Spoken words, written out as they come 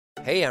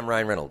Hey, I'm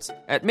Ryan Reynolds.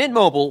 At Mint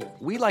Mobile,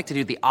 we like to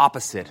do the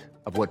opposite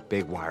of what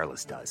Big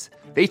Wireless does.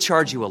 They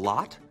charge you a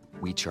lot,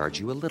 we charge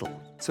you a little.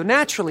 So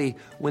naturally,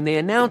 when they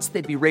announced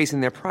they'd be raising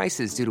their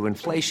prices due to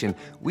inflation,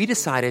 we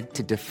decided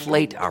to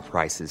deflate our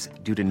prices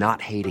due to not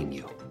hating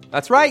you.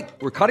 That's right.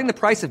 We're cutting the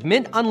price of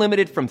Mint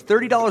Unlimited from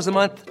 $30 a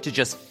month to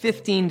just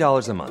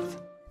 $15 a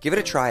month. Give it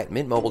a try at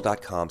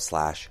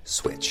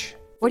mintmobile.com/switch.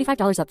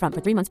 $45 up front for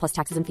 3 months plus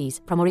taxes and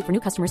fees. Promo rate for new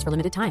customers for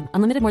limited time.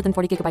 Unlimited more than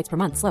 40 gigabytes per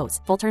month. Slows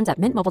full terms at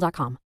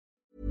mintmobile.com.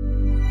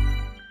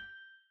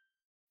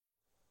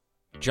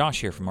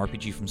 Josh here from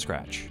RPG From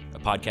Scratch, a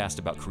podcast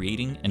about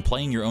creating and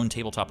playing your own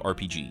tabletop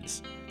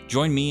RPGs.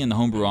 Join me and the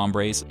Homebrew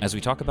Hombres as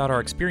we talk about our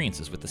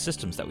experiences with the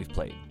systems that we've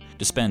played,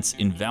 dispense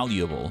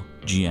invaluable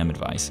GM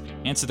advice,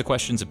 answer the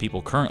questions of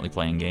people currently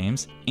playing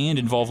games, and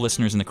involve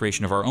listeners in the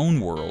creation of our own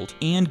world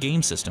and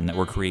game system that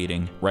we're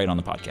creating right on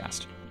the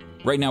podcast.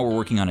 Right now we're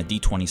working on a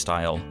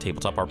D20-style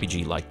tabletop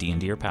RPG like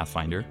D&D or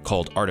Pathfinder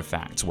called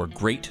Artifacts, where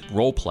great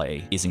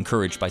roleplay is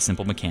encouraged by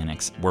simple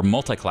mechanics, where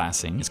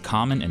multi-classing is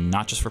common and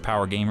not just for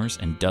power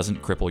gamers and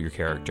doesn't cripple your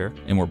character,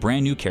 and where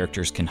brand new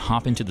characters can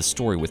hop into the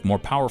story with more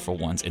powerful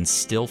ones and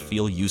still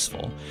feel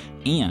useful,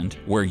 and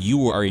where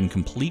you are in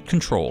complete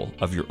control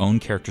of your own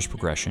character's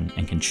progression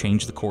and can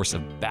change the course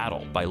of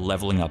battle by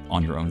leveling up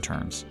on your own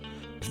terms.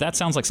 If that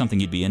sounds like something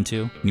you'd be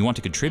into, and you want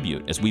to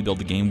contribute as we build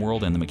the game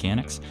world and the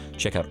mechanics,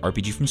 check out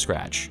RPG From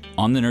Scratch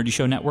on the Nerdy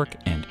Show Network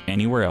and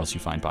anywhere else you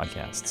find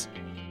podcasts.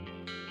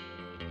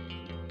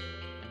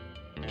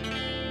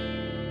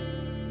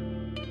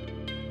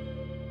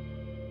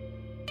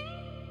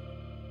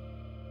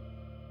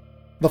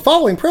 The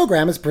following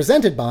program is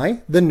presented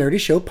by the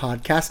Nerdy Show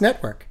Podcast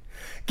Network,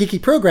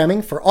 geeky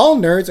programming for all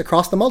nerds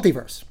across the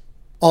multiverse.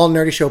 All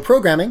Nerdy Show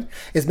programming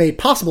is made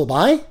possible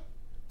by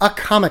A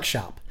Comic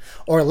Shop,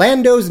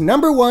 Orlando's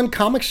 #1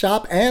 comic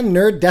shop and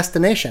nerd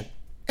destination,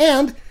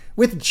 and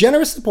with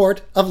generous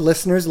support of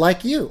listeners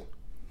like you.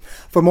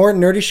 For more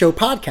Nerdy Show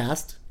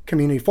podcasts,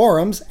 community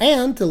forums,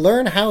 and to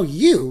learn how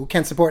you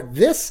can support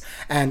this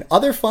and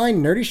other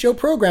fine Nerdy Show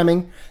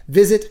programming,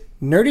 visit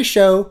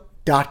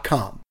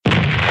nerdyshow.com.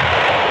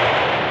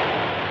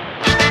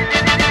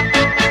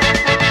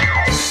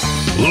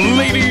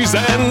 Ladies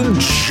and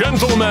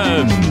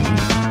gentlemen,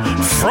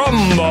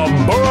 from the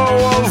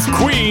borough of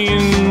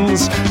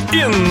Queens,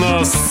 in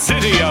the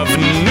city of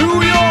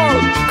New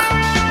York,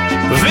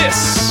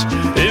 this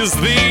is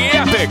the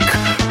Epic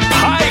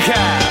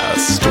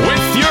Piecast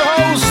with your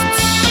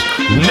hosts,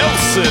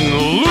 Nelson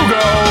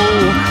Lugo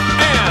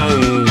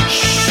and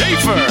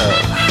Schaefer,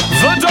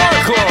 the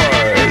Dark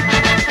Lord.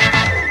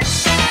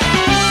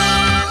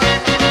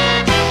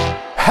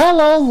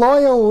 Hello,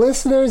 loyal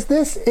listeners.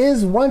 This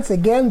is once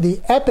again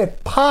the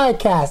Epic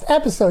Piecast,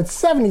 episode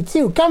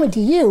 72, coming to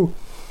you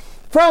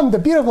from the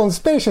beautiful and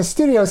spacious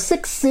Studio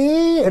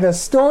 6C in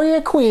Astoria,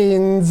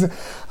 Queens.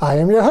 I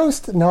am your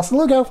host, Nelson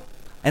Lugo.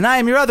 And I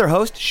am your other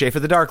host,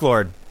 Schaefer the Dark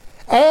Lord.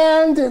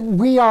 And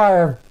we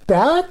are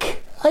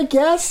back, I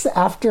guess,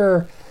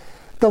 after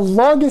the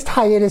longest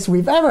hiatus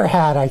we've ever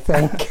had, I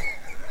think.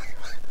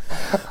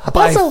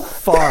 By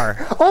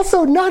far.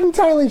 Also, not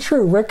entirely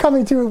true. Not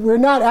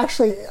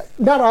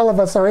all of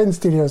us are in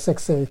Studio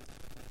 6C.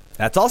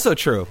 That's also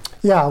true.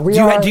 Yeah, we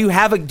are. are. Do you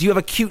have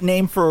a cute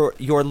name for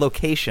your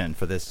location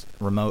for this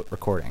remote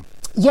recording?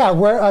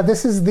 Yeah,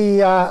 this is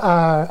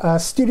the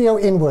Studio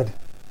Inwood.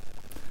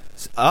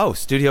 Oh,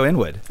 Studio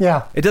Inwood.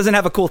 Yeah. It doesn't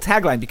have a cool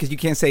tagline because you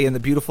can't say in the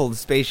beautiful and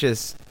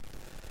spacious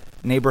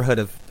neighborhood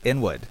of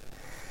Inwood.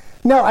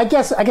 No, I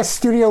guess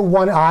Studio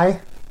 1I.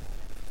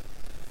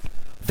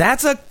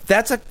 That's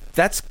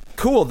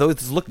cool.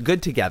 Those look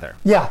good together.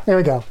 Yeah, there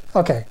we go.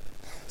 Okay.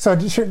 So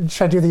should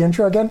I do the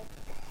intro again?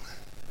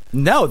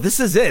 No, this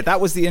is it.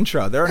 That was the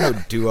intro. There are no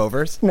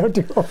do-overs. No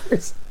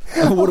do-overs.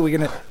 What are we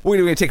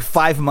gonna take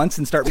 5 months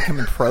and start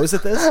becoming pros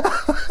at this?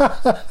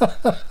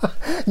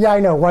 Yeah, I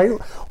know.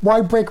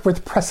 Why break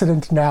with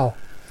precedent now?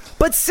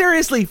 But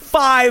seriously,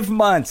 5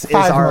 months is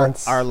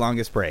our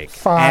longest break.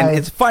 And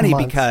it's funny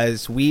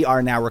because we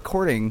are now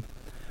recording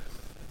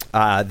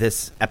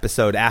this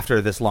episode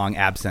after this long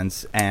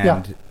absence,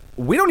 and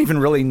we don't even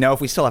really know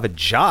if we still have a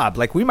job.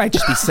 Like, we might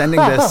just be sending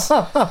this.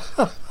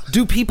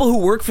 Do people who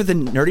work for the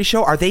Nerdy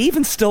Show, are they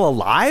even still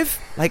alive?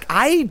 Like,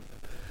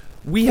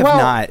 we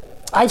have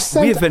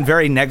been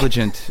very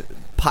negligent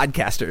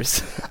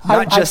podcasters,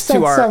 not just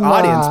to our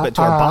audience, but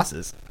to our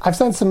bosses. I've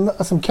sent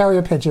some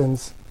carrier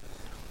pigeons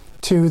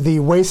to the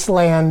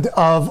wasteland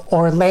of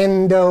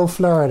Orlando,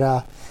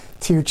 Florida,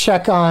 to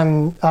check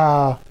on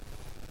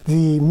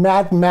the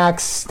Mad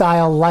Max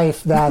style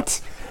life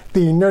that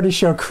the Nerdy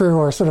Show crew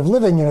are sort of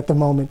living in at the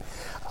moment.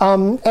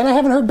 And I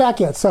haven't heard back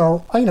yet,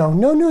 so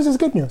no news is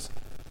good news.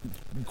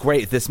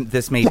 Great.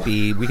 This may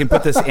be, we can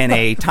put this in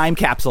a time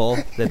capsule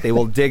that they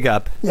will dig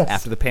up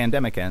after the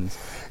pandemic ends.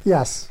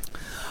 Yes.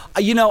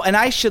 And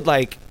I should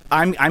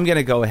I'm going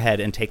to go ahead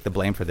and take the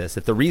blame for this.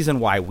 That the reason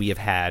why we have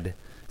had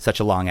such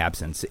a long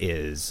absence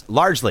is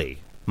largely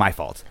my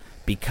fault.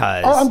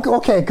 Because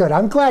okay, good.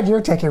 I'm glad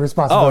you're taking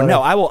responsibility. Oh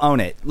no, I will own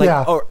it.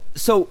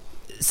 So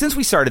since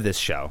we started this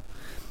show,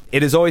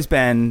 it has always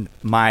been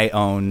my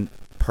own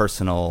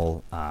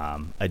personal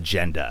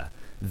agenda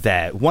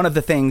that one of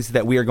the things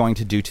that we are going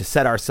to do to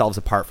set ourselves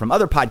apart from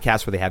other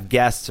podcasts where they have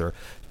guests or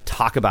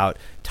talk about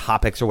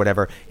topics or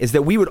whatever is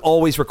that we would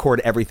always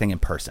record everything in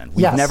person.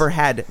 We've never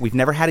had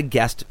a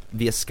guest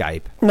via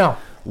Skype. No.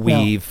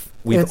 We've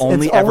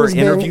only ever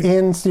interviewed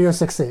in Studio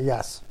 6C.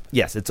 Yes.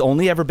 Yes, it's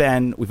only ever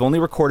been. We've only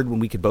recorded when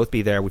we could both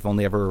be there. We've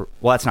only ever.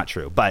 Well, that's not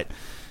true, but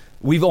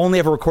we've only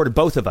ever recorded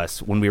both of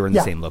us when we were in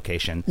the same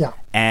location. Yeah.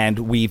 And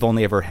we've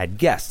only ever had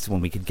guests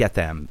when we could get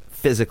them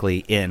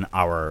physically in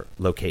our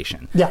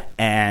location. Yeah.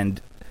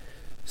 And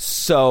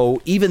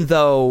so even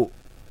though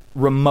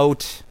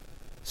remote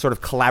sort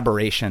of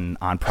collaboration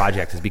on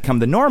projects has become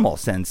the normal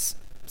since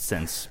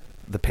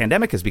the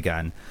pandemic has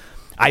begun,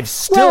 I've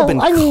still been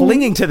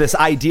clinging to this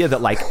idea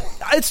that, like,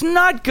 it's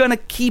not going to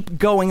keep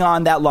going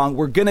on that long.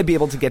 We're going to be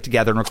able to get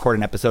together and record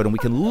an episode, and we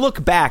can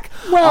look back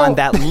on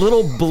that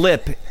little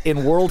blip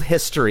in world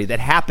history that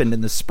happened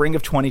in the spring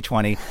of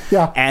 2020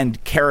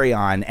 and carry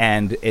on.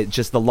 And it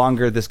just, the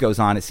longer this goes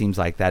on, it seems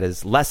like that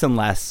is less and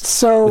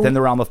less within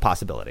the realm of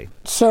possibility.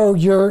 So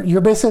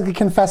you're basically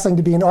confessing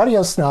to be an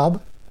audio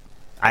snob.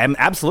 I am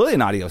absolutely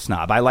an audio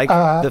snob. I like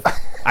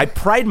I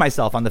pride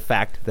myself on the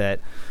fact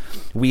that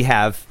we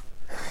have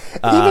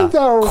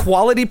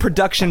quality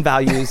production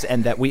values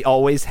and that we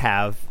always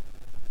have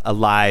a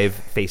live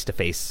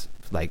face-to-face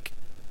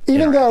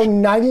even though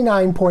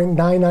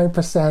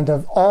 99.99%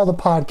 of all the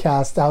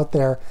podcasts out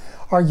there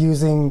are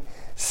using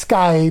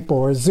Skype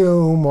or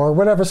Zoom or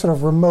whatever sort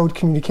of remote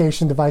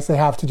communication device they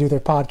have to do their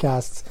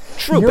podcasts.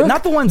 True, but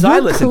not the ones I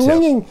listen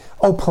to.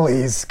 Oh,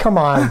 please, come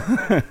on.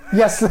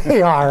 Yes,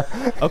 they are.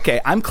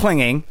 Okay, I'm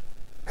clinging.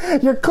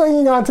 You're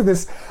clinging onto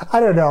this, I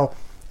don't know,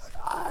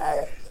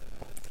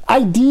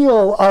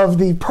 ideal of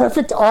the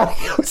perfect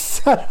audio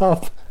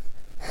setup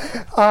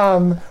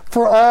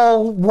for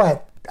all,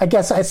 I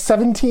guess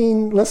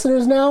 17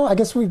 listeners now? I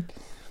guess we...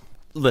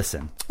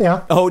 Listen.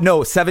 Yeah. Oh,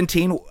 no,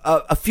 17.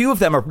 A few of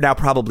them are now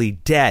probably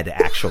dead,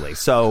 actually.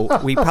 So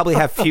we probably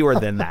have fewer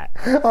than that.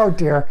 Oh,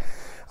 dear.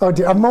 Oh,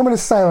 dear. A moment of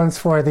silence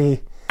for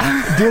the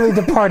dearly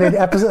departed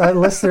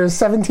listeners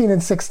 17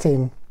 and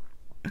 16.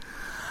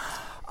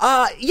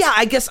 Yeah,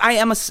 I guess I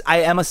am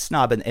a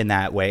snob in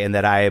that way, in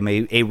that I am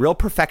a real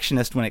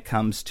perfectionist when it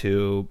comes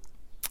to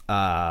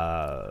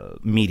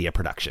media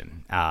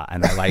production,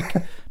 and I like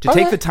to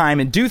take the time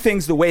and do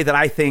things the way that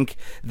I think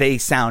they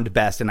sound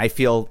best. And I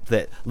feel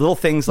that little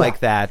things like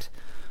that,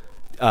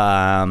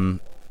 I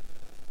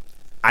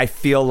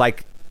feel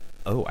like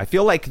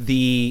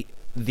the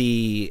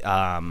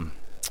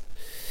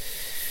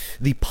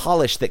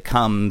polish that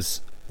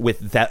comes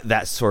with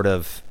that sort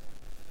of,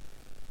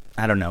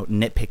 I don't know,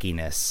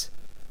 nitpickiness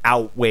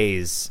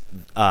outweighs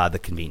the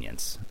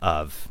convenience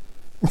of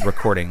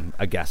recording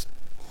a guest.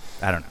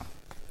 I don't know.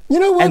 You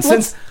know what? And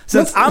since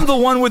I'm the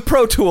one with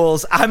Pro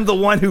Tools, I'm the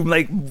one who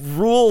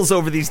rules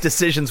over these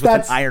decisions with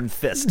an iron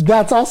fist.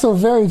 That's also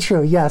very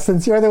true. Yeah,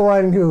 since you're the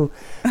one who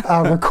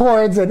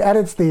records and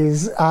edits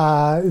these,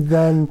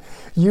 then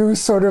you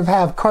sort of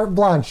have carte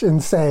blanche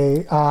and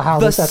say how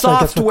the this episode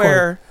gets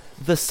recorded.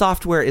 The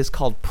software is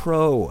called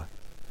Pro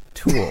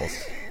Tools.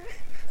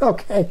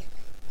 Okay.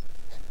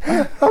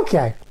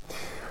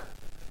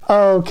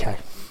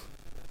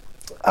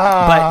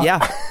 But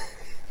yeah.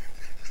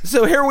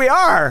 So here we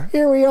are.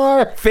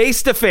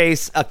 Face to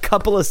face, a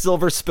couple of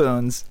silver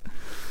spoons.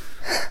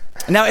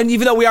 Now, and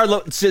even though we are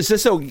just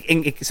so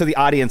the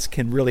audience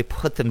can really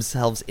put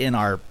themselves in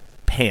our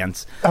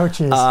pants. Oh,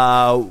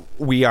 jeez.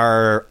 We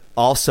are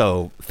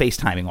also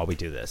FaceTiming while we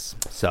do this.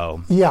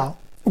 So yeah,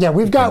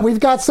 we've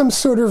got some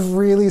sort of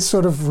really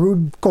sort of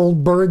Rube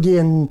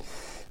Goldbergian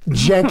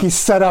janky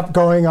setup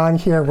going on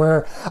here,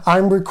 where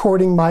I'm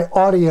recording my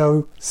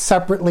audio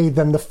separately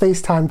than the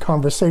FaceTime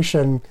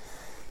conversation.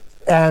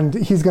 And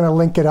he's going to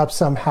link it up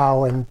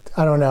somehow, and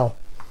I don't know.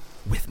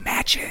 With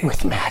magic.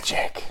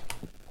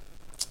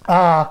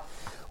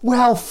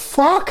 Well,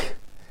 fuck,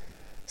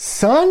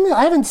 son.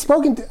 I haven't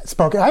spoken to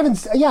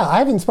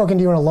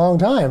you in a long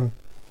time.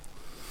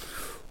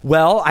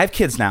 Well, I have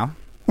kids now.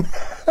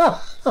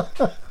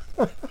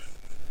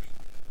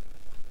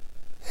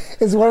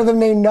 Is one of them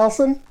named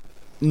Nelson?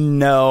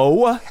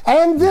 No.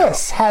 And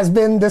this has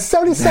been the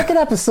 72nd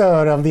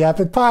episode of the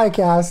Epic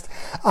Podcast.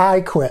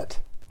 I Quit.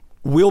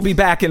 We'll be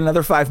back in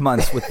another 5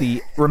 months with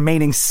the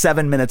remaining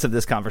 7 minutes of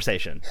this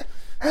conversation.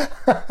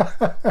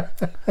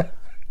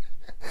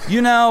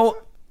 You know,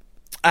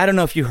 I don't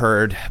know if you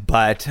heard,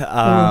 but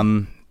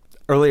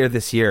earlier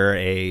this year,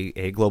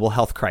 a global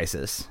health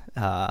crisis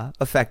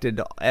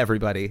affected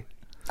everybody.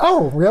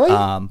 Oh, really?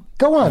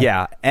 Go on.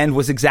 Yeah, and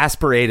was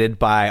exasperated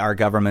by our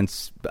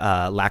government's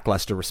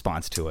lackluster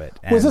response to it.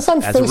 And was this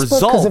on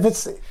Facebook? Because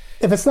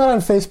if it's not on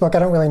Facebook, I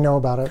don't really know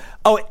about it.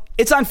 Oh,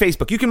 it's on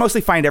Facebook. You can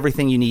mostly find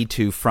everything you need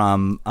to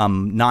from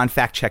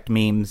non-fact-checked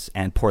memes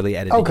and poorly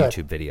edited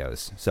YouTube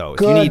videos. So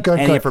if you need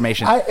any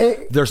information,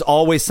 there's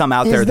always some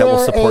out there that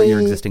will support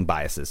your existing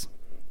biases.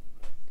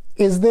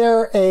 Is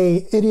there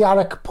a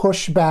idiotic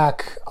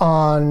pushback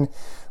on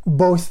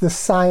both the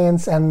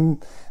science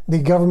and the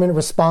government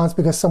response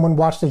because someone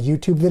watched a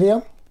YouTube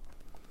video.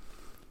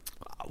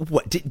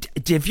 What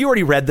have you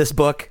already read this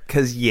book?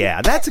 Because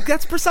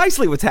that's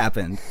precisely what's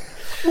happened.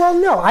 Well,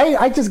 no,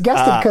 I just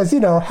guessed it because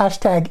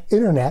hashtag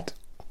internet.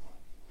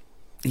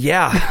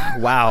 Yeah,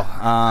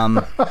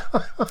 wow.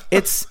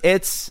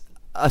 It's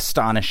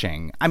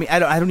astonishing. I mean,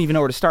 I don't even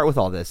know where to start with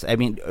all this. I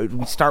mean,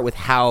 we start with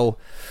how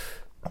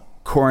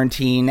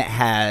quarantine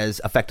has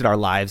affected our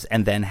lives,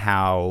 and then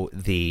how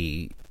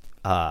the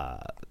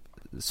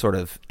sort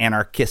of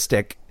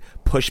anarchistic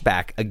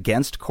pushback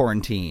against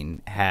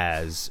quarantine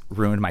has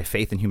ruined my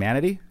faith in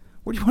humanity.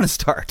 Where do you want to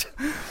start?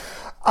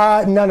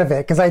 None of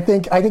it, because I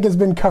think it's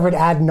been covered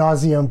ad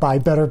nauseum by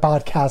better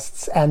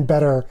podcasts and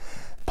better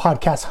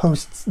podcast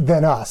hosts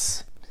than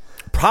us.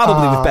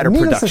 Probably with better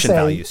production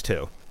values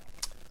too.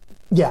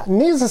 Yeah,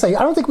 needless to say,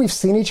 I don't think we've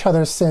seen each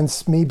other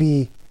since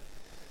maybe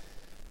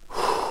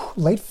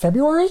late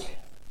February,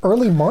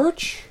 early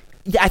March.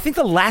 Yeah, I think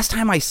the last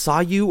time I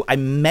saw you, I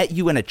met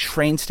you in a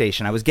train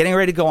station. I was getting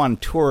ready to go on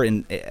tour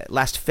in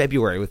last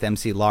February with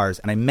MC Lars,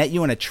 and I met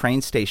you in a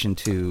train station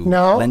to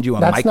lend you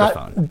a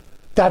microphone.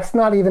 That's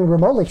not even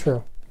remotely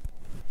true.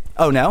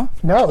 Oh, no?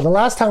 No, the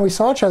last time we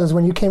saw each other is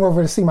when you came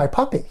over to see my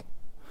puppy.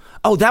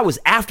 Oh, that was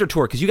after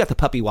tour, because you got the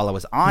puppy while I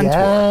was on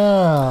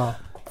tour.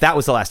 That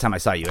was the last time I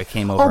saw you. I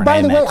came over. Oh,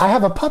 by the way, I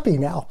have a puppy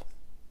now.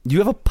 You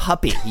have a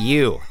puppy.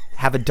 You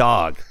have a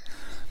dog.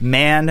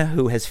 Man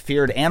who has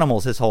feared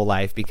animals his whole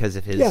life because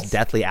of his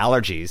deathly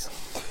allergies.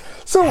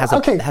 So has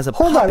a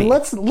hold puppy. on.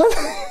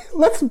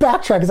 Let's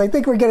backtrack because I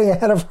think we're getting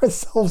ahead of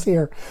ourselves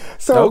here.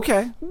 So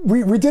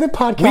we did a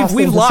podcast.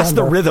 We've lost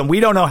the rhythm. We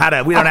don't know how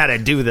to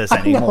do this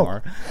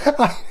anymore.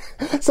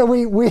 So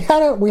we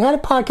had a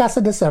podcast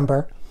in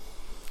December.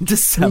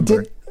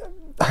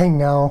 I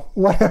know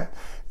that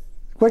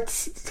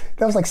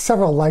was like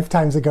several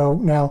lifetimes ago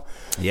now.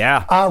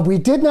 Yeah. We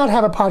did not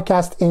have a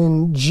podcast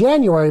in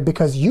January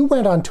because you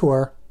went on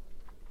tour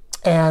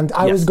and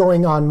I was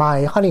going on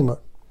my honeymoon.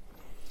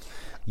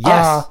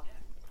 Yes.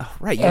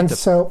 Right.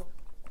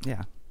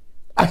 Yeah.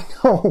 I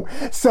know.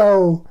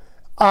 So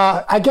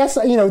I guess,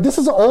 this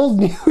is old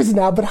news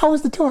now, but how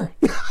was the tour?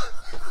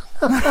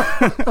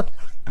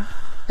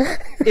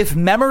 If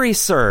memory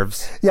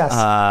serves, yes.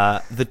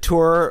 The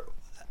tour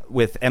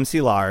with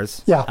MC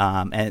Lars,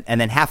 and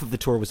then half of the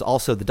tour was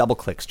also the Double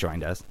Clicks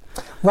joined us.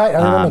 Right,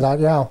 I remember that.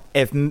 Yeah.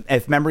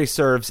 If memory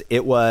serves,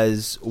 it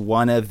was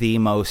one of the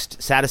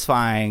most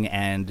satisfying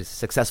and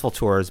successful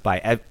tours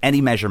by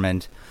any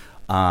measurement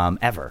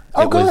ever.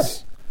 Oh, good.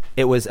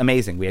 It was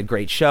amazing. We had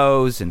great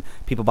shows, and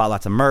people bought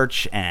lots of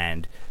merch,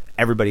 and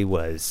everybody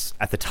was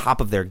at the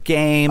top of their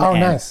game. Oh,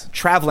 and nice.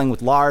 Traveling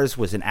with Lars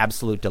was an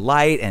absolute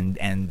delight,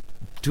 and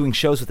doing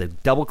shows with the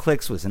Double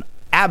Clicks was an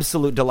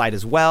absolute delight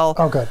as well.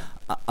 Oh, good.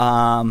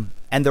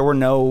 And there were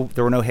no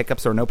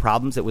hiccups or no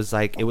problems. It was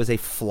a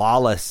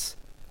flawless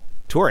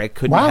tour. It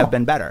couldn't have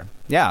been better.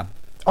 Yeah.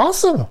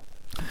 Awesome.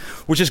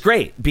 Which is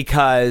great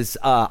because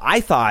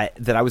I thought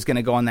that I was going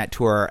to go on that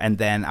tour and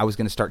then I was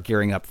going to start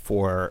gearing up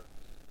for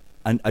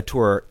a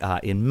tour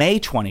in May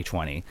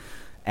 2020.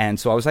 And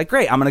so I was like,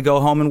 great, I'm going to go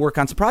home and work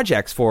on some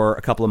projects for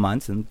a couple of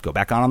months and go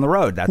back on the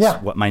road.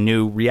 That's what my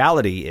new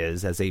reality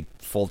is as a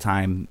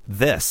full-time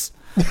this.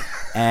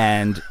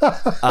 And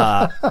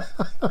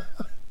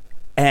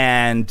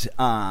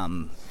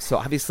so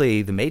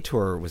obviously the May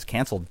tour was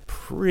canceled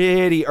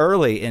pretty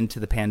early into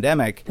the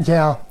pandemic.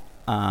 Yeah.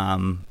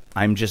 I'm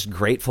just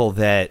grateful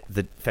that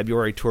the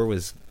February tour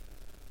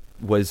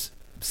was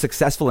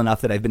successful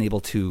enough that I've been able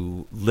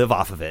to live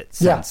off of it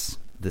since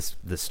this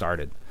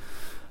started.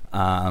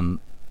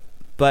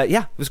 But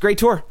yeah, it was a great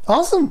tour.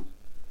 Awesome.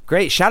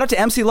 Great. Shout out to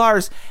MC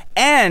Lars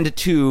and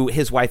to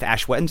his wife,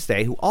 Ash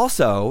Wednesday, who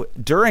also,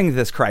 during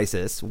this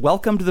crisis,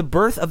 welcomed the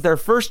birth of their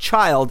first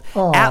child,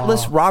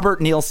 Atlas Robert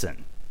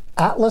Nielsen.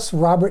 Atlas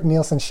Robert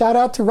Nielsen. Shout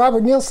out to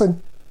Robert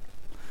Nielsen.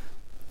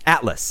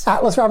 Atlas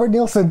Robert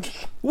Nielsen.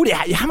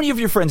 How many of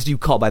your friends do you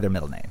call by their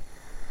middle name?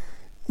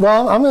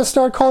 Well, I'm going to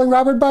start calling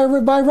Robert by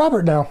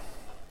Robert now.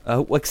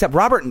 Except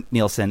Robert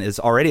Nielsen is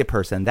already a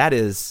person. That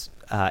is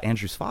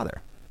Andrew's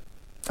father.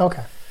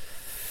 Okay.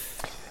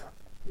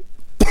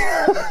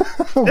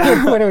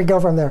 Where do we go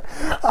from there?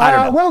 I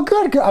don't know. Well,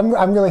 good.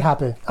 I'm really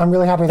happy.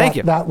 Thank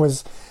you. That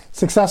was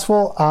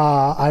successful.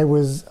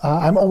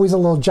 I'm always a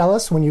little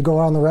jealous when you go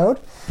on the road,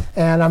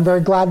 and I'm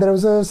very glad that it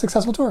was a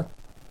successful tour.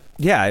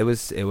 Yeah, it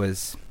was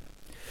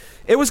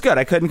good.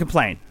 I couldn't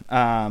complain.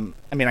 I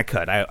mean, I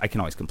could. I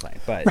can always complain,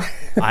 but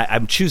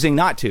I'm choosing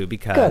not to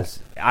because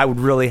I would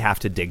really have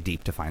to dig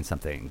deep to find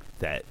something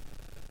that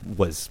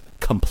was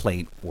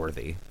complaint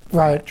worthy for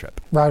that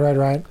trip.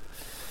 Right.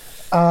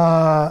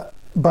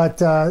 But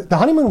the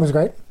honeymoon was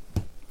great.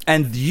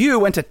 And you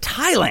went to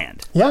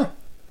Thailand. Yeah.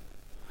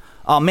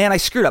 Oh man, I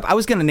screwed up. I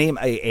was going to name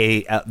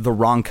the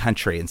wrong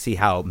country and see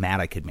how mad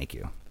I could make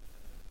you.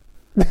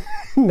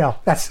 No,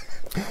 that's.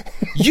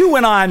 You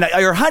went on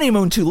your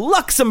honeymoon to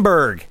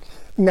Luxembourg.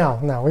 No,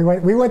 we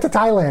went to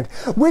Thailand,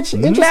 which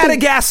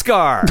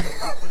Madagascar.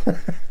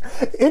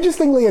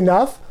 Interestingly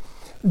enough,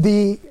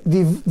 the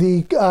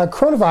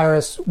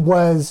coronavirus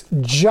was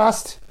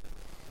just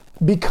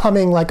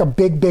becoming like a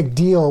big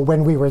deal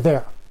when we were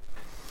there.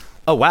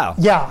 Oh, wow.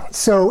 Yeah.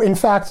 So, in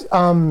fact,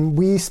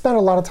 we spent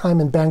a lot of time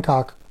in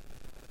Bangkok.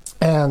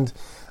 And,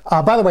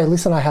 by the way,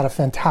 Lisa and I had a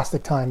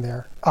fantastic time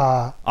there.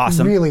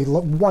 Awesome. Really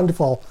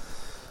wonderful,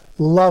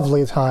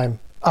 lovely time.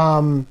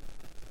 But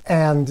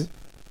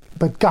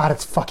God,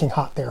 it's fucking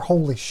hot there.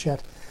 Holy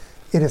shit.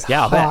 It is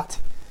hot.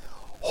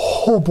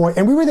 Oh, boy.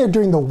 And we were there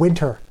during the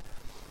winter.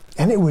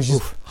 And it was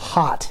just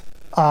hot.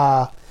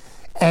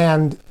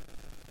 And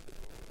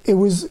it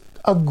was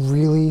a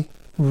really,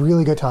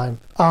 really good time.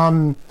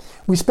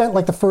 We spent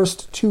like the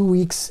first 2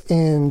 weeks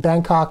in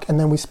Bangkok, and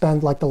then we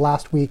spent like the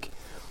last week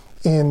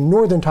in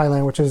northern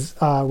Thailand, which is,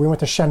 we went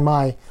to Chiang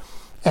Mai.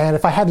 And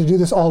if I had to do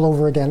this all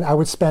over again, I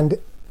would spend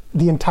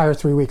the entire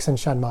 3 weeks in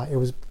Chiang Mai. It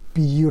was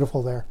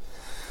beautiful there.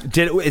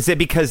 Is it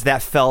because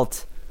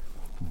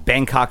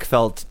Bangkok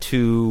felt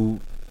too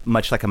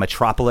much like a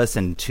metropolis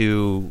and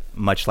too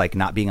much like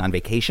not being on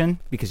vacation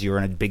because you were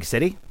in a big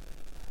city?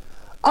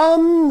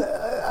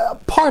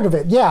 Part of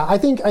it, yeah. I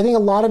think a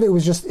lot of it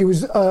was just, it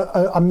was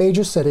a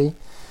major city.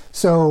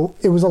 So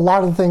it was a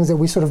lot of the things that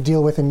we sort of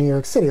deal with in New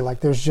York City.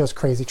 Like there's just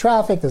crazy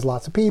traffic, there's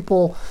lots of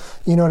people,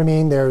 you know what I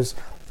mean? There's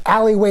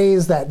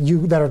alleyways that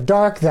are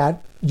dark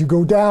that you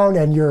go down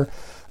and you're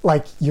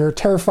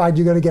terrified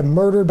you're going to get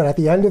murdered, but at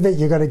the end of it,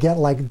 you're going to get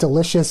like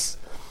delicious,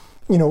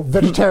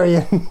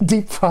 vegetarian,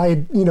 deep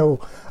fried,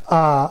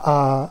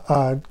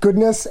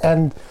 goodness.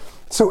 And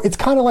so it's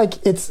kind of like,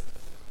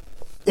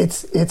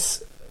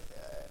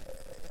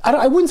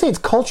 I wouldn't say it's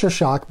culture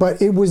shock,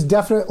 but it was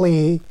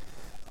definitely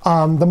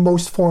the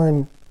most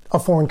foreign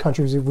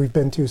countries we've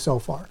been to so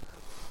far.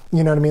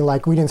 You know what I mean?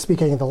 Like we didn't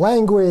speak any of the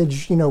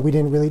language. We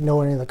didn't really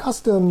know any of the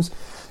customs.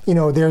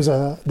 There's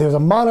a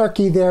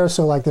monarchy there,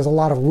 so like there's a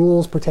lot of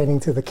rules pertaining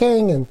to the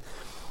king.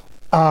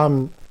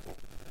 And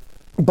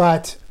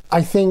but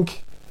I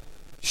think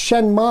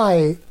Chiang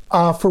Mai,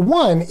 for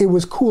one, it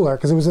was cooler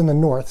because it was in the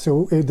north,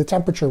 so the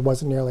temperature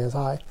wasn't nearly as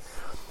high,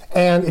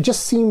 and it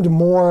just seemed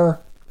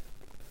more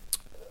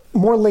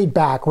laid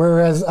back,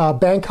 whereas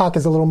Bangkok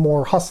is a little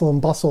more hustle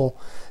and bustle.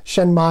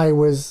 Chiang Mai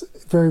was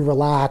very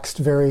relaxed,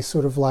 very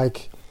sort of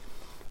like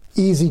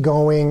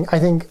easygoing. I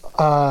think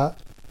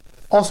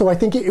also I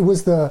think it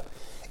was the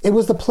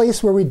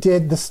place where we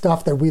did the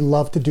stuff that we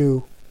love to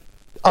do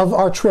of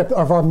our trip,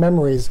 of our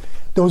memories.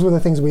 Those were the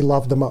things we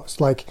loved the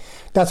most. Like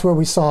that's where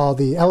we saw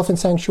the elephant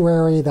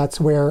sanctuary. That's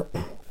where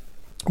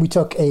we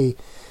took a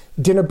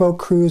dinner boat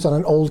cruise on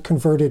an old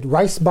converted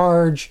rice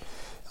barge.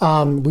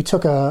 We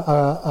took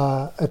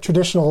a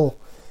traditional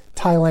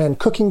Thailand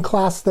cooking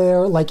class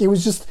there. Like it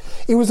was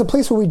a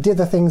place where we did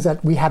the things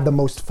that we had the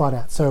most fun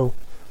at. So,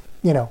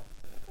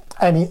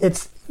 I mean,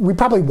 we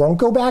probably won't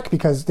go back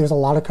because there's a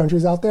lot of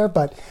countries out there,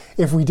 but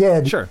if we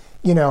did, sure.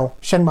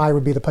 Chiang Mai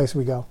would be the place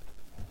we go.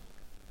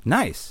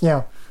 Nice.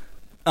 Yeah.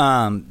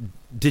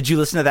 Did you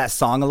listen to that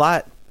song a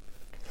lot?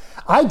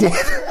 I did.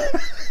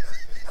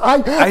 I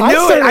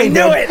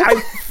knew it. I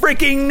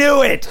freaking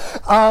knew it.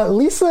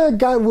 Lisa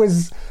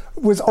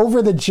was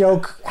over the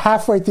joke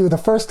halfway through the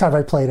first time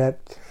I played it.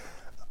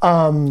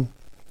 And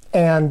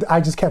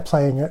I just kept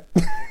playing it.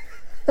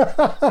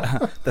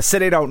 The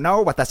city don't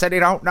know what the city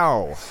don't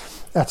know.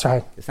 That's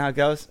right. That's how it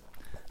goes.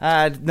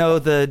 No,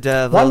 the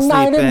devil one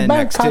night in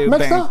next Bangkok to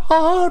makes the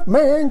heart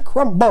man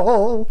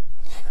crumble.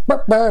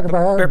 Yep,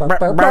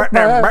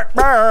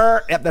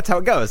 that's how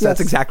it goes. Yes.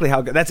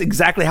 That's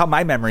exactly how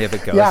my memory of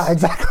it goes. Yeah,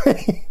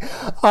 exactly.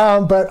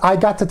 But I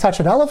got to touch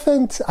an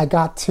elephant. I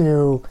got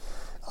to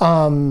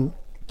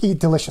eat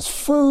delicious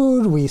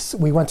food.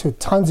 We went to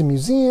tons of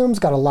museums,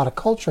 got a lot of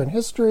culture and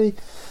history.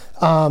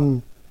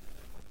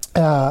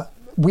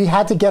 We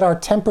had to get our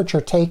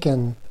temperature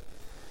taken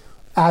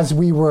as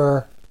we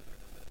were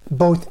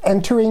both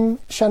entering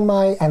Chiang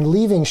Mai and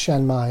leaving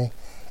Chiang Mai,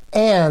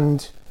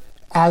 and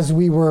as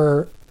we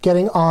were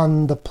getting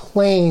on the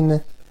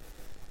plane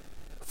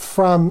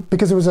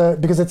because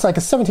it's like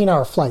a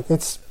 17-hour flight.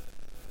 It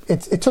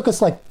took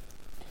us like,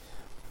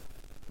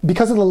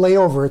 because of the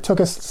layover, it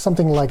took us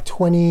something like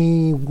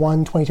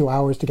 22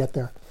 hours to get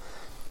there.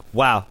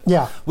 Wow.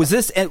 Yeah. Was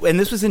this, and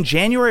this was in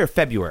January or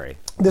February?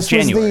 This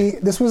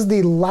was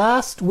the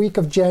last week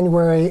of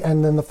January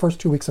and then the first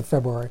 2 weeks of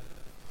February.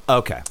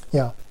 Okay.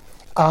 Yeah.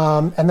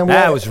 And then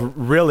that was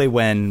really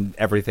when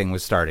everything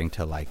was starting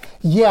to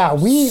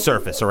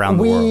surface around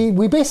the world.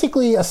 We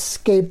basically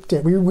escaped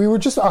it. We were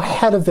just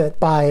ahead of it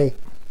by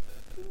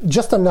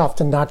just enough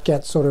to not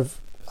get sort of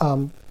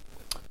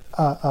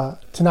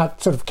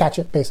catch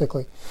it,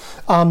 basically.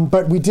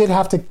 But we did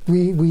have to.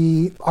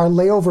 Our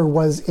layover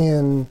was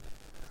in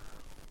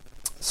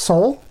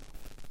Seoul,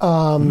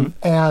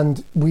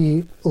 and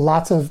we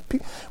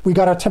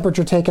got our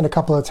temperature taken a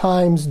couple of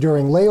times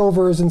during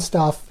layovers and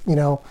stuff.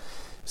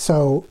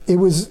 So it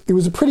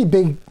was a pretty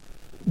big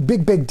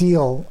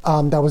deal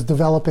that was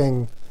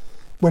developing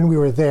when we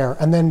were there,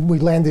 and then we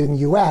landed in the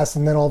U.S.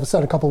 and then all of a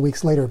sudden, a couple of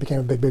weeks later, it became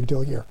a big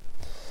deal here.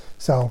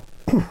 So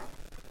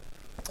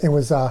it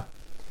was.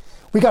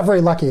 We got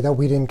very lucky that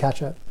we didn't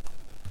catch it.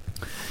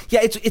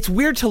 Yeah, it's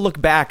weird to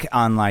look back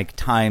on like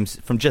times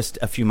from just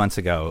a few months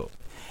ago,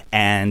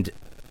 and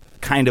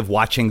kind of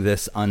watching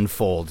this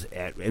unfold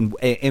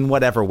in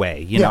whatever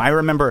way. You know, I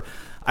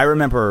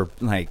remember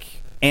like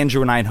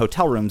Andrew and I in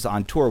hotel rooms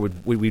on tour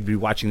we'd be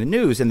watching the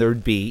news, and there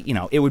would be, you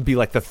know, it would be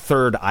like the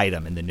third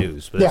item in the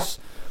news.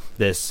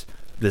 This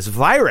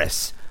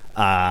virus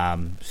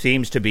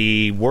seems to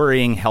be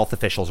worrying health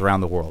officials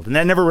around the world, and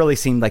that never really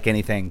seemed like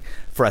anything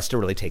for us to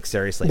really take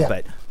seriously.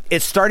 But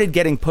it started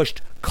getting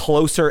pushed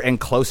closer and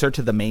closer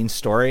to the main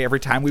story every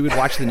time we would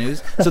watch the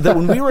news, so that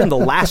when we were in the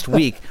last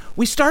week,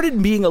 we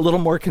started being a little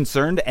more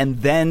concerned,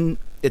 and then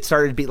it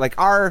started to be like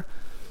our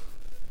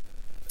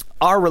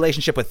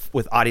relationship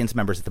with audience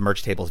members at the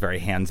merch table is very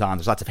hands-on.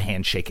 There's lots of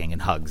handshaking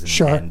and hugs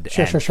and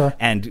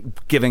and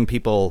giving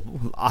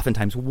people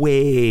oftentimes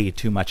way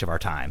too much of our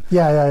time.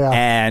 Yeah.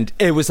 And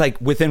it was like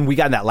we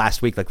got in that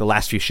last week, like the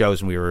last few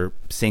shows, and we were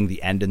seeing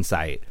the end in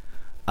sight.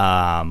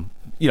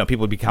 You know,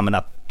 people would be coming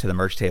up to the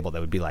merch table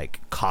that would be like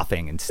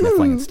coughing and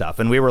sniffling and stuff.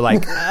 And we were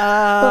like,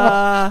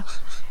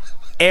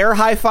 air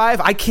high five?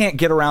 I can't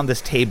get around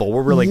this table.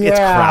 We're really, it's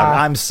crowded.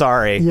 I'm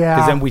sorry. Yeah.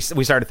 Because then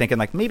we started thinking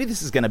like, maybe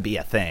this is going to be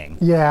a thing.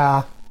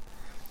 Yeah.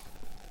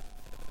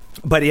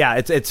 But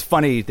yeah, it's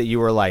funny that you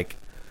were like,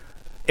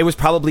 it was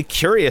probably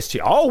curious to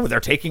you. They're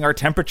taking our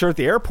temperature at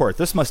the airport.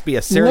 This must be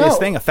a serious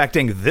thing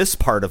affecting this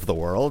part of the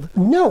world.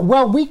 No,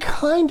 well, we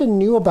kind of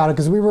knew about it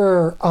because we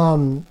were,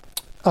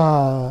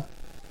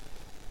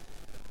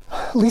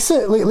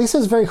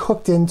 Lisa's very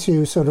hooked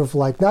into sort of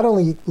like not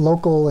only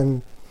local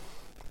and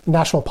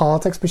national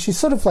politics, but she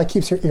sort of like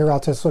keeps her ear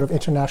out to sort of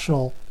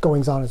international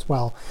goings on as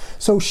well.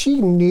 So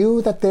she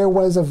knew that there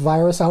was a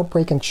virus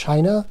outbreak in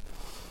China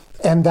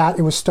and that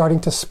it was starting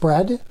to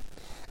spread,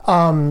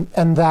 and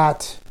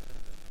that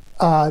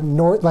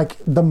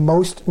the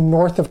most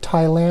north of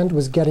Thailand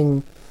was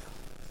getting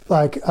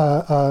like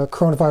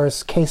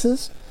coronavirus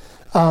cases,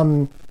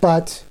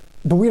 but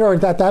we'd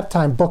already at that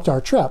time booked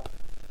our trip,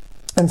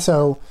 and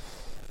so,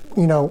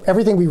 you know,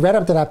 everything we read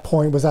up to that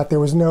point was that there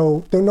were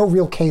no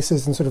real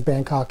cases in sort of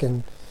Bangkok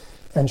and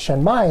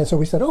Chiang Mai, and so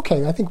we said,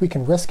 okay, I think we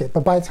can risk it.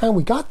 But by the time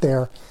we got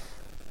there,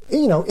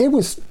 you know, it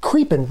was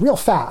creeping real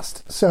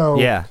fast. So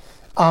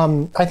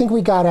I think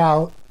we got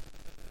out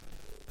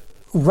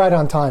right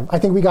on time. I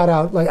think we got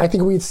out, like, I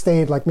think we'd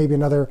stayed like maybe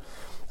another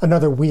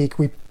week,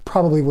 we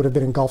probably would have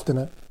been engulfed in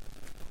it.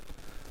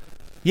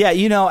 Yeah,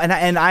 you know, and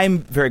I'm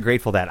very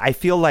grateful that I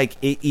feel like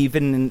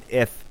even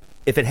if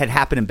it had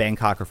happened in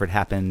Bangkok, or if it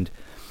happened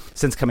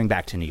since coming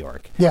back to New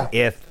York,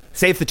 if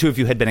the two of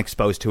you had been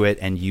exposed to it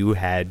and you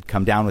had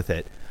come down with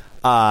it,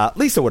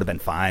 Lisa would have been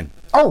fine.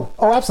 Oh,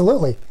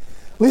 absolutely.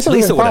 Lisa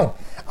would have been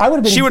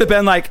fine. She would have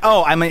been like,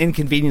 I'm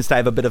inconvenienced. I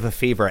have a bit of a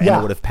fever, and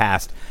it would have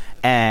passed.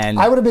 And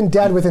I would have been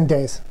dead within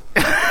days.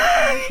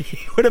 You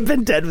would have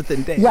been dead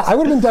within days. Yeah, I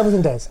would have been dead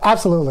within days.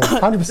 Absolutely,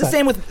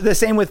 100%. The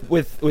same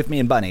with me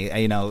and Bunny.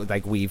 You know,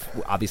 like we've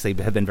obviously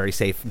have been very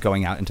safe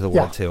going out into the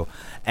world too,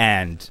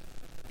 and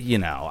you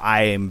know,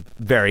 I am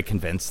very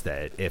convinced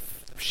that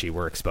if she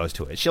were exposed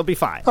to it, she'll be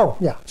fine. Oh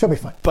yeah, she'll be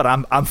fine. But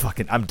I'm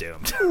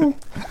doomed.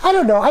 I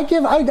don't know. I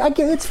give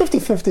it's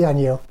 50-50 on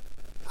you.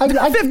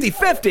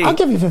 50-50. I'll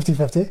give you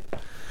 50-50.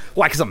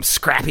 Why? Because I'm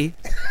scrappy.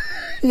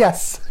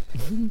 Yes.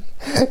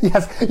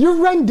 Yes. You're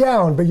run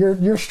down, but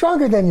you're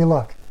stronger than you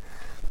look.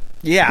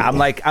 Yeah, I'm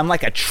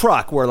like a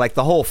truck where like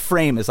the whole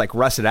frame is like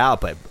rusted out,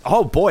 but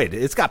oh boy,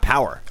 it's got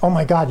power. Oh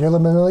my God, you're the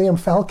Millennium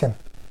Falcon.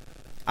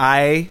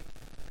 I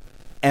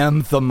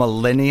am the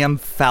Millennium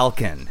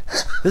Falcon.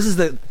 This is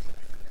the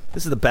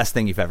best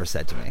thing you've ever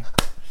said to me.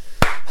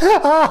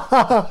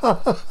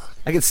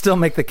 I can still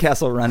make the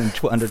castle run in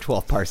under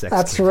 12 parsecs.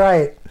 That's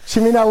right. She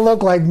may not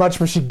look like much,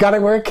 but she got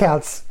it where it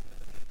counts.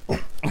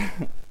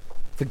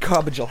 The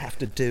garbage will have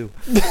to do.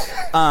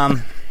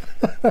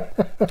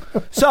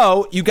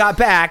 So you got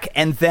back,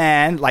 and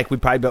then like we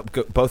probably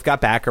both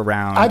got back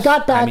around. I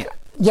got back.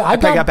 I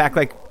got back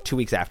like 2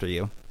 weeks after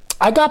you.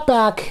 I got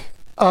back.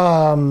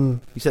 You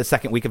said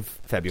second week of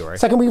February.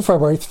 Second week of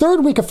February.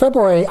 Third week of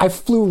February, I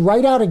flew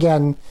right out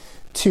again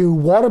to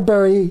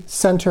Waterbury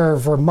Center,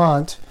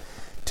 Vermont,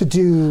 to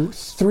do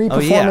 3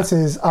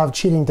 performances of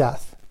Cheating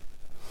Death.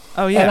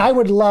 Oh yeah. And I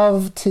would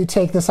love to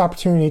take this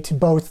opportunity to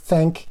both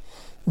thank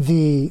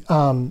the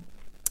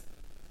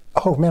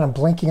oh man, I'm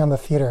blanking on the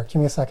theater.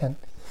 Give me a second.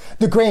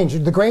 The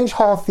Grange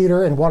Hall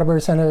Theater in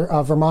Waterbury Center,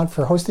 Vermont,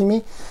 for hosting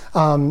me.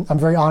 I'm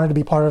very honored to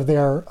be part of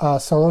their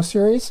solo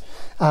series.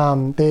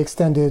 They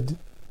extended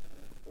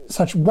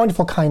such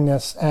wonderful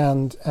kindness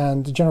and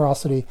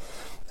generosity.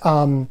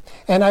 And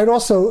I'd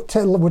also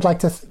would like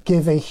to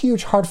give a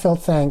huge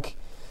heartfelt thank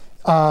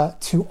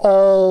to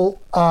all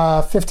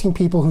 15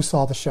 people who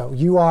saw the show.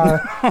 You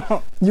are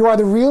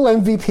the real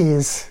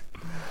MVPs.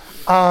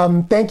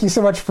 Thank you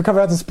so much for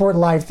coming out to support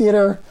live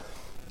theater.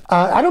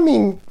 I don't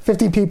mean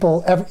 15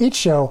 people each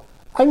show.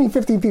 I mean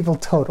 15 people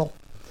total.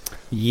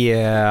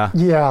 Yeah.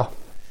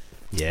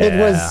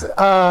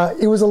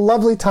 It was a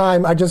lovely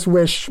time. I just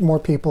wish more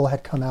people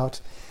had come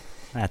out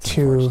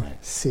to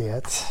see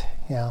it.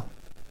 Yeah.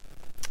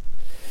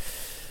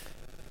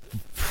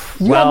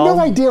 You have no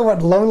idea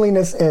what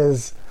loneliness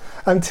is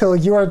until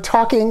you are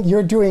talking.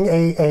 You're doing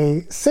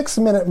a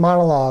 6-minute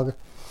monologue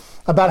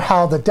about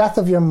how the death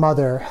of your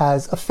mother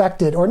has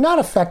affected or not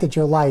affected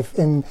your life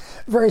in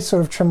very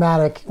sort of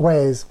traumatic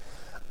ways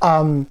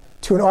to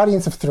an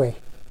audience of 3.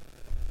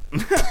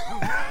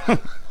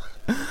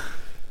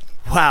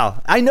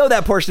 Wow. I know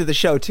that portion of the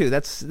show, too.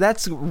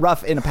 That's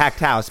rough in a packed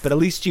house, but at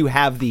least you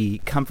have the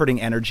comforting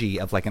energy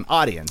of like an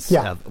audience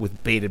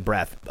with bated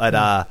breath. But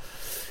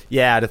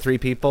to 3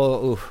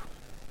 people, oof.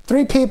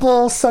 3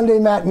 people, Sunday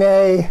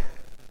matinee.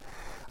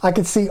 I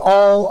could see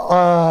all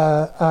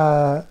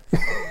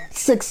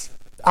 6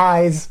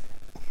 eyes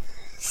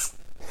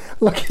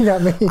looking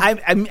at me.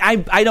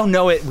 I don't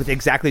know it with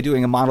exactly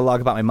doing a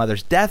monologue about my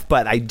mother's death,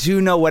 but I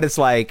do know what it's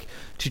like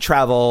to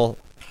travel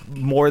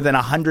more than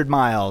 100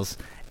 miles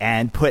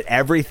and put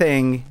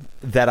everything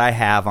that I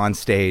have on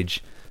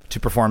stage to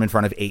perform in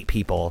front of 8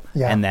 people,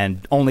 and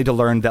then only to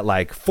learn that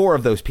like 4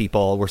 of those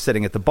people were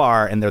sitting at the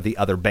bar and they're the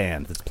other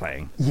band that's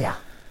playing. Yeah.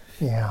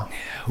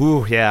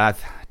 Ooh, yeah,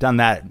 I've done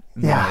that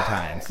many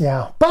times.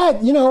 Yeah, but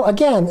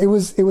again, it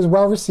was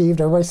well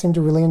received. Everybody seemed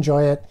to really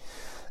enjoy it.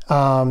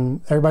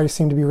 Everybody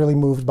seemed to be really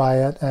moved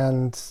by it,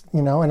 and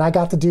and I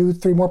got to do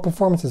 3 more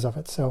performances of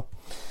it. So,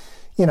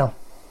 Well,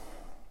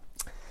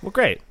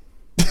 great.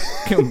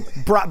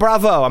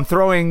 Bravo! I'm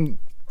throwing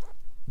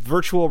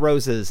virtual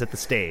roses at the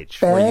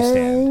stage where you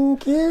stand.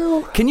 Thank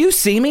you. Can you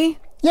see me?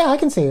 Yeah, I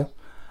can see you.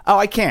 Oh,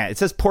 I can't. It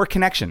says poor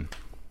connection.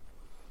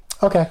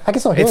 Okay, I can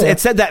still hear you. It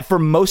said that for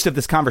most of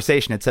this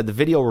conversation. It said the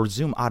video will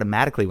resume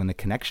automatically when the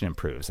connection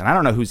improves, and I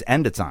don't know whose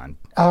end it's on.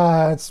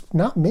 It's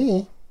not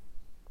me.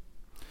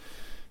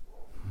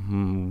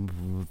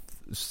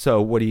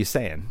 So what are you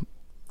saying?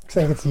 I'm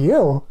saying it's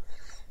you.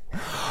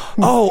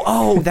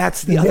 Oh,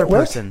 that's the other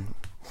person.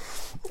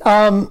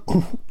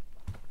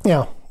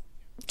 Yeah.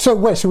 So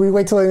wait, should we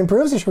wait till it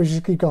improves, or should we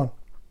just keep going?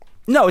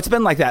 No, it's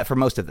been like that for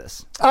most of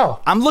this.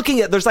 Oh. I'm looking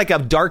at, there's like a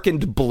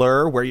darkened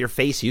blur where your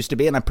face used to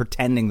be, and I'm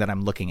pretending that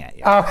I'm looking at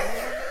you.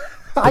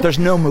 But there's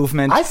no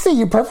movement. I see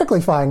you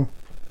perfectly fine.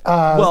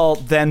 Well,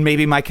 then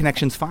maybe my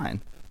connection's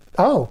fine.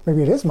 Oh,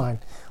 maybe it is mine.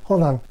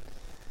 Hold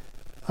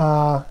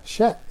on.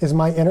 Shit. Is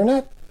my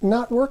internet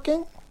not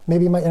working?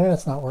 Maybe my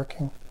internet's not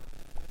working.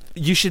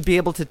 You should be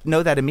able to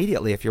know that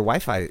immediately if your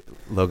Wi-Fi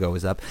logo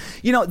is up.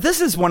 This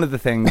is one of the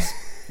things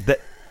that...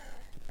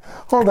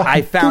 Hold on.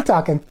 Keep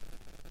talking.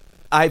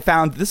 I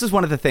found this is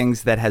one of the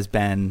things that has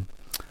been,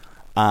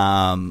 we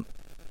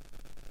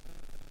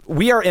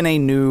are in a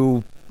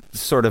new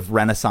sort of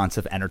renaissance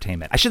of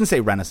entertainment. I shouldn't say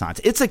renaissance.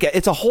 It's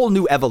a whole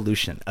new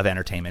evolution of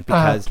entertainment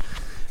because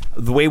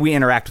the way we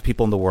interact with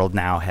people in the world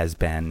now has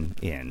been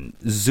in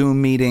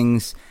Zoom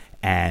meetings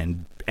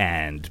and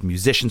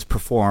musicians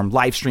perform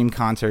live stream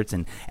concerts,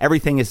 and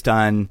everything is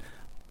done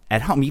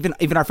at home.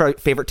 Even our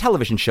favorite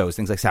television shows,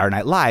 things like Saturday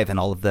Night Live and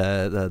all of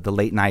the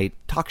late night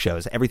talk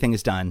shows, everything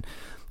is done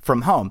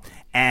from home.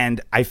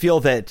 And I feel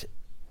that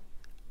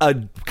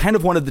kind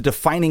of one of the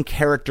defining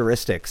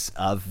characteristics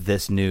of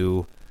this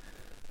new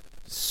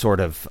sort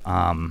of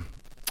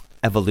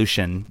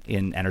evolution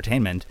in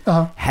entertainment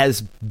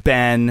has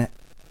been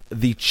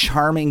the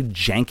charming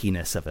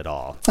jankiness of it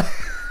all.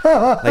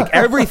 Like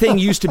everything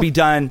used to be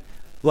done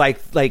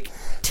like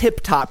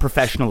tip-top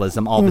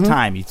professionalism all the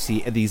time. You'd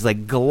see these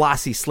like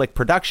glossy, slick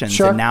productions,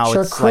 and now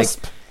it's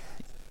crisp, like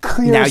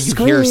clear now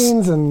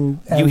screens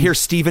you hear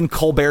Stephen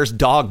Colbert's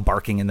dog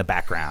barking in the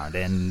background,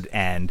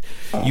 and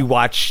you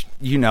watch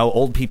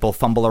old people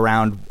fumble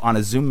around on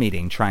a Zoom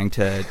meeting trying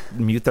to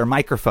mute their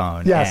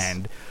microphone. Yes.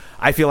 And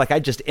I feel like I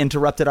just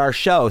interrupted our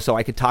show so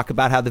I could talk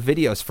about how the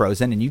video's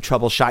frozen and you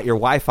troubleshot your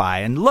Wi-Fi,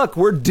 and look,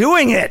 we're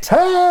doing it.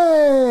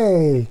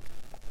 Hey,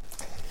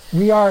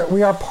 we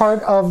are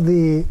part of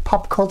the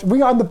pop culture.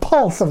 We are on the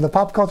pulse of the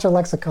pop culture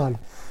lexicon,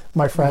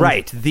 my friend.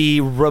 Right, the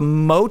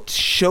remote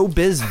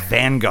showbiz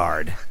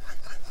vanguard.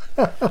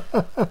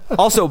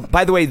 Also,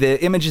 by the way,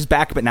 the image is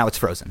back, but now it's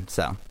frozen.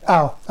 So.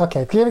 Oh,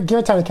 okay. Give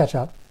it time to catch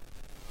up.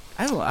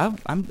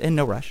 I'm in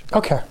no rush.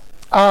 Okay,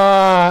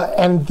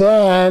 and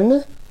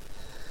then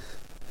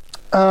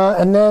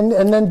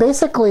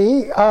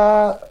basically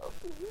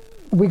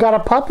we got a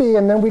puppy,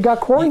 and then we got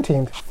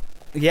quarantined.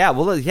 Yeah.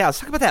 Well, let's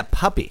talk about that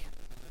puppy.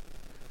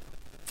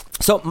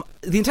 So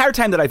the entire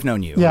time that I've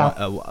known you,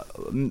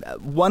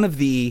 one of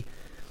the,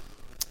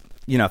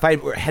 if I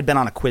had been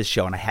on a quiz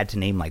show and I had to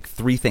name like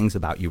 3 things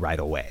about you right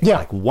away,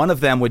 like one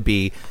of them would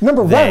be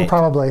number 1,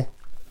 probably.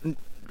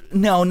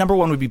 No, number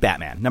 1 would be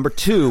Batman. Number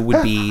 2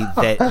 would be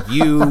that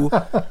you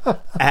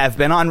have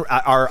been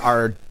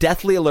are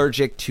deathly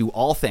allergic to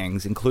all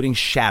things, including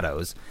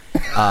shadows,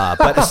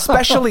 but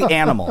especially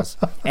animals.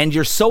 And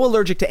you're so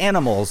allergic to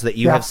animals that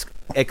you have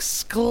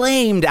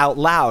exclaimed out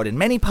loud in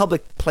many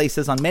public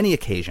places on many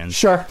occasions.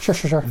 Sure.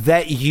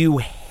 That you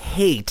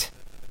hate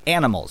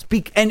animals.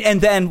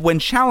 And then when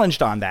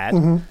challenged on that,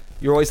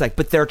 you're always like,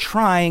 but they're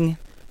trying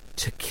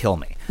to kill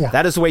me. Yeah.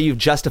 That is the way you've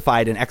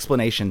justified an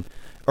explanation,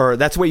 or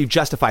that's the way you've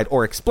justified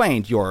or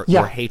explained your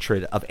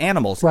hatred of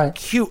animals. Right.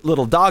 Cute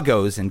little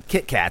doggos and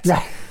Kit Kats.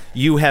 Yeah.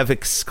 You have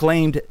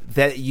exclaimed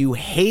that you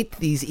hate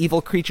these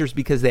evil creatures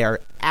because they are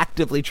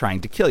actively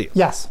trying to kill you.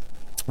 Yes.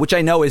 Which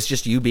I know is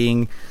just you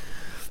being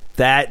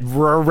that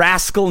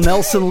rascal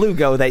Nelson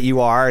Lugo that you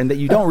are, and that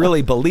you don't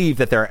really believe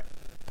that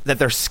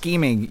they're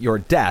scheming your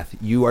death.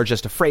 You are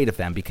just afraid of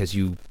them because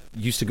you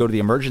used to go to the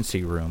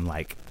emergency room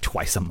like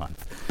twice a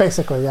month.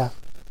 Basically, yeah.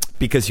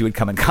 Because you would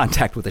come in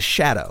contact with a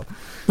shadow.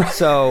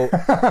 So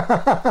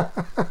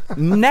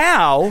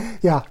now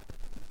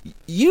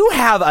you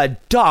have a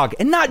dog,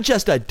 and not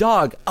just a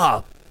dog,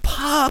 a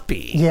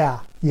puppy.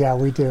 Yeah,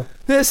 we do.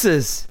 This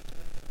is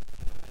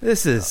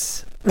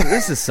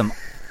some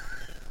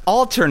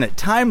alternate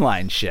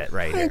timeline shit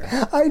right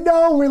here. I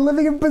know, we're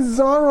living in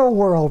bizarro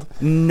world.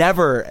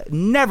 Never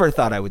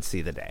thought I would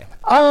see the day.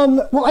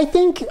 Well, I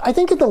think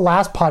at the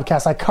last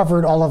podcast I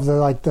covered all of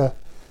the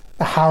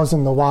hows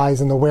and the whys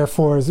and the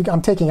wherefores.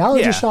 I'm taking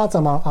allergy shots.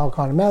 I'm on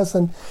Alcon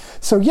medicine.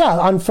 So yeah,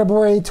 on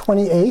February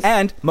 28th.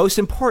 And most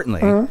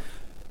importantly,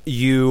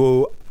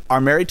 you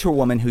are married to a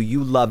woman who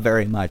you love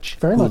very much,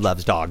 who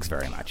loves dogs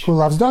very much. Who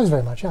loves dogs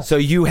very much, yeah. So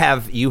you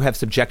have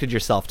subjected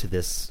yourself to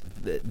this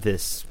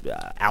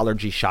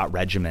allergy shot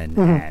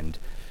regimen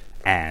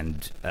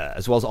and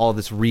as well as all of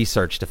this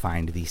research to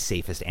find the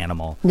safest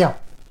animal. Yeah.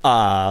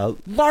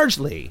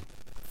 Largely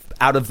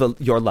out of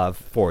your love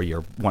for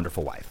your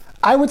wonderful wife.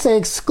 I would say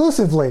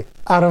exclusively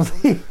out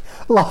of the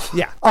love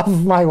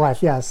of my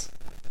wife, yes.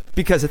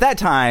 Because at that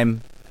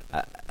time,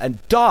 a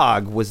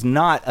dog was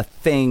not a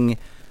thing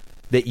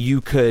that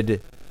you could...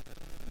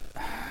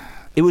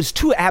 It was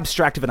too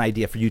abstract of an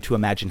idea for you to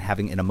imagine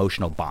having an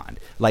emotional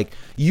bond. Like,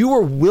 you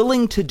were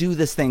willing to do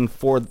this thing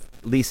for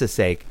Lisa's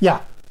sake.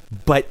 Yeah.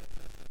 But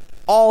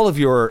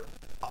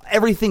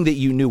everything that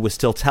you knew was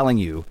still telling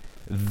you,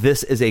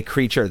 this is a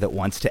creature that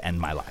wants to end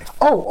my life.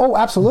 Oh,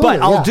 absolutely.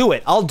 But I'll do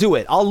it.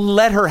 I'll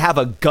let her have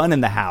a gun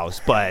in the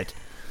house, but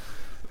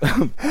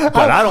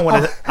I don't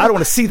want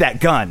to see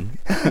that gun.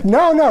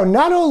 No.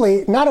 Not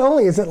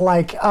only is it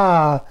like,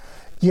 I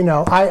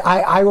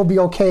will be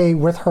okay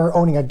with her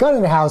owning a gun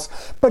in the house,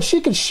 but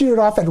she can shoot it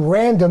off at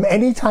random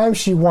anytime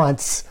she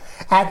wants,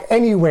 at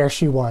anywhere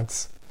she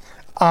wants.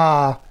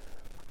 I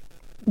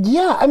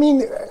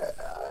mean,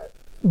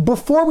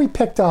 before we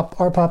picked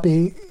up our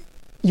puppy,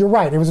 you're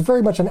right. It was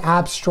very much an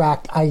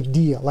abstract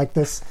idea like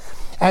this.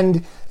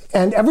 And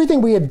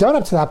everything we had done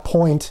up to that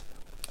point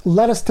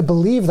led us to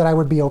believe that I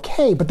would be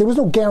okay, but there was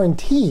no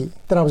guarantee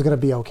that I was going to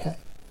be okay.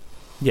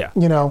 Yeah.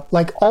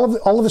 Like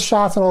all of the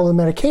shots and all of the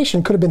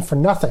medication could have been for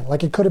nothing.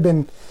 Like it could have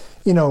been,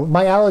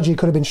 my allergy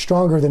could have been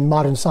stronger than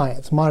modern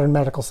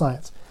medical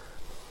science.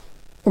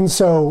 And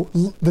so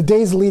the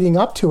days leading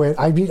up to it,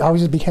 I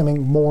was just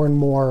becoming more and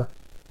more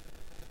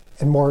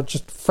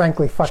just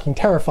frankly fucking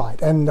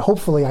terrified. And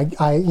hopefully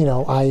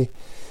I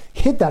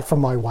hid that from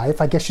my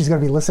wife. I guess she's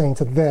going to be listening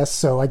to this,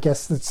 so I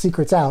guess the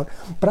secret's out.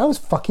 But I was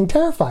fucking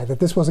terrified that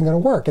this wasn't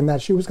going to work and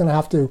that she was going to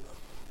have to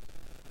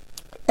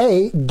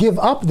A, give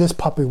up this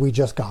puppy we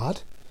just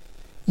got,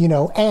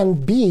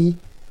 and B,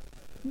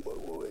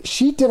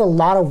 she did a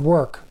lot of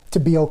work to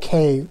be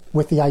okay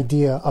with the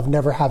idea of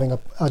never having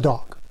a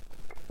dog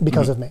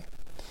because of me.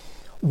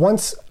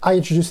 Once I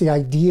introduced the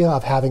idea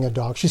of having a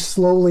dog, she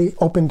slowly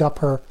opened up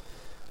her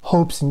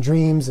hopes and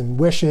dreams and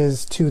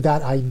wishes to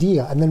that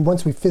idea. And then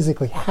once we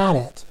physically had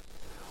it,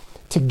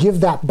 to give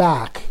that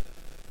back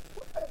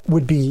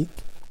would be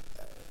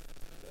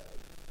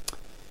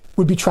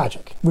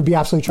tragic. Would be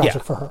absolutely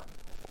tragic for her.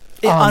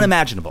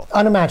 Unimaginable.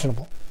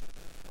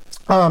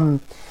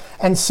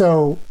 And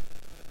so,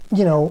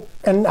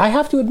 and I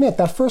have to admit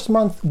that first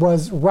month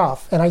was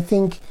rough. And I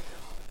think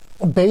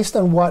based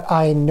on what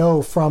I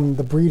know from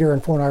the breeder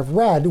and from what I've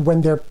read,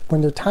 when they're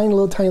tiny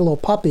little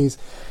puppies,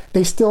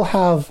 they still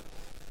have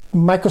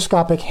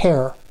microscopic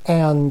hair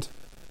and,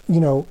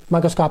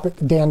 microscopic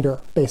dander,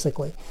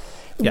 basically.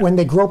 Yeah. When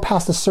they grow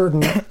past a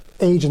certain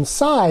age and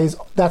size,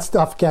 that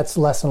stuff gets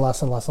less and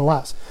less and less and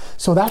less.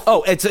 So that...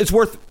 Oh, it's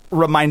worth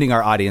reminding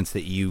our audience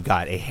that you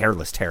got a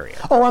hairless terrier.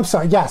 Oh, I'm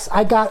sorry. Yes,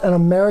 I got an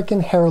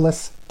American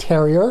hairless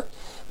terrier.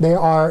 They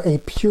are a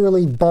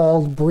purely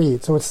bald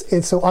breed. So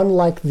it's so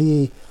unlike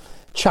the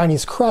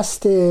Chinese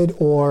crested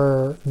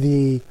or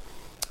the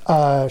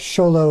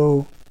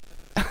Xolo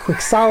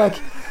Quixotic.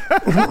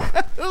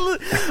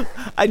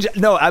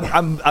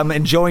 I'm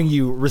enjoying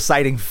you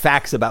reciting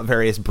facts about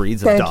various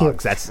breeds of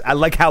dogs. I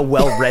like how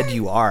well read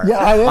you are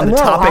on the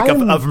topic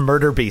of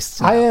murder beasts.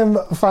 Now. I am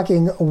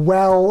fucking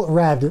well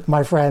read,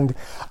 my friend.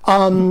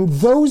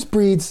 Those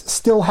breeds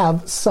still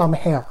have some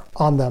hair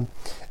on them.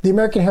 The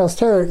American Hairless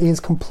Terrier is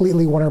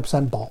completely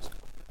 100% bald,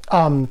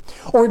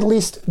 or at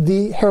least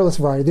the hairless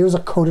variety. There's a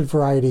coated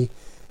variety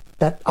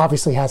that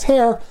obviously has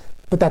hair,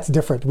 but that's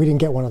different. We didn't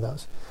get one of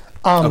those.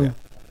 Okay.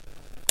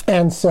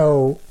 And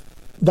so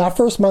that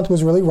first month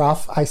was really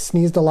rough. I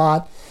sneezed a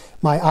lot.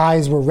 My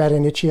eyes were red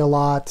and itchy a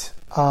lot.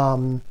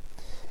 I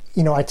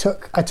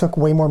took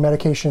way more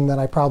medication than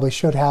I probably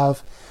should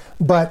have.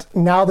 But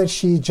now that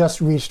she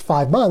just reached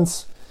 5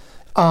 months,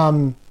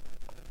 I'm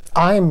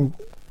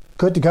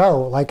good to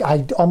go. Like,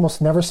 I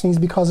almost never sneeze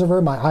because of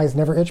her. My eyes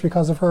never itch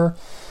because of her.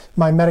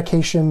 My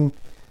medication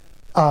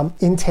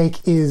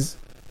intake is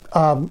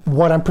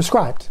what I'm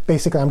prescribed.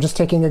 Basically, I'm just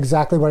taking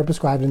exactly what I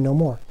prescribed and no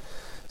more.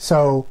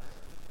 So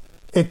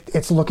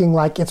it's looking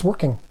like it's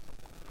working.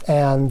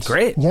 And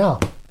great. Yeah.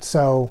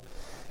 So,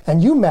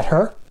 and you met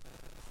her.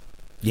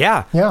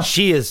 Yeah. Yeah.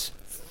 She is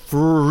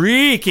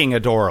freaking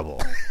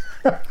adorable.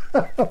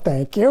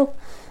 Thank you.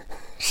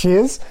 She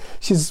is.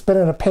 She's been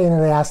in a pain in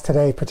the ass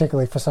today,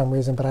 particularly for some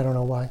reason, but I don't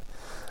know why.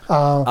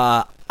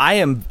 I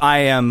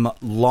am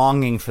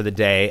longing for the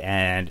day,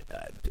 and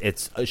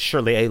it's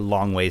surely a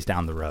long ways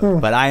down the road,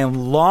 but I am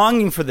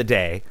longing for the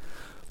day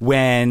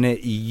when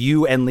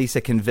you and Lisa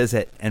can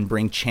visit and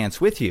bring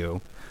Chance with you,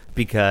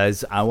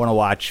 because I want to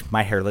watch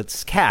my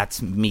hairless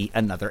cats meet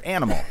another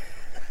animal.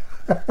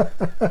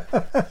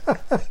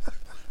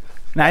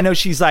 Now, I know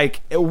she's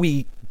like,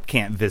 we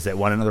can't visit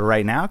one another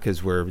right now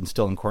because we're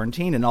still in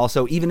quarantine, and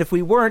also, even if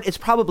we weren't, it's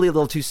probably a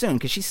little too soon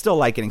because she's still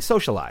like getting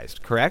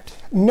socialized, correct?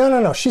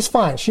 No, she's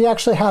fine. She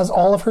actually has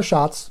all of her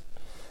shots.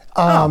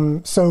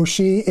 So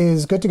she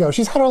is good to go.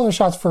 She's had all her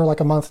shots for like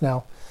a month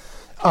now.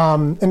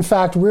 In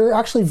fact, we're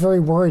actually very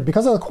worried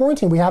because of the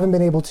quarantine. We haven't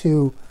been able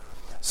to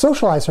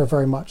socialize her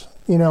very much.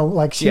 You know,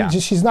 like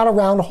she's not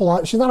around a whole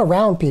lot. She's not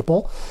around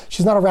people.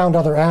 She's not around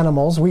other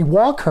animals. We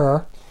walk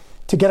her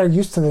to get her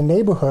used to the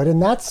neighborhood,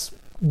 and that's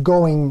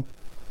going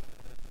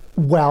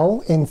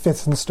well in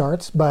fits and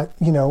starts. But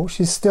you know,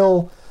 she's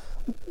still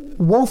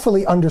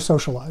woefully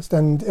under-socialized,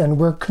 and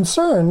we're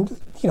concerned.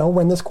 You know,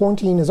 when this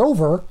quarantine is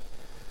over,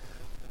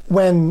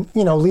 when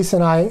Lisa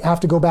and I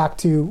have to go back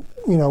to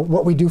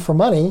what we do for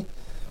money,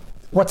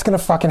 what's going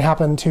to fucking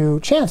happen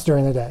to Chance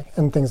during the day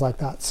and things like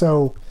that.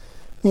 So,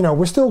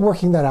 we're still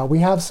working that out. We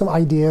have some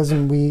ideas,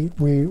 and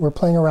we're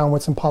playing around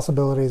with some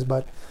possibilities.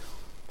 But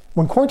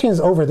when quarantine is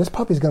over, this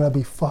puppy's going to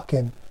be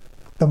fucking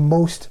the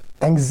most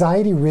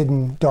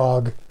anxiety-ridden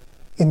dog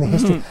in the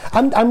history.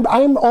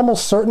 I'm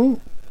almost certain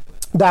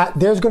that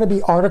there's going to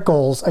be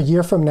articles a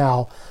year from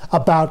now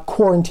about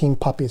quarantine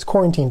puppies,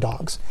 quarantine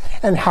dogs,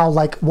 and how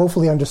like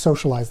woefully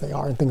under-socialized they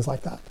are and things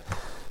like that.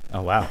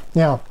 Oh, wow.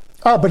 Yeah.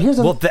 Oh, but here's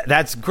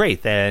that's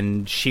great.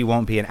 Then she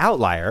won't be an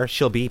outlier.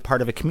 She'll be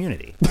part of a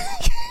community.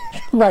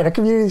 Right, a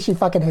community she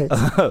fucking hates.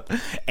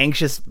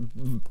 Anxious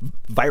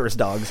virus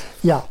dogs.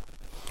 Yeah.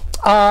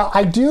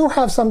 I do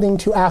have something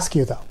to ask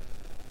you, though.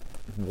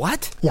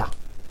 What? Yeah.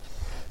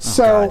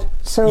 So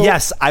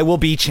yes, I will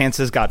be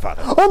Chance's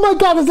godfather. Oh my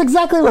God, that's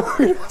exactly what we're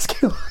going to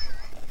ask you.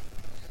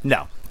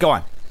 No, go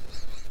on.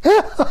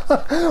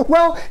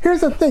 Well,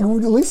 here's the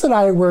thing. Lisa and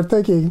I were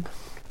thinking,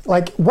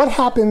 like, what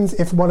happens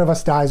if one of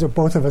us dies or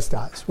both of us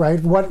dies,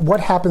 right? What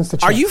happens to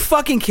Chance? Are you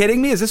fucking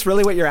kidding me? Is this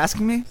really what you're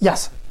asking me?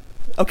 Yes.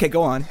 Okay,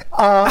 go on.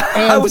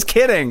 I was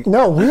kidding.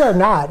 No, we are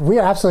not. We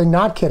are absolutely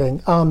not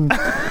kidding.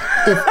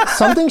 If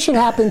something should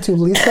happen to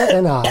Lisa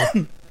and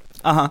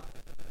I,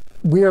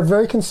 we are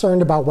very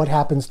concerned about what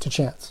happens to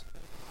Chance.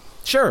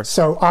 Sure.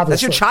 So obviously,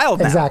 that's your child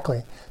now.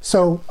 Exactly.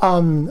 So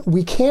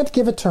we can't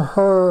give it to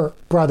her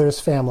brother's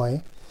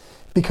family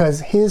because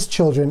his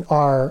children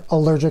are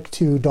allergic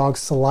to dog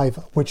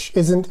saliva, which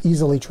isn't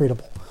easily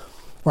treatable,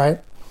 right?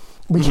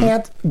 We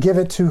can't give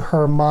it to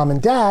her mom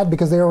and dad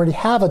because they already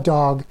have a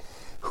dog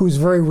who's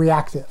very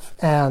reactive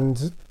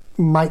and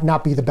might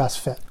not be the best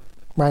fit,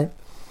 right?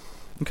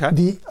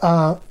 Okay.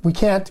 We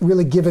can't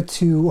really give it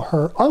to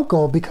her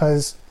uncle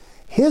because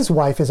his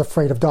wife is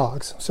afraid of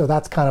dogs, so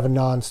that's kind of a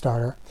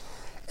non-starter.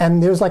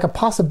 And there's like a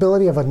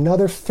possibility of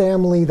another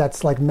family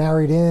that's like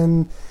married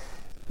in,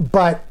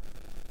 but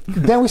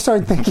then we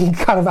started thinking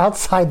kind of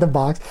outside the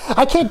box.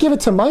 I can't give it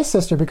to my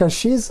sister because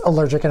she's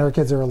allergic and her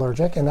kids are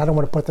allergic, and I don't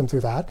want to put them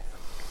through that.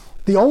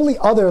 The only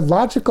other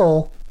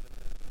logical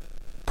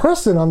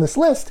person on this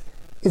list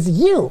is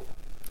you.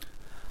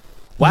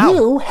 Wow.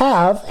 You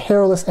have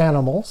hairless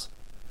animals.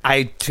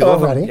 I do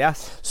already.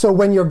 Yes. So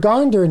when you're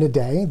gone during the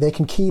day, they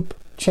can keep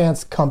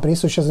Chance company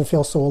so she doesn't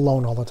feel so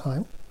alone all the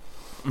time.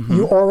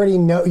 You already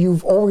know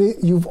you've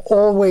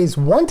always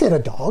wanted a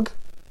dog.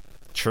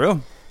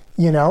 True.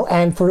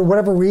 And for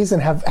whatever reason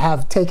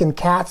have taken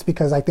cats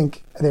because I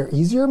think they're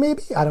easier,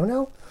 maybe. I don't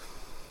know.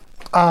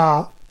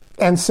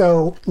 And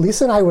so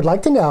Lisa and I would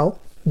like to know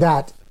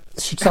that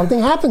should something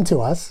happen to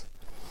us,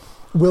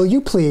 will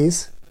you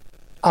please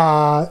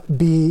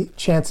be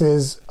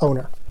Chance's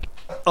owner?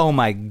 Oh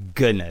my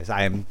goodness.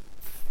 I am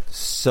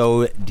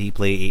so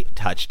deeply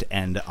touched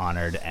and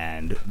honored,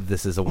 and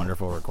this is a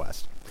wonderful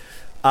request.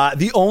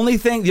 The only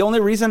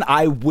reason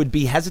I would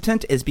be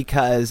hesitant is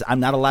because I'm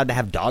not allowed to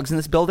have dogs in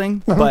this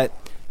building. But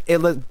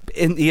in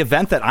the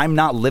event that I'm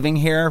not living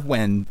here,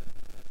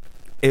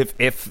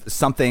 if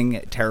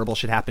something terrible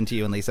should happen to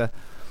you and Lisa,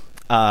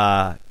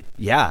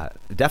 yeah,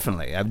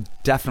 definitely,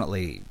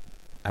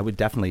 I would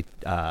definitely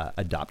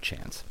adopt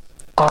Chance.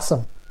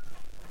 Awesome.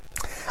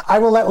 I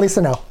will let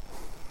Lisa know.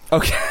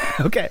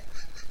 Okay.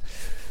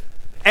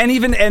 And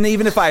even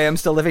if I am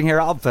still living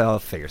here, I'll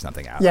figure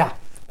something out. Yeah,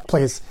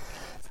 please.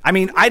 I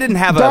mean, I didn't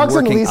have Dogs a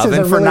working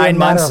oven for 9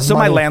 months, so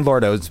my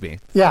landlord owes me.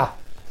 Yeah.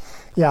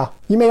 You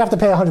may have to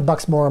pay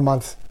 $100 more a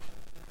month.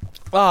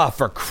 Oh,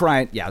 for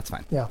crying! Yeah, that's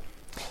fine. Yeah.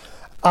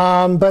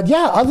 But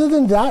yeah, other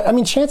than that, I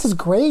mean, Chance is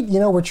great.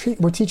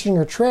 We're teaching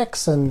her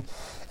tricks and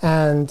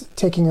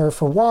taking her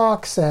for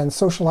walks and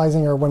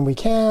socializing her when we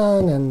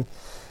can, and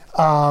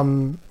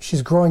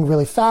She's growing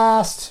really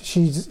fast.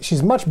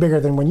 She's much bigger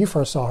than when you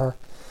first saw her.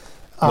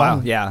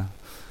 Wow, yeah.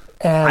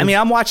 And I mean,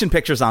 I'm watching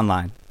pictures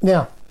online.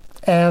 Yeah.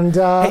 And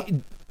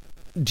hey,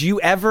 do you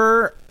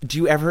ever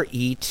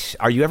eat?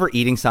 Are you ever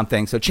eating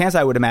something? So Chance,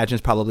 I would imagine,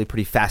 is probably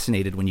pretty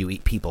fascinated when you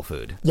eat people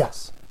food.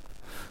 Yes.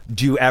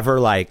 Do you ever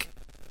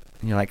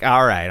you're like,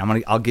 all right,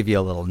 I'll give you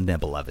a little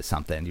nibble of it,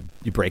 something.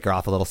 You break her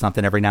off a little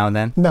something every now and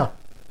then? No.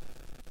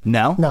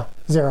 No? No,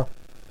 zero.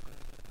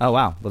 Oh,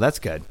 wow. Well, that's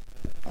good.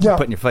 Yeah.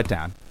 Putting your foot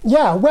down.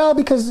 Yeah, well,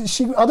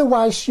 because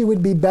otherwise she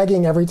would be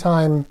begging every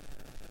time.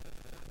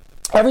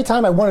 Every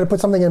time I wanted to put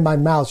something in my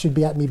mouth, she'd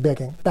be at me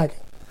begging.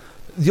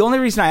 The only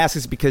reason I ask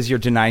is because you're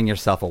denying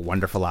yourself a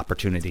wonderful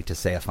opportunity to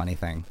say a funny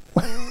thing.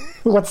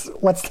 What's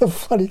the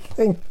funny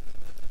thing?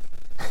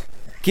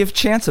 Give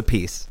Chance a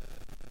piece.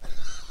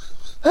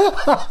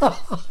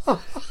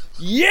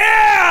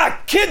 Yeah!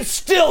 Kid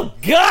still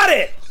got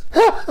it!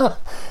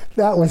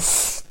 That was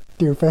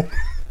stupid.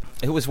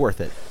 It was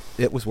worth it.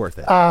 It was worth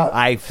it.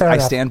 I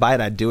stand by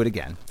it. I'd do it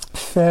again.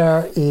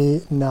 Fair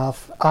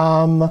enough.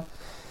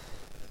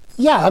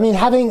 Yeah, I mean,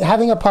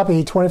 having a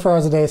puppy 24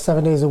 hours a day,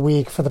 7 days a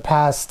week for the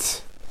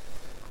past,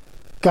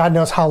 God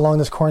knows how long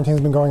this quarantine's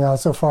been going on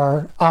so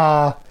far.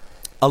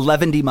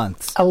 11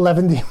 months.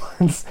 11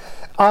 months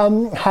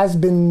has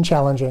been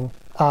challenging.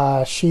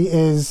 She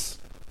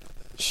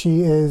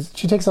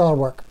takes a lot of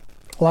work,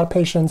 a lot of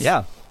patience.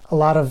 Yeah. A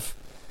lot of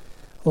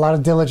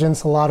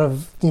diligence, a lot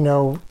of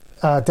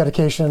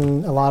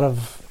dedication, a lot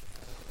of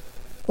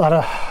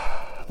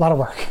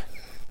work.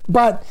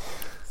 But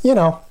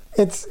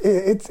it's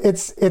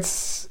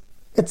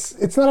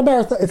not a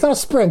marathon. It's not a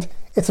sprint.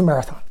 It's a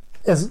marathon.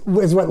 Is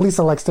what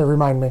Lisa likes to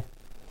remind me.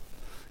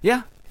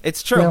 Yeah,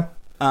 it's true.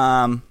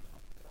 Yeah.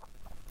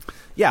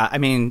 Yeah, I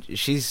mean,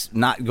 she's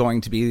not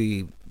going to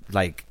be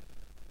like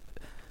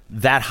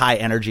that high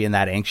energy and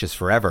that anxious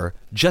forever,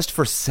 just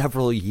for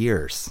several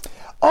years.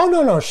 Oh,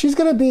 no. She's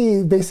going to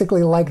be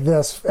basically like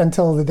this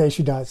until the day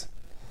she dies.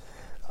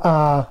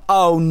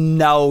 Oh,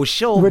 no.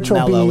 She'll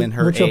mellow in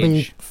her age. Which will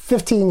be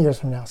 15 years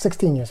from now,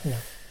 16 years from now.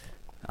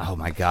 Oh,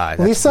 my God.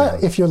 Lisa,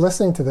 if you're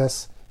listening to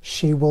this,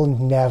 she will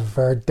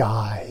never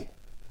die.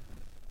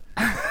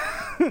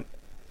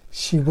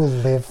 She will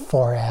live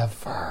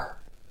forever.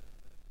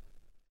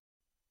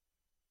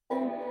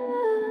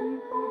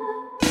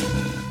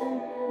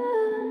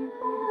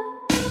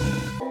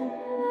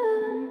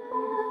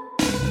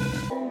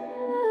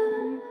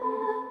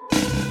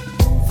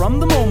 From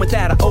the moment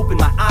that I open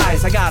my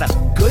eyes, I got a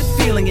good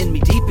feeling in me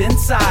deep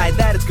inside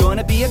that it's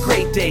gonna be a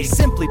great day,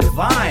 simply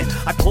divine.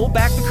 I pull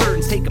back the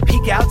curtains, take a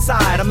peek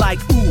outside. I'm like,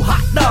 ooh,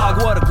 hot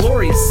dog, what a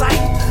glorious sight.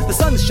 The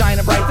sun's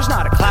shining bright, there's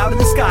not a cloud in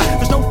the sky.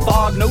 There's no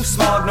fog, no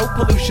smog, no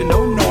pollution,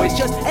 no noise.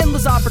 Just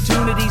endless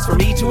opportunities for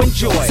me to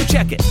enjoy. So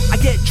check it, I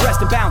get dressed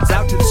and bounce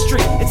out to the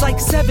street. It's like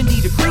 70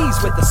 degrees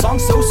with the song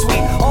so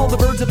sweet. All the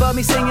birds above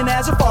me singing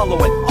as they're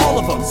following. All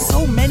of them,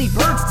 so many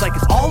birds, it's like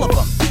it's all of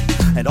them.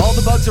 And all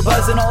the bugs are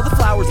buzzing, all the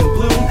flowers in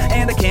bloom.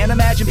 And I can't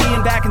imagine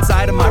being back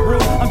inside of my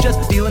room. I'm just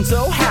feeling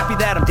so happy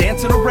that I'm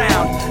dancing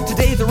around.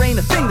 Today there ain't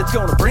a thing that's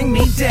gonna bring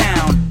me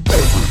down.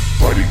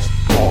 Everybody's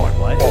gone.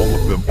 What? All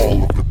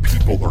of the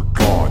people are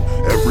gone.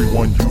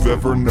 Everyone you've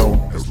ever known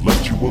has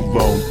left you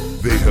alone.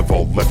 They have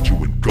all left you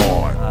and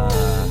gone.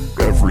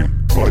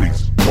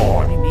 Everybody's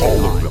gone.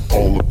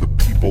 All of the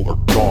people are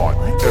gone.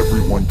 What?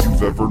 Everyone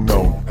you've ever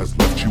known has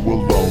left you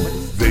alone.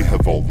 They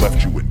have all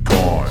left you and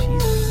gone.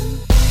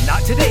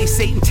 Not today,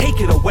 Satan,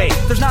 take it away.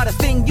 There's not a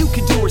thing you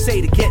can do or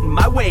say to get in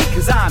my way.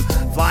 Cause I'm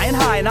flying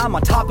high and I'm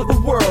on top of the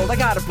world. I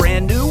got a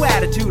brand new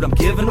attitude, I'm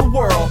giving a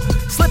whirl.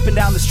 Slipping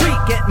down the street,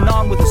 getting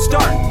on with a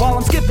start. While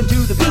I'm skipping to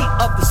the beat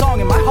of the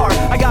song in my heart.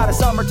 I got a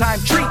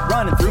summertime treat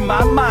running through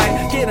my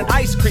mind. Get an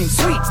ice cream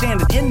sweet,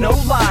 standing in no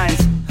lines.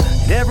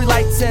 Every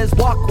light says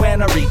walk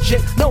when I reach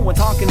it. No one's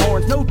honking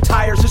horns, no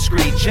tires are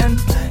screeching.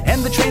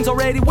 And the train's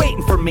already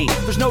waiting for me.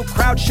 There's no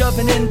crowd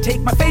shoving in,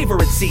 take my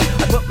favorite seat.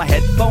 I put my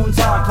headphones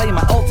on, play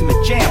my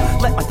ultimate jam.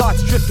 Let my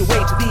thoughts drift away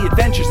to the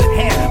adventures at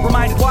hand.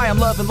 Reminded why I'm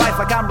loving life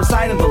like I'm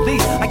reciting the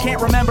least. I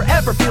can't remember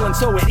ever feeling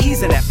so at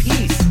ease and at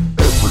peace.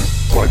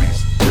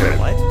 Everybody's dead.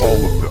 What?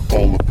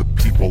 All of the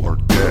people are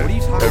dead. What are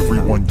you talking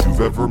Everyone about?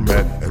 you've ever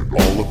met and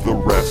all of the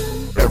rest.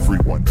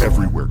 Everyone,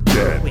 everywhere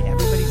dead. Wait,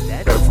 everybody's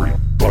dead?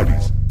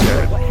 Everybody's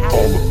dead. What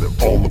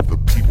happened? All of the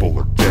people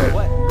are dead.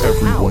 What?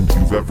 Everyone How?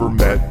 you've ever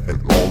met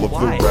and all of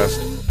Why? the rest.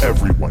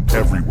 Everyone,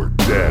 everywhere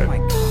dead. Oh my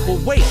God. Well,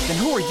 wait, then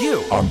who are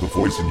you? I'm the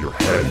voice in your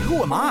head.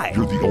 Who am I?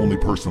 You're the only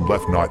person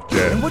left not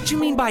dead. And what you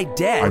mean by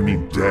dead? I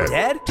mean dead.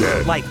 Dead?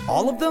 Dead. Like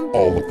all of them?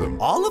 All of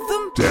them. All of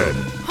them? Dead.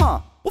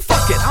 Huh. Well,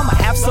 fuck it, I'ma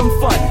have some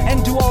fun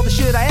and do all the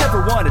shit I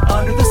ever wanted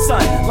under the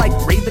sun. Like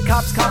raid the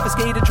cops,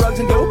 confiscated drugs,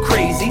 and go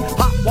crazy.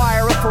 Hot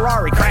wire a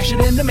Ferrari, crash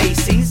it into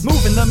Macy's.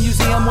 Moving the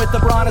museum with the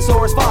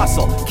Brontosaurus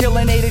fossil. Kill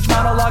an 8-inch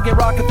monologue at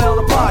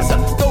Rockefeller Plaza.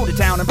 Go to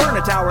town and burn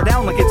a tower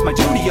down like it's my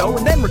duty-o.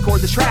 And then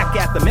record this track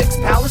at the Mix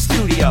Palace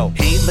Studio.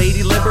 Paint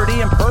Lady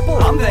Liberty in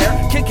purple, I'm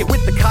there. Kick it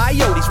with the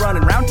coyotes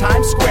running around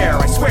Times Square.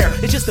 I swear,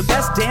 it's just the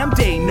best damn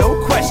day, no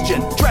question.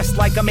 Dressed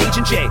like I'm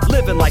Agent J,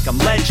 living like I'm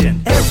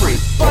legend.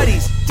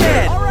 Everybody's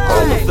dead.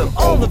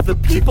 All of the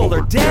people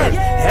are dead.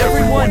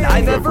 Everyone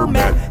I've ever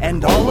met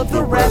and all of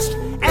the rest.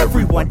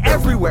 Everyone,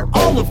 everywhere,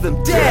 all of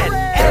them dead.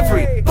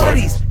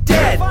 Everybody's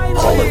dead.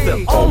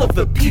 All of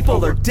the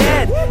people are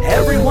dead.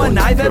 Everyone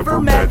I've ever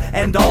met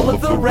and all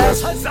of the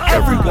rest.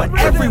 Everyone,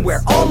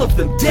 everywhere, all of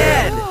them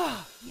dead.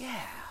 Yeah.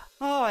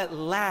 Oh, at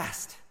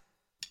last.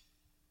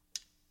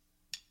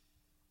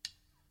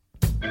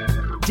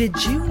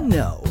 Did you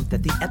know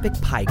that the Epic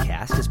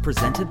Piecast is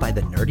presented by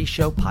the Nerdy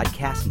Show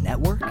Podcast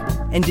Network?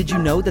 And did you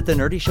know that the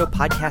Nerdy Show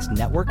Podcast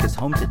Network is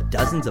home to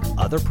dozens of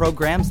other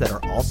programs that are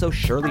also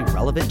surely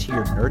relevant to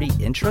your nerdy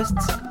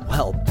interests?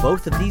 Well,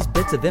 both of these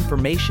bits of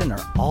information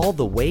are all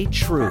the way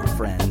true,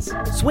 friends.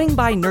 Swing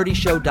by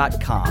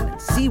nerdyshow.com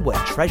and see what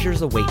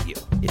treasures await you.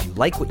 If you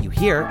like what you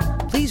hear,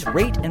 please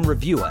rate and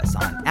review us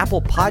on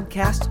Apple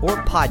Podcasts or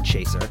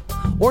Podchaser,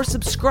 or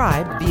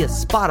subscribe via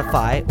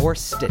Spotify or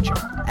Stitcher.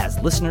 As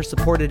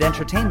listener-supported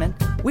entertainment,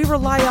 we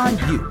rely on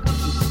you to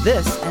keep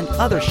this and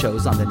other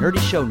shows on the Nerdy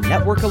Show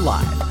Network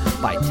alive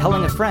by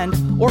telling a friend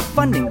or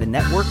funding the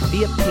network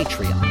via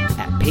Patreon.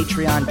 At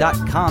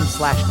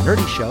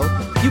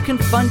patreon.com/nerdyshow, you can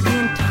fund the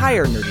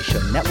entire Nerdy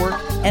Show network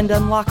and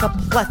unlock a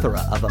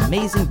plethora of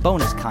amazing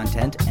bonus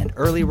content and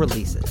early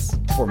releases.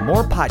 For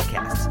more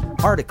podcasts,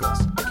 articles,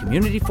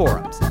 community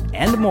forums,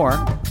 and more,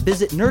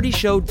 visit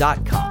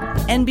nerdyshow.com.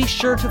 And be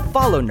sure to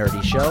follow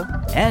Nerdy Show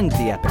and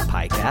the Epic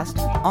Piecast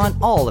on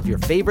all of your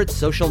favorite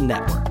social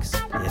networks.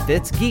 If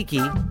it's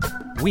geeky,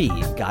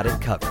 we've got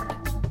it covered.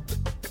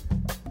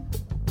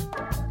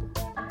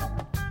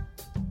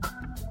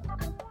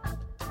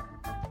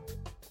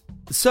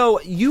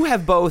 So you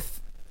have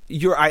both,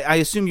 I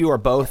assume you are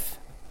both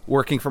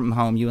working from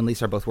home. You and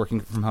Lisa are both working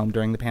from home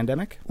during the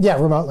pandemic?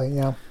 Yeah, remotely,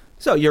 yeah.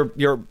 So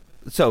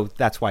so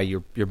that's why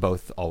you're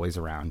both always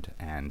around,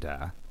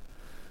 and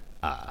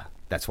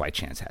that's why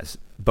Chance has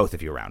both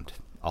of you around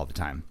all the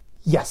time.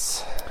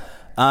 Yes.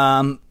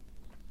 How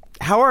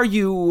are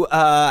you?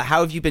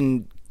 How have you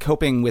been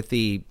coping with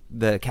the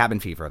cabin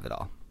fever of it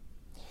all?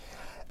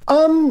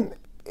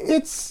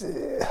 It's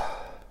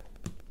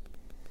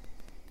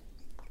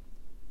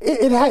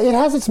it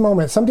has its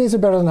moments. Some days are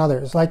better than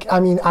others. Like,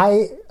 I mean,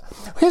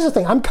 here's the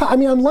thing. I'm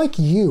like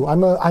you. I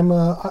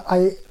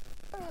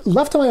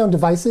left to my own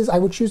devices, I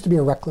would choose to be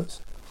a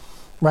recluse,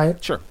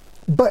 right? Sure.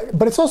 But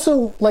it's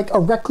also like a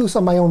recluse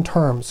on my own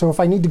terms. So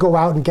if I need to go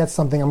out and get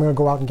something, I'm going to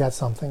go out and get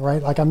something,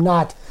 right? Like I'm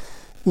not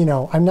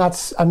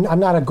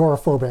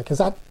agoraphobic. Is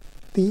that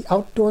the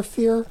outdoor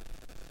fear?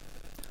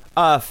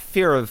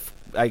 Fear of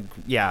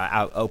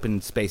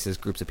open spaces,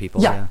 groups of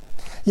people. Yeah.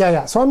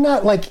 So I'm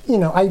not like,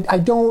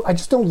 I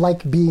just don't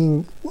like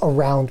being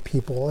around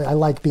people. I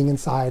like being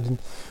inside and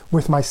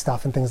with my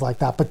stuff and things like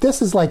that. But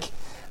this is like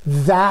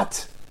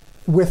that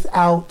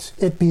without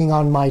it being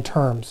on my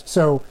terms.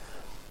 So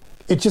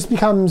it just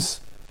becomes,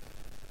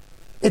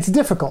 it's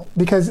difficult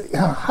because,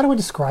 how do I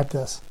describe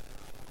this?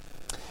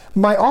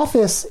 My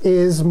office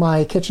is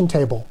my kitchen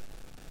table.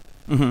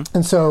 Mm-hmm.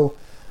 And so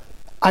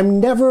I'm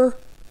never,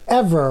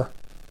 ever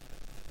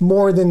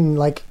more than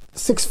like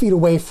 6 feet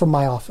away from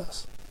my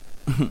office.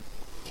 Mm-hmm.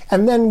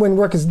 And then when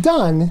work is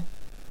done,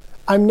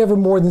 I'm never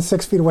more than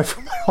 6 feet away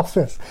from my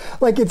office.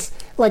 Like it's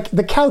like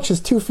the couch is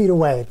 2 feet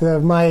away.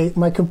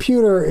 My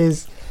computer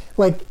is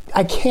like,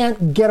 I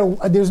can't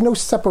there's no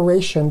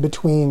separation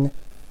between,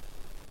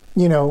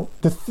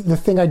 the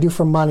thing I do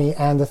for money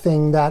and the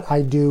thing that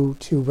I do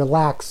to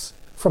relax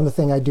from the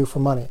thing I do for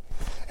money.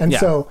 And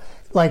so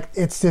like,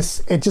 it's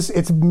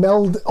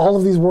all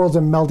of these worlds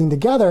are melding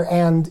together,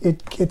 and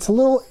it's a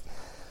little,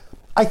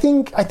 I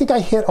think I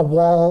hit a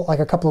wall like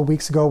a couple of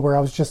weeks ago where I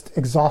was just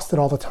exhausted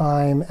all the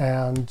time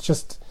and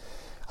just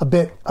a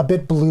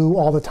bit blue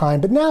all the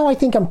time. But now I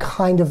think I'm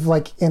kind of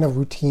like in a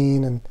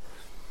routine and,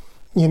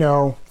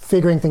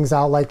 figuring things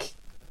out, like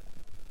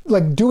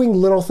doing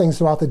little things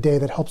throughout the day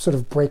that help sort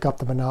of break up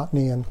the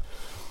monotony. And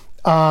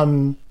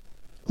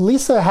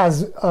Lisa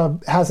has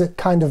it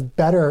kind of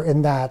better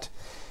in that,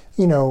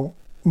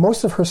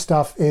 most of her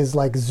stuff is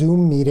like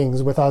Zoom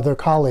meetings with other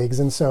colleagues.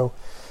 And so,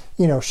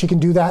 she can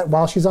do that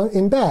while she's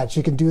in bed.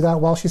 She can do that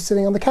while she's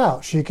sitting on the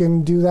couch. She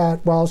can do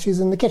that while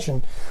she's in the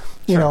kitchen.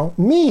 Sure.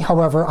 Me,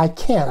 however, I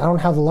can't. I don't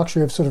have the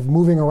luxury of sort of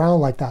moving around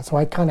like that. So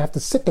I kind of have to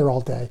sit there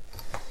all day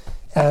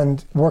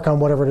and work on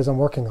whatever it is I'm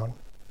working on.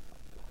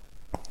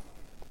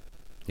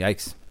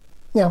 Yikes.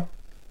 Yeah.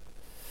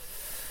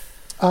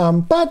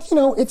 But,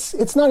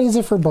 it's not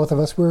easy for both of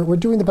us. We're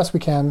doing the best we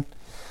can.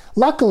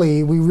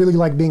 Luckily, we really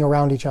like being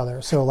around each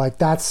other. So, like,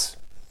 that's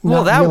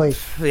not really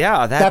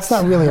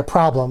a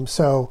problem.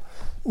 So,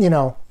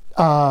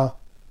 I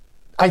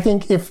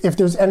think if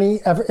there's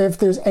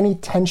any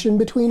tension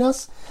between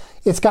us,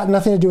 it's got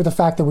nothing to do with the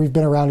fact that we've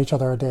been around each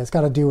other a day. It's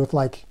got to do with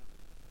like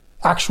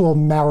actual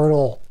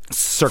marital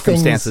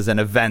circumstances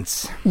and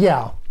events.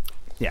 Yeah.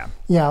 Yeah.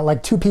 Yeah,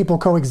 like two people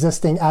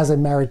coexisting as a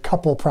married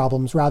couple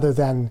problems rather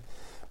than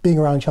being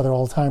around each other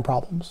all the time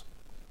problems.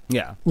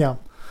 Yeah. Yeah.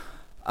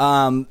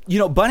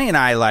 Bunny and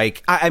I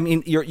I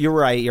mean, you're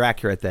right. You're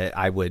accurate that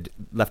I would,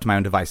 left to my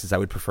own devices, I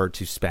would prefer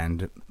to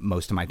spend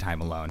most of my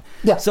time alone.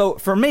 Yeah. So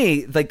for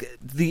me, like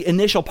the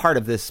initial part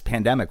of this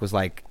pandemic was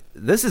like,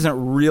 this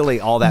isn't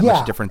really all that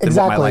much different than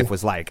what my life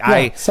was like.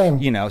 Same.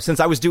 Since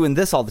I was doing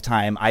this all the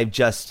time, my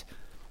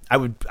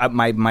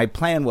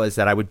plan was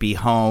that I would be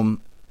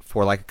home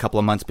for like a couple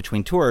of months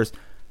between tours.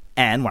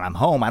 And when I'm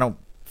home, I don't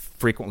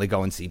frequently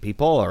go and see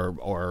people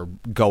or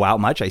go out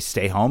much. I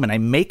stay home and I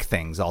make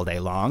things all day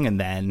long and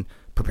then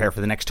prepare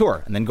for the next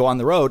tour and then go on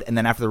the road. And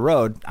then after the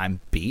road, I'm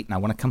beat and I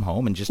want to come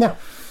home and just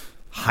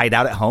hide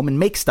out at home and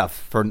make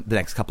stuff for the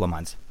next couple of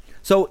months.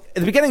 So at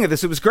the beginning of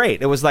this, it was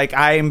great. It was like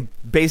I'm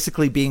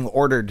basically being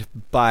ordered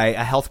by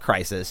a health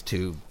crisis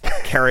to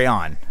carry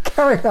on.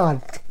 Carry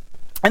on.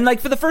 And like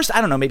for the first, I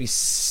don't know, maybe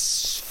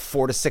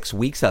 4 to 6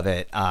 weeks of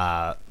it,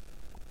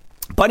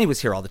 Bunny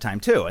was here all the time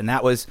too. And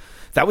that was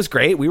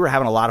great. We were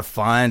having a lot of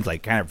fun,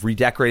 like kind of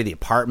redecorated the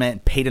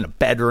apartment, paid in a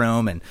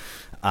bedroom. And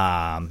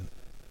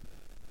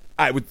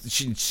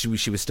she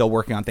was still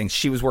working on things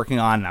she was working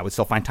on, and I would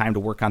still find time to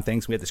work on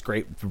things. We had this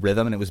great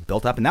rhythm and it was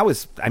built up. And that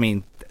was, I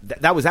mean,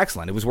 that was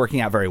excellent. It was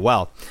working out very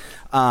well.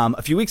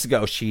 A few weeks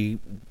ago, she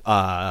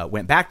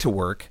went back to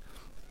work.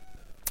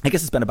 I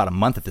guess it's been about a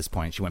month at this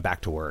point. She went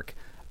back to work,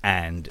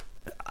 and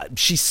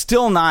she's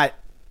still not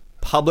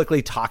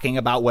publicly talking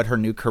about what her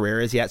new career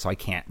is yet, so I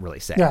can't really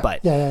say.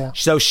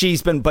 So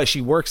she's been, but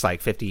she works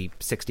like 50,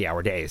 60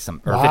 hour days,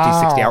 or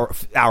 50,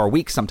 60 hour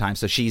weeks sometimes.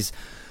 So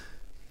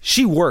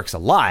she works a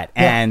lot,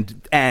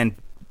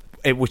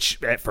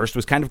 which at first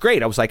was kind of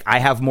great. I was like, I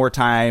have more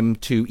time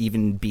to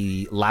even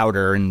be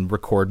louder and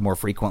record more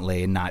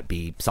frequently and not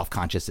be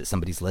self-conscious that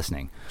somebody's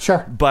listening.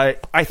 Sure.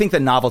 But I think the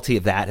novelty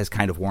of that has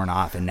kind of worn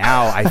off. And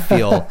now I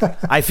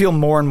feel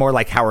more and more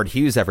like Howard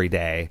Hughes every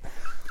day,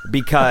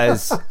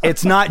 because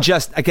it's not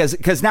just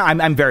because now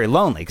I'm very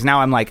lonely, because now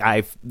I'm like,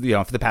 for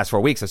the past 4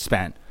 weeks, I've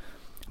spent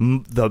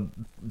the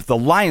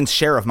lion's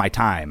share of my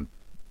time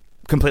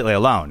completely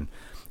alone.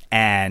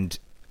 And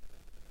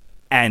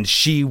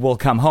she will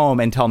come home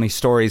and tell me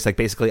stories, like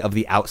basically of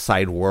the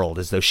outside world,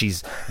 as though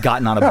she's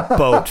gotten on a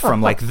boat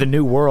from like the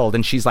new world.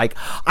 And she's like,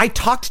 I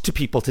talked to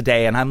people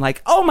today. And I'm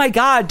like, oh my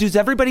God, does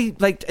everybody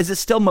is it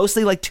still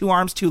mostly like 2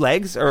 arms, 2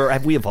 legs, or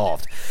have we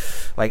evolved?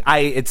 Like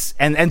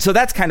and so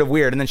that's kind of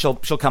weird. And then she'll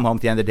come home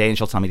at the end of the day and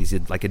she'll tell me these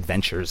like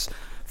adventures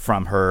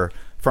from her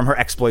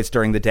exploits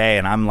during the day.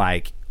 And I'm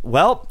like,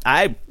 well,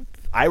 I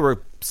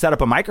set up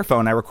a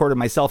microphone. I recorded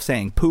myself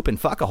saying poop and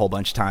fuck a whole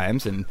bunch of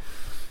times. And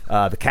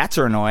the cats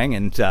are annoying,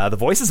 and the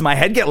voices in my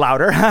head get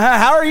louder.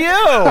 How are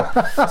you?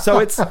 So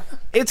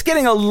it's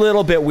getting a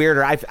little bit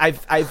weirder.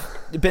 I've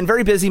been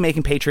very busy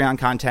making Patreon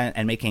content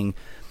and making.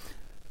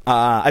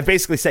 I've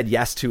basically said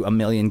yes to a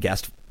million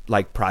guest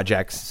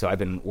projects. So I've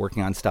been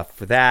working on stuff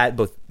for that,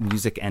 both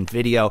music and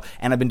video,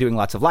 and I've been doing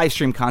lots of live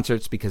stream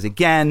concerts because,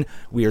 again,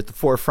 we are at the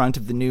forefront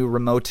of the new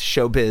remote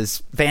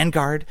showbiz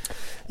vanguard.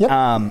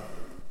 Yep.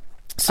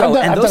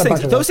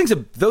 Those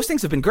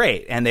things have been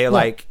great, and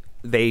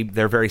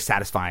they're very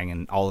satisfying,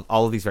 and all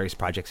of these various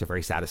projects are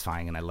very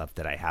satisfying, and I love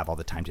that I have all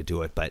the time to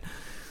do it. But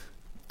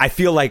I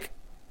feel like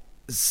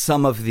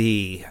some of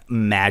the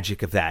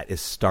magic of that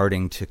is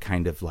starting to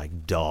kind of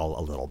like dull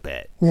a little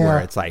bit. Where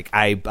it's like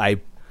I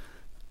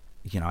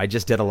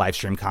just did a live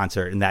stream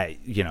concert, and that,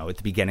 at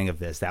the beginning of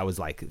this, that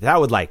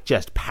would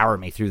just power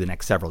me through the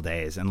next several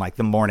days. And like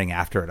the morning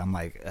after it, I'm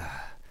like,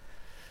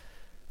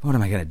 what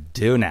am I going to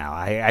do now?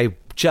 I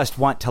just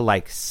want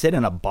to sit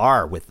in a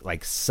bar with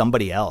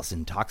somebody else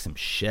and talk some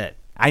shit.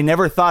 I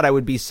never thought I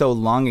would be so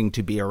longing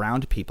to be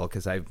around people,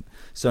 because I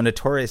so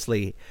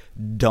notoriously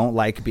don't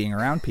like being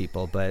around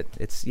people, but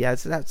it's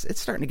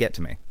starting to get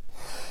to me.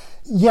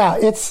 Yeah,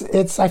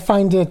 I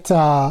find it,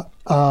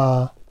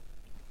 I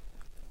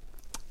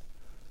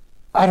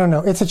don't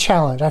know. It's a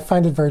challenge. I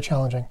find it very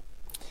challenging.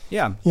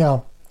 Yeah.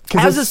 Yeah.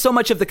 As is so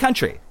much of the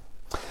country.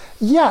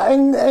 Yeah.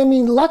 And I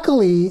mean,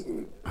 luckily,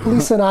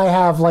 Lisa and I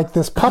have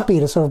this puppy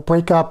to sort of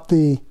break up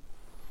the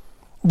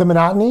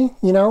monotony,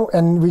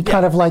 and we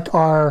kind of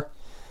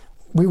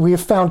we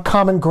have found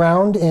common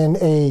ground in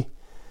a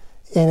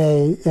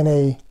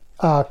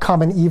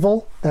common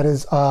evil that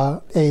is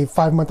a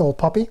 5-month-old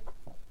puppy.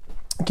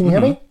 Can you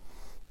hear me?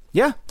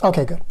 Yeah.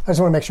 Okay, good. I just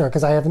want to make sure,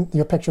 because I haven't,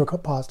 your picture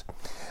paused.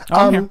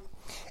 I'm here.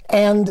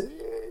 And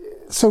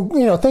so,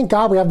 thank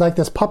God we have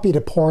this puppy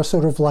to pour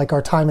sort of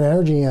our time and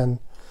energy in.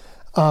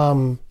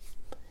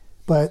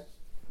 But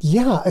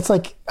yeah, it's I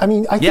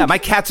think, my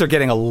cats are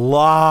getting a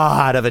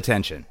lot of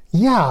attention.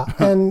 Yeah.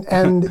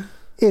 And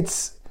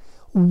it's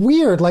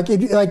weird.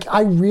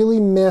 I really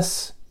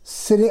miss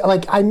sitting,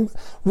 I'm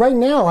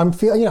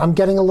feeling, I'm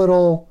getting a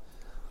little,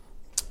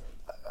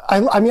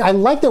 I mean, I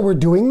like that we're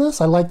doing this.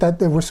 I like that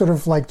we're sort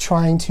of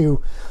trying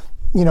to,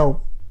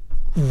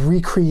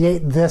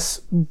 recreate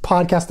this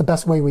podcast the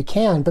best way we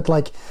can, but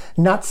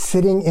not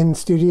sitting in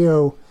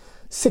Studio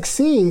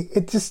 6C,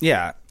 it just,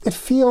 it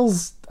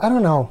feels, I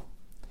don't know.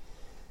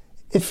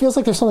 It feels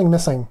like there's something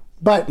missing,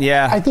 but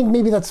I think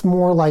maybe that's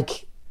more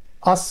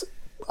us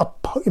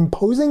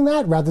imposing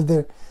that rather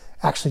than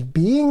actually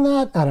being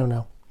that. I don't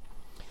know.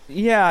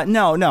 Yeah,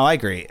 no, I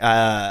agree.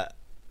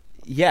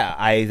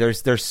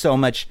 There's so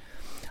much.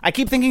 I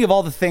keep thinking of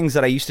all the things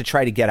that I used to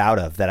try to get out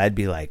of that I'd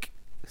be like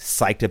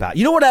psyched about.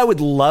 You know what I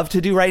would love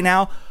to do right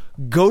now?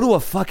 Go to a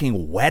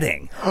fucking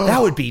wedding.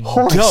 That would be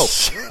dope.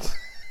 Shit.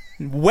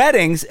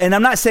 Weddings, and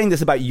I'm not saying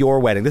this about your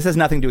wedding. This has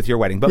nothing to do with your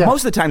wedding. But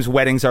most of the times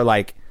weddings are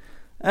like,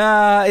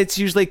 it's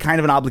usually kind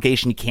of an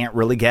obligation you can't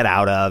really get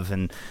out of,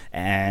 and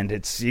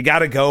it's you got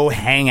to go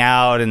hang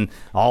out, and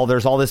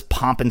there's all this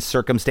pomp and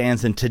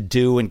circumstance and to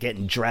do and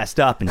getting dressed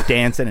up and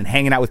dancing and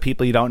hanging out with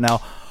people you don't know.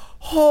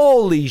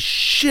 Holy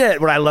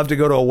shit, would I love to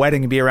go to a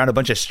wedding and be around a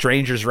bunch of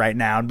strangers right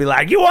now and be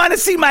like, you want to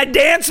see my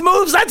dance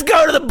moves? Let's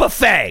go to the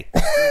buffet.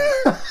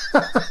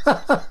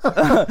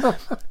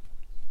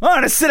 I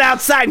want to sit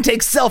outside and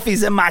take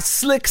selfies in my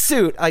slick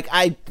suit. Like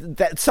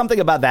something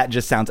about that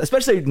just sounds,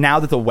 especially now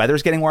that the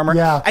weather's getting warmer.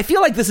 Yeah. I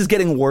feel like this is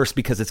getting worse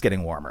because it's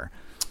getting warmer.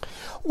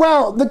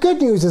 Well, the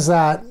good news is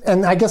that,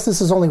 and I guess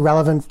this is only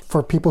relevant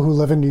for people who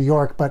live in New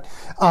York, but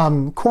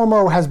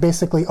Cuomo has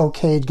basically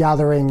okayed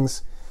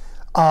gatherings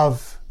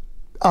of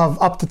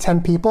up to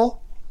 10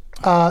 people,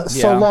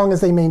 so long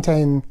as they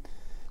maintain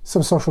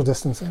some social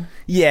distancing.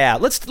 Yeah,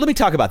 let me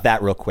talk about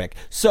that real quick.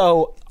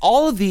 So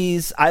all of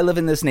these, I live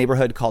in this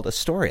neighborhood called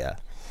Astoria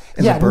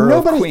in the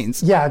borough of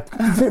Queens. Yeah,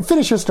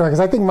 finish your story because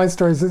I think my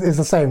story is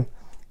the same.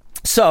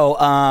 So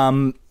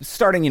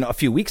starting a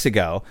few weeks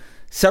ago,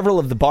 several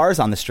of the bars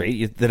on the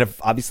street that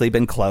have obviously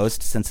been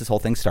closed since this whole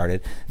thing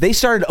started, they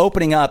started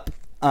opening up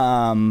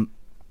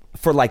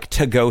for like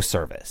to-go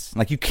service.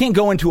 Like you can't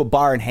go into a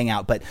bar and hang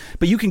out, but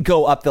you can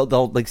go up.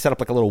 They'll like set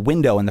up like a little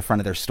window in the front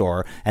of their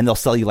store, and they'll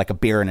sell you like a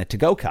beer and a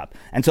to-go cup.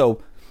 And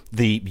so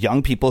the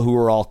young people who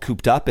are all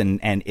cooped up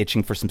and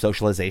itching for some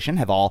socialization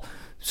have all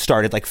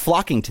started like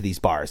flocking to these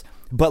bars.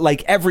 But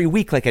like every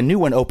week, like a new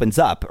one opens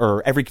up,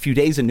 or every few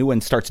days a new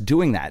one starts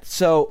doing that.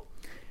 So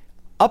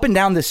up and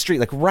down this street,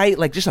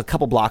 like just a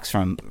couple blocks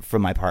from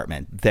my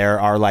apartment,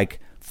 there are like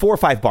 4 or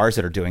 5 bars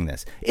that are doing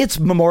this. It's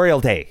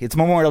Memorial Day. It's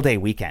Memorial Day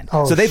weekend.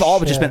 Oh, so they've all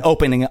shit. just been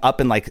opening up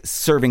and like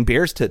serving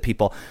beers to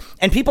people.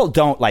 And people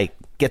don't like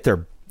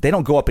they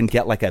don't go up and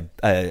get like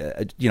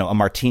a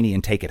martini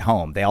and take it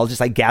home. They all just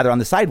like gather on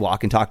the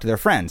sidewalk and talk to their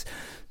friends.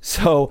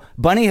 So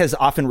Bunny has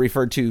often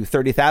referred to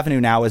 30th Avenue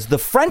now as the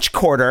French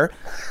Quarter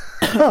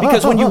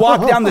because when you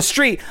walk down the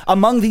street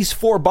among these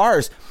 4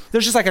 bars,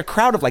 there's just like a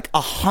crowd of like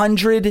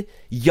 100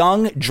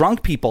 young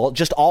drunk people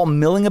just all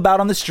milling about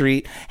on the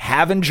street,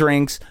 having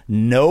drinks.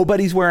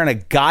 Nobody's wearing a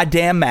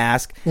goddamn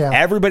mask. Yeah.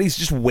 Everybody's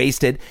just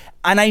wasted.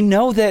 And I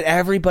know that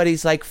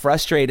everybody's like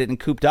frustrated and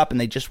cooped up and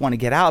they just want to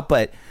get out,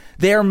 but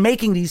they're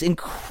making these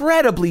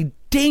incredibly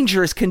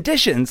dangerous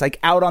conditions like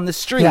out on the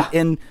street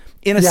in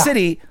a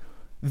city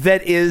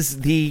that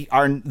is the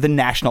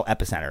national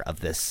epicenter of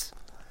this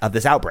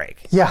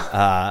outbreak.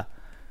 Yeah.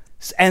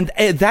 And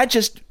that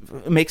just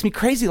makes me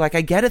crazy. Like, I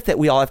get it that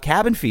we all have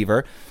cabin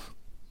fever,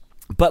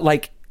 but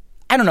like,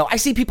 I don't know. I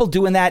see people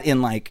doing that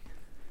in like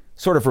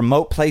sort of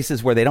remote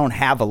places where they don't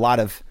have a lot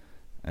of,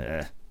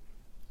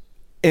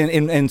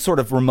 in sort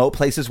of remote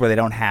places where they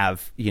don't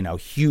have,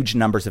 huge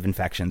numbers of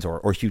infections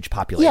or huge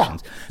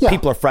populations. Yeah.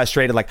 People are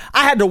frustrated. Like,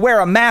 I had to wear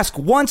a mask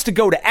once to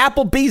go to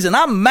Applebee's and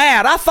I'm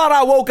mad. I thought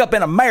I woke up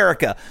in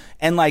America.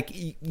 And like,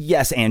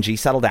 yes, Angie,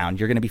 settle down.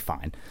 You're going to be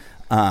fine.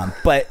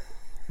 But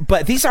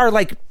these are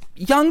like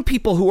young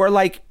people who are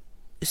like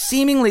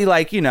seemingly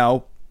like,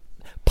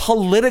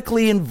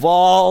 politically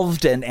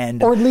involved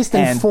and or at least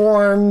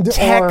informed,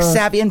 tech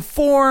savvy,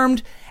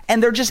 informed,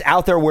 and they're just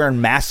out there wearing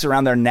masks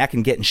around their neck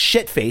and getting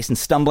shit faced and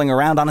stumbling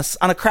around on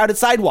a crowded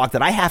sidewalk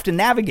that I have to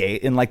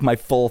navigate in like my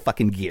full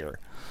fucking gear.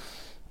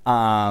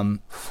 And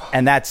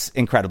that's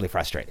incredibly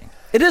frustrating.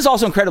 It is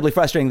also incredibly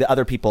frustrating that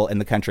other people in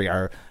the country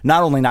are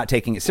not only not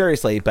taking it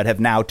seriously, but have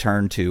now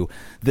turned to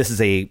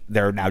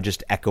they're now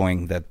just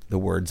echoing the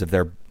words of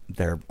their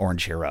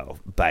orange hero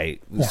by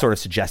sort of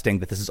suggesting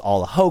that this is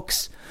all a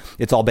hoax.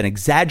 It's all been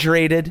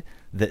exaggerated,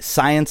 that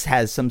science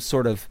has some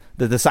sort of,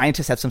 the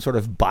scientists have some sort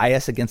of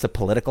bias against a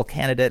political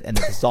candidate, and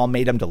that this all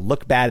made them to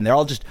look bad, and they're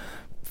all just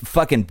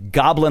fucking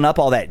gobbling up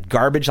all that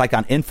garbage like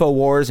on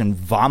InfoWars and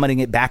vomiting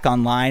it back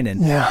online.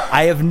 And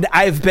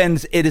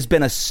it has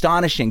been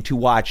astonishing to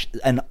watch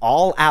an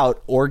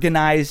all-out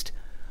organized,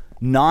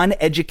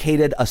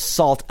 non-educated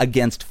assault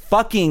against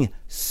fucking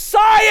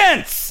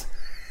science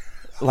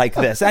like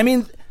this. I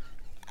mean,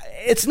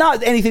 it's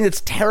not anything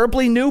that's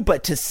terribly new,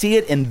 but to see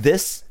it in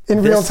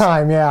real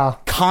time,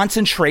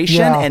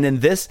 concentration and in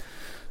this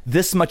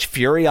much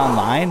fury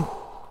online,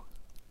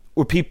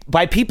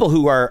 by people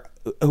who are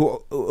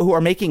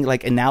making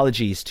like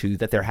analogies to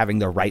that they're having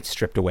their rights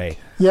stripped away.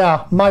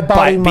 Yeah, my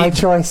body, my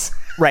choice.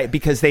 Right,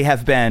 because they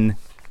have been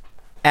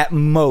at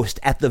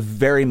the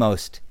very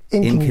most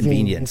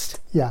inconvenienced.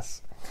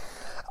 Yes.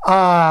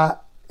 Yeah.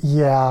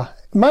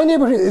 My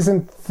neighborhood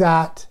isn't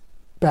that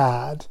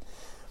bad.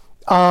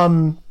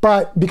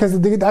 But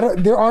because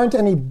there aren't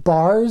any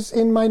bars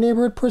in my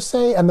neighborhood per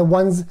se, and there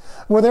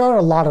are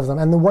a lot of them,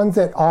 and the ones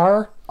that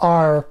are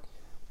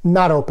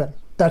not open.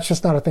 That's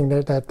just not a thing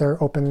that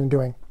they're open and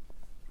doing.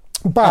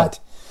 But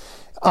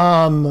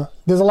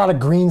there's a lot of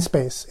green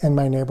space in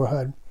my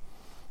neighborhood.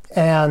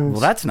 And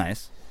well, that's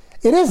nice.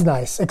 It is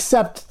nice,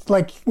 except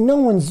like no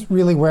one's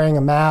really wearing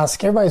a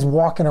mask. Everybody's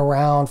walking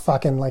around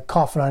fucking like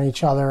coughing on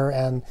each other,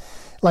 and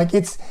like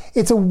it's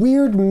a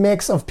weird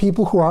mix of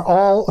people who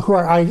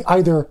are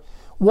either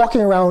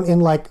walking around in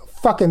like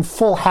fucking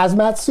full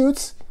hazmat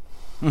suits,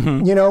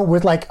 you know,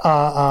 with like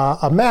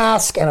a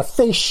mask and a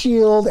face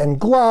shield and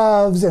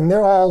gloves, and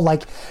they're all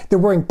like they're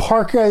wearing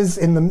parkas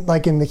in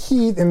the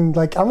heat, and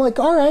like I'm like,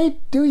 all right,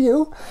 do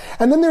you?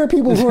 And then there are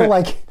people who are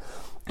like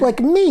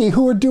me,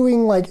 who are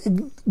doing like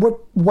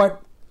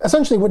what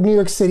essentially what New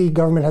York City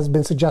government has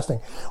been suggesting: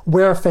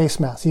 wear a face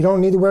mask. You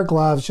don't need to wear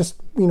gloves. Just,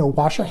 you know,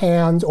 wash your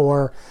hands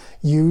or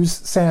use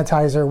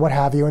sanitizer, what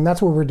have you. And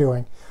that's what we're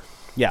doing.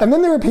 Yeah. And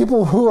then there are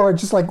people who are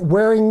just like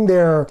wearing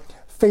their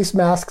face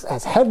masks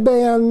as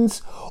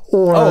headbands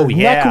or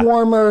neck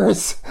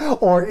warmers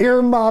or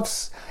ear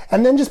muffs.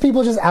 And then just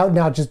people just out and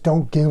out just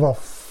don't give a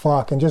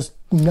fuck and just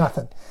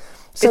nothing.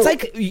 So, it's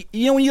like,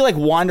 you know, when you like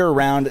wander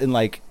around in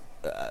like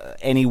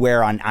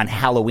anywhere on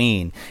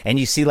Halloween and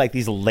you see like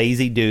these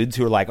lazy dudes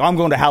who are like, oh, I'm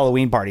going to a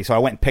Halloween party, so I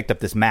went and picked up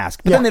this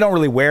mask. But then they don't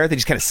really wear it. They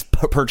just kind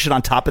of perch it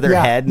on top of their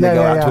head and they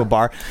go out to a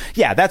bar.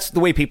 Yeah, that's the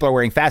way people are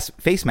wearing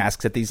face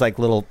masks at these like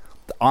little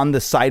on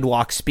the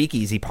sidewalk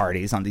speakeasy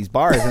parties on these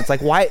bars. And it's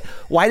like, why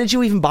did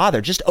you even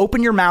bother? Just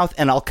open your mouth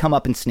and I'll come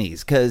up and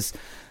sneeze, because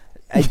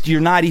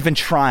you're not even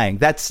trying.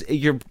 That's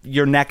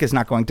your neck is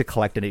not going to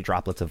collect any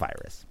droplets of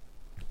virus.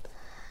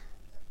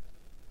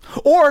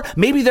 Or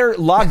maybe they're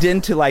logged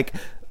into like,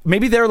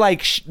 maybe they're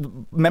like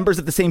members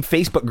of the same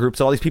Facebook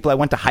groups all these people I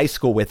went to high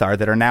school with are,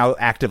 that are now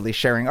actively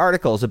sharing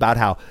articles about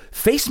how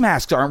face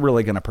masks aren't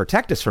really going to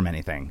protect us from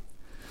anything.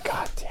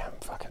 God damn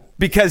fucking.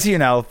 Because, you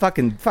know,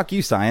 fucking fuck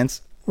you,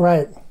 science.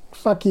 Right.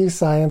 Fuck you,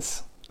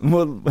 science.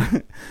 Well,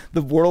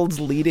 the world's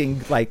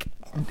leading like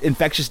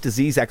infectious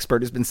disease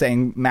expert has been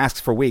saying masks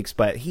for weeks,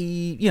 but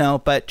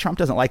but Trump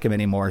doesn't like him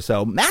anymore.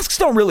 So masks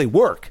don't really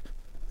work.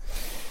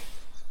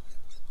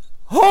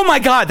 Oh my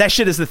God, that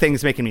shit is the thing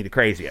that's making me the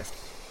craziest.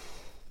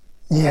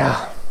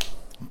 Yeah.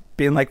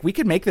 Being like, we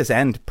could make this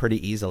end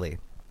pretty easily,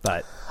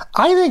 but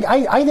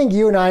I think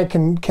you and I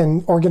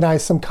can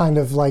organize some kind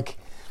of like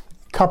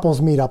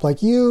couples meetup.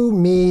 Like you,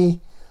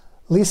 me,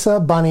 Lisa,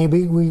 Bunny,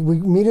 we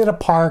meet at a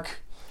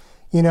park,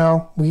 you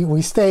know,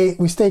 we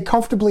stay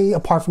comfortably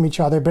apart from each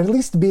other, but at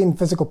least be in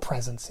physical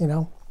presence, you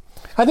know?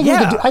 I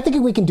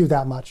think we can do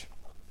that much.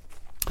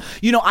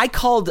 You know, I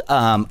called,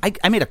 I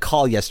made a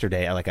call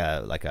yesterday, like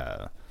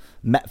a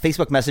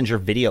Facebook Messenger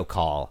video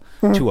call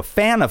to a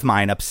fan of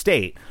mine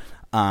upstate,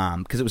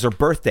 because it was her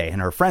birthday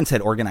and her friends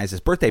had organized this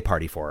birthday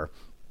party for her,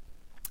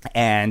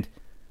 and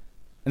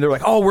they're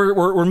like, oh,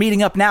 we're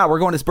meeting up now, we're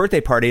going to this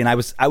birthday party. And I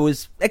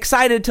was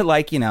excited to,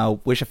 like, you know,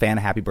 wish a fan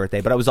a happy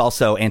birthday, but I was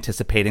also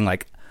anticipating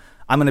like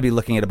I'm going to be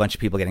looking at a bunch of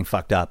people getting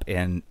fucked up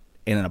in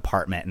an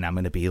apartment, and I'm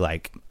going to be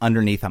like,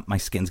 underneath my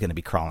skin's going to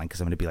be crawling,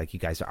 because I'm going to be like, you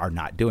guys are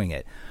not doing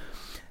it.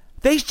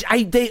 They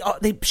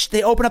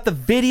open up the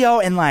video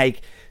and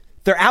like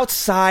they're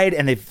outside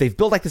and they've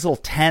built like this little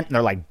tent and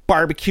they're like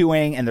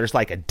barbecuing, and there's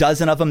like a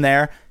dozen of them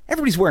there.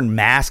 Everybody's wearing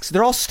masks.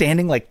 They're all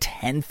standing like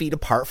 10 feet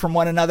apart from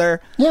one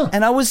another. Yeah.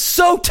 And I was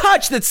so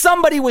touched that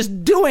somebody was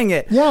doing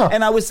it. Yeah.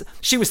 And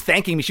she was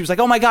thanking me. She was like,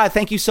 oh my God,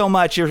 thank you so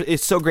much.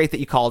 It's so great that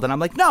you called. And I'm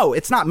like, no,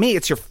 it's not me.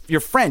 It's your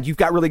friend. You've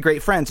got really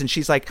great friends. And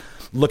she's like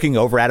looking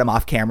over at him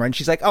off camera, and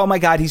she's like, oh my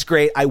God, he's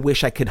great. I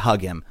wish I could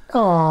hug him.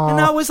 Aww.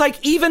 And I was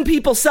like, even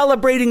people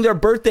celebrating their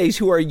birthdays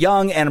who are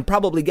young and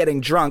probably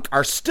getting drunk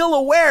are still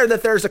aware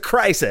that there's a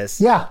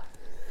crisis. Yeah.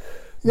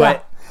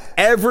 But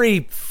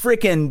every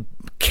freaking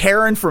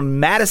Karen from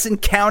Madison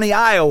County,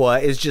 Iowa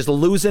is just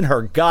losing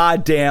her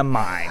goddamn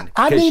mind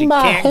I because need she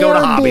my can't hair go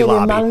to Hobby did Lobby.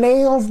 and my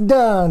nails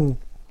done.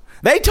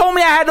 They told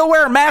me I had to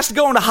wear a mask to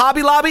go into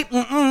Hobby Lobby.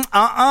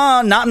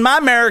 Not in my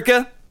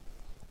America.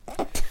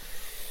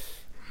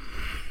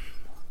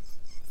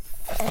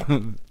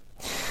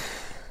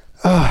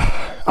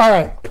 All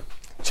right,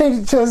 let's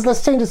change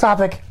the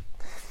topic.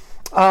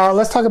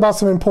 Let's talk about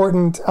some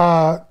important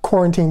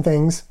quarantine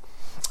things.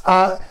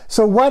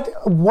 So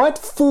what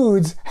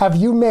foods have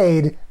you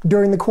made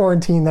during the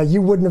quarantine that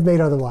you wouldn't have made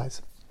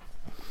otherwise?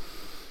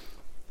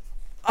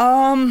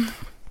 Because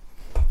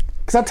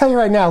I'll tell you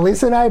right now,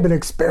 Lisa and I have been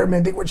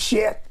experimenting with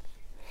shit.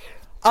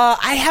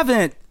 I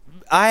haven't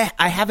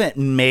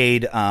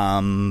made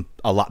a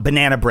lot.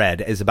 Banana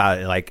bread is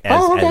about like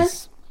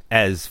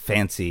as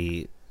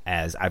fancy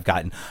as I've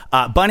gotten.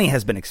 Bunny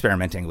has been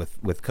experimenting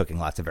with cooking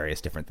lots of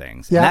various different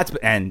things. Yeah.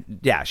 And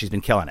she's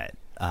been killing it.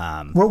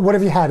 What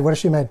have you had? What has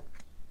she made?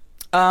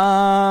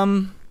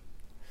 Well,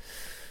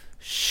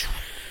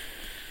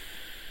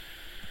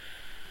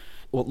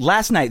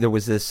 last night there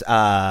was this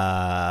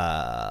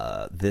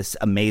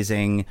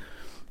amazing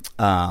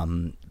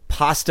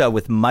pasta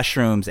with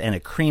mushrooms and a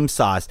cream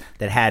sauce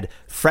that had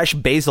fresh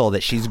basil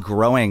that she's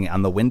growing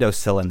on the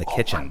windowsill in the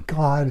kitchen. Oh my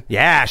God.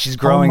 Yeah, she's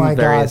growing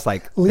various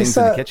like things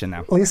in the kitchen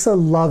now. Lisa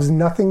loves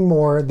nothing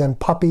more than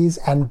puppies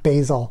and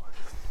basil.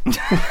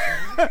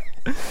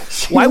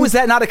 Why was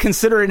that not a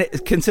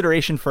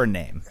consideration for a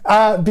name?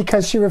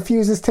 Because she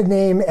refuses to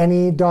name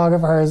any dog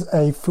of hers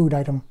a food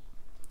item.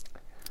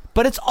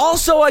 But it's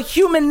also a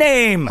human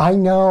name. I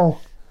know.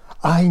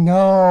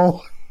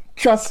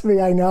 Trust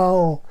me, I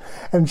know.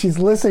 And she's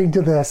listening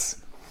to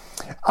this.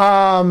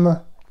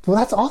 Well,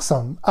 that's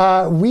awesome.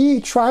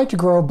 We tried to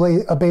grow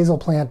a basil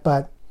plant,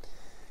 but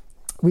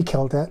we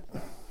killed it.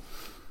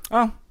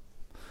 Oh.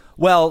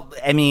 Well,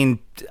 I mean,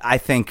 I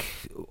think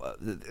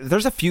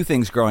there's a few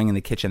things growing in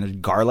the kitchen. There's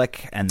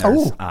garlic and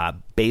there's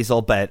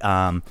basil, but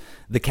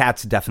the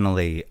cats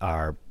definitely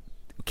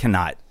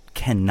cannot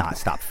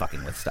stop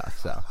fucking with stuff.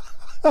 So,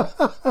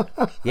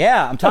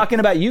 yeah, I'm talking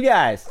about you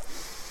guys.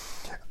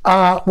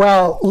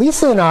 Well,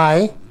 Lisa and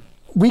I,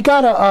 we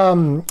got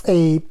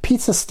a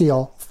pizza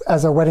steel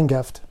as a wedding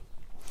gift,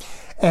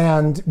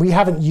 and we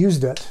haven't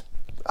used it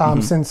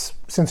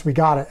since we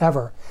got it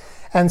ever,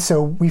 and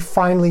so we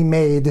finally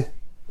made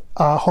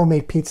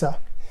homemade pizza.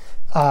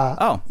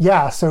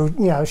 Yeah,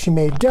 so she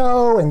made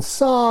dough and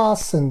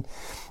sauce, and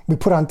we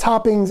put on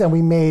toppings, and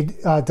we made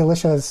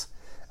delicious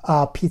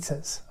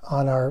pizzas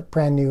on our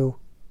brand new,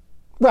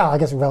 well, I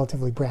guess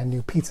relatively brand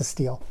new pizza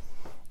steel.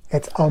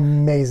 It's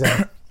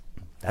amazing.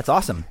 That's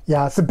awesome.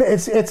 Yeah,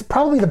 it's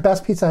probably the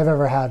best pizza I've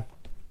ever had,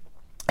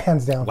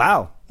 hands down.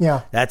 Wow.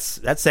 Yeah,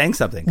 that's saying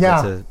something.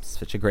 Yeah, it's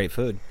such a great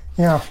food.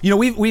 Yeah,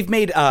 we've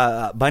made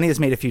Bunny has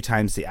made a few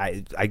times.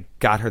 I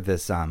got her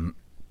this. One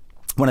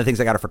of the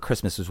things I got her for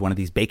Christmas was one of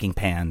these baking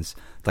pans,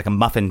 like a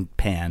muffin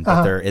pan,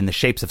 but they're in the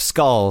shapes of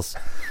skulls.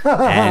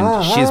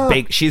 And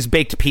she's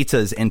baked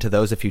pizzas into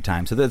those a few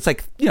times. So it's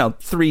like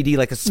 3D,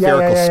 like a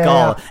spherical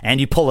skull, and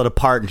you pull it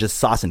apart and just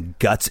sauce and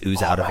guts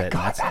ooze out of it.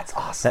 God, that's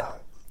awesome.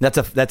 That's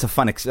a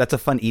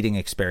fun eating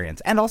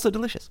experience, and also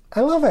delicious.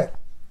 I love it.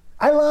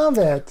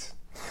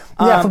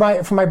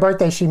 Yeah, for my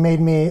birthday, she made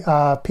me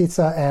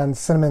pizza and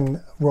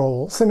cinnamon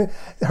rolls.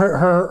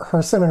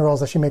 Her cinnamon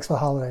rolls that she makes for the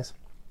holidays.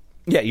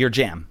 Yeah, your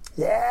jam.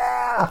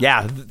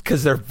 Yeah,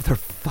 because they're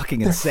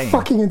fucking insane.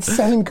 They're fucking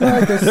insane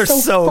good. They're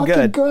so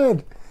fucking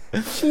good.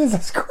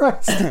 Jesus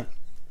Christ.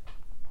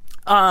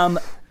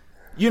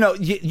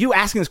 You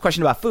asking this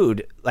question about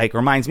food like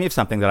reminds me of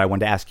something that I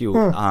wanted to ask you,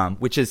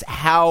 which is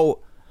how.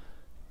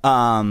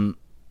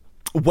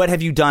 What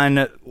have you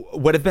done?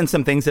 What have been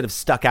some things that have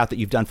stuck out that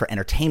you've done for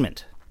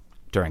entertainment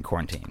during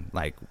quarantine?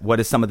 Like,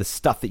 what is some of the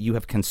stuff that you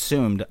have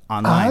consumed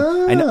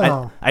online?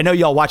 I know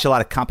y'all watch a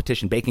lot of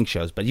competition baking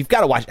shows, but you've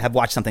got to have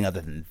watched something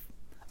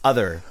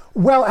other.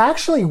 Well,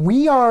 actually,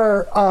 we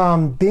are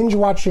binge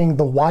watching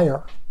The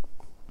Wire.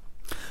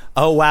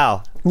 Oh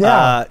wow!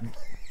 Yeah,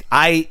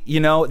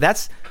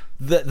 that's.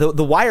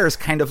 The Wire is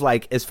kind of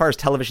like, as far as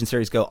television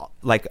series go,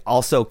 like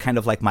also kind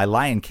of like my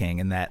Lion King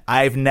in that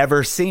I've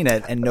never seen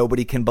it and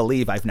nobody can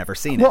believe I've never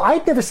seen it. Well,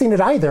 I've never seen it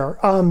either.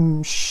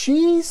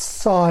 She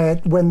saw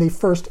it when they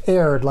first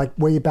aired, like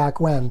way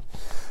back when.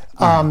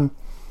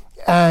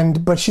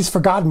 But she's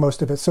forgotten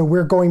most of it. So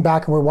we're going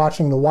back and we're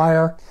watching The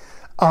Wire.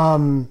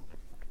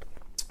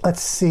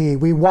 Let's see.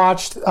 We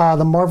watched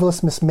The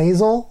Marvelous Miss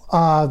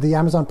Maisel, the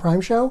Amazon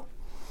Prime show.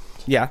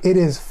 Yeah. It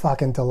is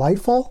fucking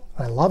delightful.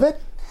 I love it.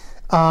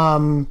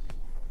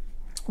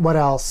 What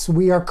else?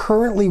 We are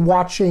currently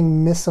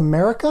watching Miss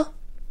America,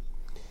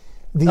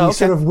 the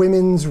sort of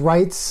women's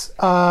rights. It's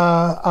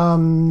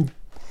got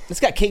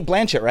Cate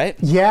Blanchett, right?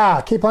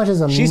 Yeah, Cate Blanchett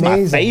is amazing. She's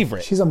my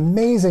favorite. She's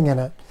amazing in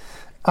it.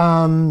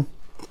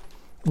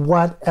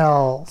 What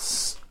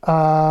else?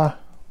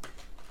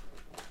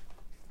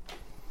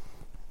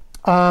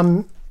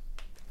 I'm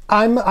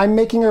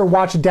making her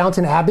watch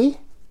Downton Abbey.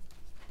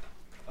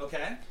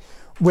 Okay.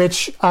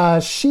 Which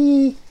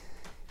she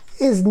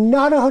is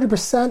not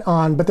 100%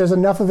 on, but there's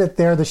enough of it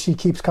there that she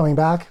keeps coming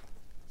back.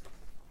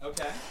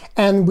 Okay.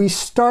 And we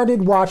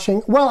started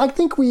watching, well, I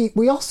think we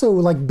also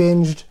like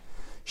binged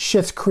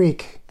Schitt's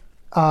Creek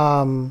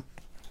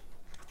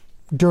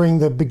during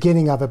the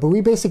beginning of it, but we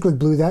basically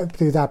blew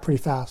through that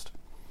pretty fast.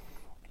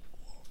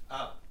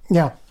 Oh.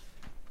 Yeah.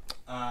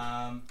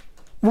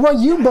 What about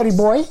you, buddy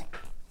boy?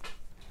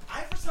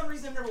 I, for some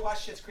reason, never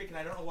watched Schitt's Creek, and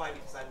I don't know why,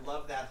 because I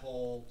love that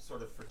whole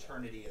sort of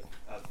fraternity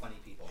of funny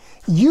people.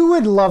 You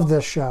would love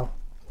this show.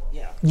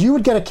 Yeah. You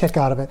would get a kick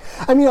out of it.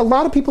 I mean, a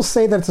lot of people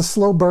say that it's a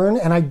slow burn,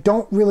 and I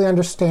don't really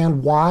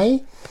understand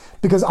why,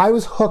 because I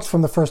was hooked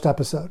from the first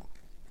episode.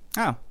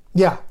 Oh.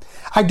 Yeah.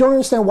 I don't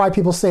understand why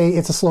people say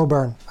it's a slow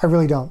burn. I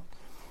really don't.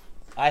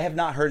 I have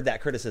not heard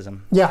that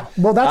criticism. Yeah.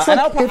 Well, that's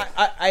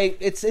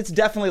it's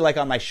definitely like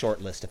on my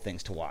short list of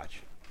things to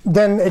watch.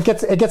 Then it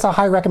gets a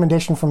high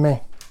recommendation from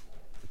me.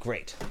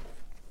 Great.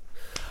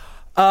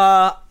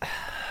 I've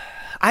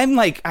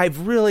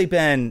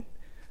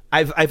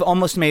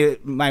almost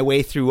made my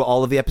way through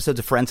all of the episodes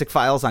of Forensic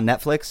Files on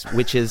Netflix,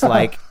 which is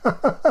like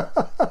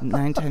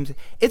 9 times.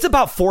 It's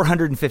about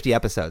 450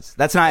 episodes.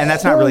 That's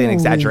not really an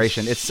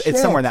exaggeration.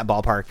 It's somewhere in that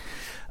ballpark.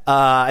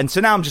 And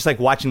so now I'm just like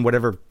watching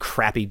whatever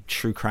crappy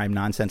true crime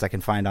nonsense I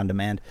can find on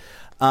demand.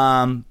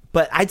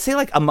 But I'd say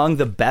like among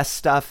the best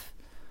stuff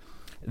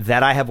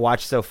that I have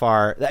watched so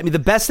far, I mean, the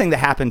best thing that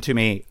happened to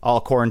me all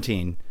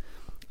quarantine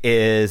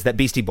is that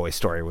Beastie Boys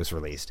story was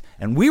released.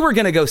 And we were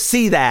going to go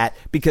see that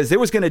because there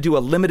was going to do a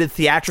limited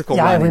theatrical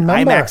run in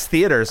IMAX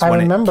theaters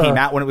when it came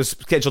out, when it was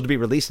scheduled to be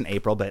released in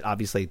April, but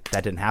obviously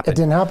that didn't happen. It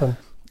didn't happen.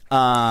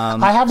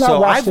 I have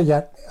not watched it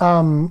yet.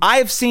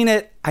 I've seen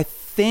it, I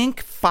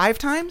think, 5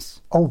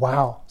 times. Oh,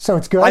 wow. So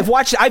it's good? I've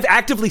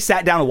actively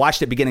sat down and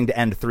watched it beginning to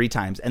end 3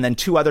 times. And then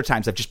 2 other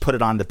times I've just put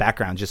it on in the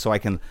background just so I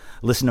can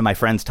listen to my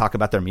friends talk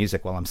about their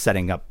music while I'm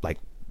setting up like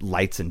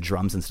lights and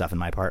drums and stuff in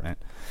my apartment.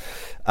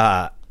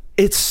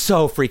 It's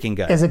so freaking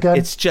good. Is it good?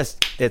 It's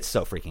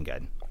so freaking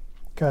good.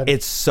 Good.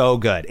 It's so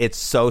good. It's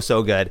so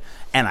good.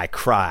 And I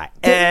cry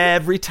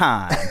every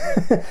time.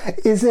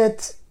 Is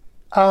it,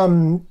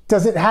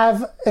 does it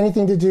have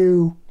anything to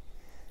do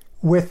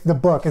with the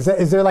book? Is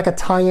there like a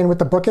tie-in with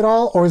the book at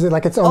all? Or is it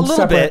like its own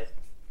separate?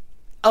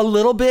 A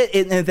little bit.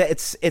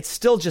 It's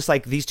still just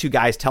like these 2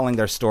 guys telling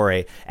their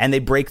story, and they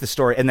break the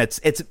story. And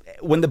it's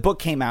when the book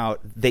came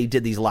out, they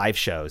did these live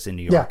shows in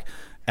New York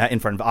in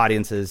front of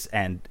audiences,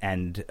 and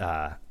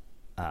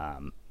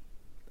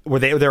where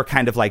they were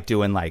kind of like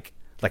doing like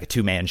a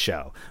 2-man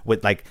show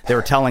with like they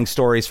were telling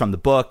stories from the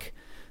book,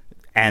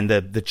 and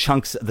the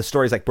chunks, the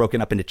stories like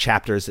broken up into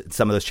chapters.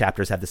 Some of those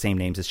chapters have the same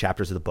names as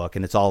chapters of the book,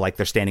 and it's all like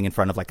they're standing in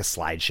front of like a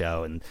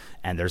slideshow,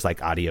 and there's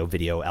like audio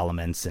video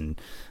elements,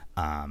 and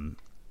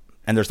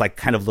there's like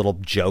kind of little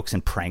jokes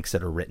and pranks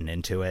that are written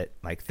into it.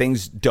 Like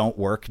things don't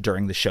work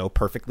during the show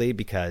perfectly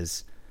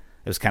because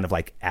it was kind of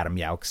like Adam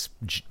Yauch's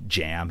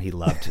jam. He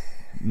loved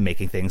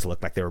making things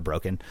look like they were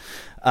broken.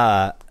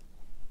 And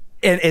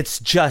it's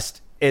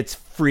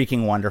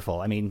freaking wonderful.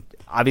 I mean,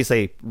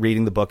 obviously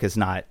reading the book is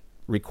not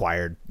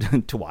required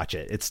to watch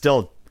it. It's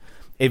still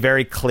a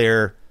very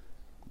clear,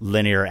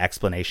 linear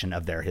explanation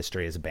of their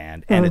history as a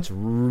band. And it's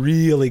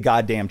really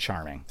goddamn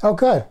charming. Oh,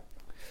 good.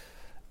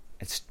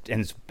 It's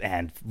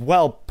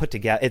well put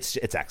together. It's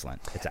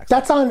excellent. It's excellent.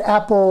 That's on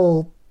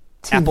Apple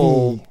TV.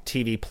 Apple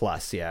TV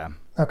Plus, yeah.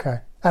 Okay.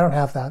 I don't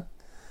have that.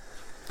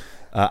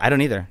 I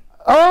don't either.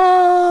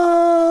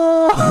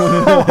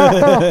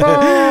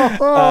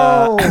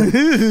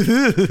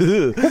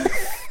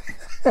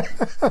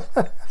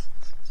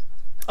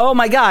 Oh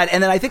my God.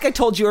 And then I think I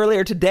told you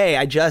earlier today,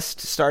 I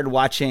just started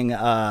watching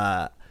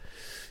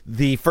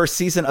the first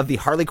season of the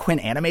Harley Quinn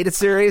animated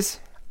series.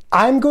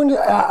 I'm going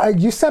to,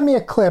 you sent me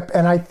a clip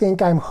and I think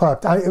I'm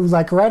hooked. It was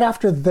like right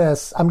after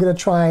this, I'm going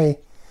to try.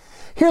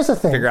 Here's the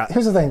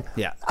thing.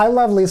 Yeah. I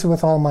love Lisa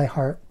with all my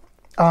heart.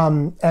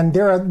 And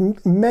there are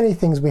many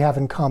things we have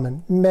in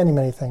common. Many,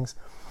 many things.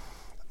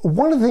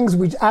 One of the things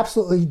we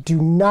absolutely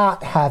do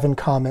not have in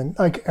common,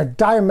 like are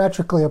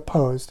diametrically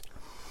opposed,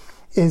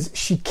 is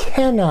she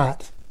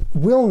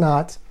will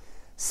not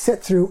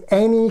sit through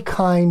any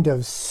kind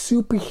of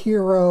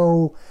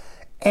superhero,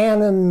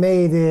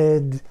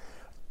 animated,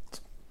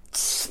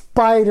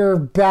 Spider,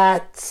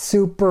 Bat,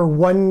 Super,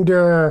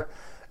 Wonder,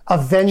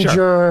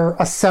 Avenger,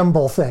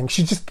 Assemble thing.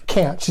 She just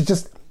can't. She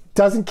just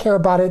doesn't care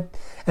about it.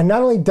 And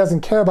not only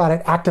doesn't care about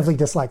it, actively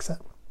dislikes it.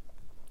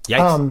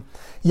 Yikes.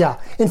 Yeah.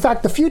 In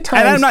fact, the few times...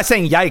 And I'm not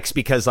saying yikes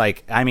because,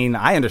 like, I mean,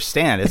 I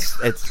understand.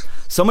 It's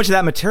so much of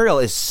that material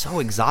is so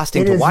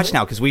exhausting to watch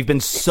now because we've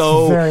been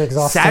so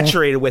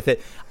saturated with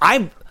it.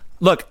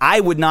 Look, I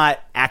would not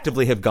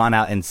actively have gone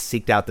out and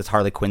seeked out this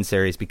Harley Quinn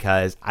series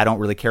because I don't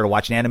really care to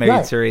watch an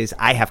animated series.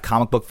 I have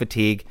comic book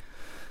fatigue,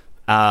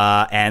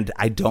 and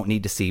I don't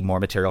need to see more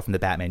material from the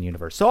Batman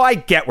universe. So I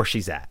get where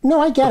she's at. No,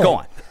 I get it.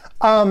 Go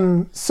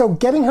on. So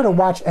getting her to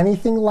watch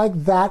anything like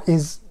that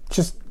is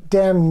just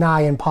damn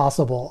nigh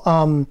impossible.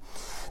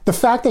 The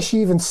fact that she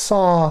even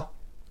saw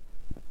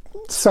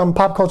some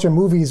pop culture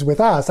movies with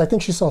us, I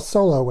think she saw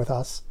Solo with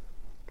us.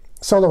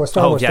 Solo, a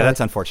Star Wars story.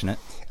 That's unfortunate.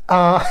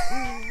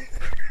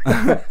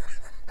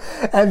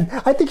 And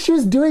I think she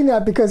was doing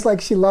that because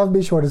like she loved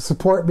me, she wanted to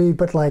support me,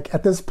 but like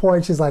at this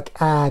point she's like,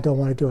 I don't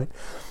want to do it.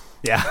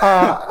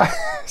 Yeah.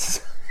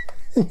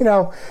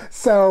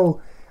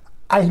 So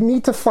I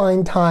need to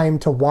find time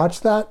to watch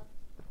that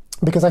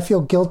because I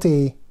feel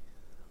guilty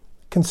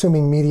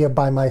consuming media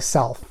by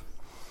myself.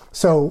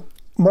 So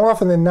more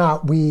often than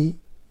not, we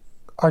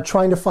are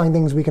trying to find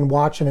things we can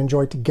watch and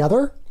enjoy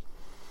together.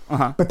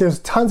 But there's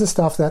tons of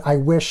stuff that I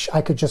wish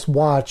I could just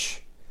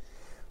watch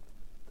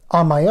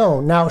on my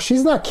own. Now,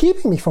 she's not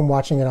keeping me from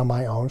watching it on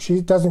my own.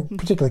 She doesn't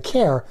particularly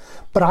care,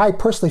 but I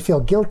personally feel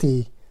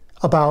guilty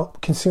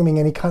about consuming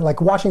any kind, like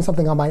watching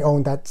something on my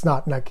own that's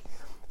not like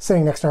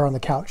sitting next to her on the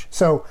couch.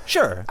 So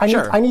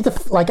I need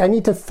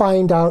to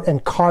find out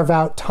and carve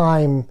out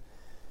time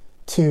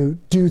to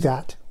do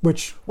that,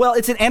 which... Well,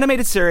 it's an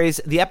animated series.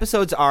 The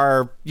episodes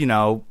are,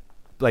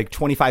 like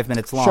 25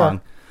 minutes long.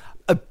 Sure.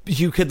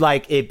 You could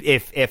like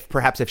if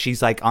perhaps if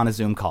she's like on a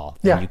Zoom call,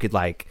 then you could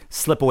like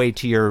slip away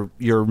to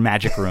your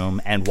magic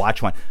room and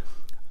watch one.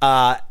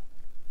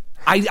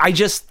 I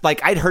just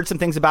like I'd heard some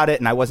things about it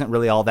and I wasn't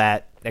really all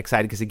that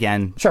excited because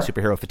again,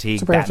 superhero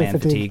fatigue, Batman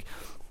fatigue.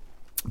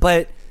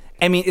 But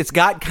I mean, it's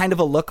got kind of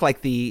a look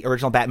like the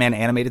original Batman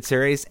animated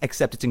series,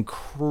 except it's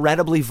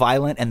incredibly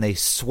violent and they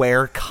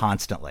swear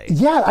constantly.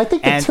 Yeah, I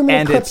think the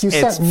 2-minute clips you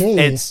sent me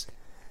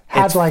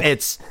had like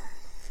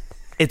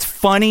It's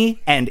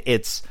funny and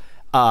it's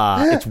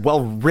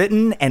well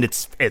written and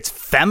it's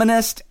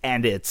feminist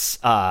and it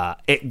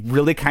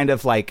really kind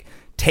of like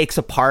takes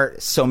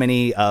apart so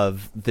many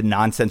of the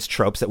nonsense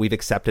tropes that we've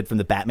accepted from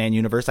the Batman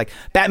universe. Like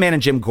Batman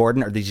and Jim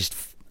Gordon are these just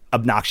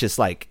obnoxious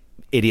like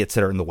idiots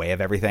that are in the way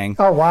of everything.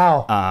 Oh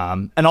wow.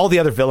 And all the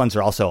other villains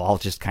are also all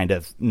just kind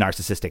of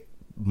narcissistic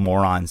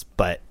morons,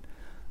 but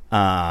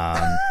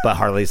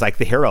Harley's like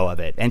the hero of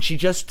it. And she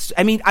just,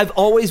 I mean, I've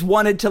always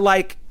wanted to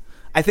like,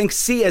 I think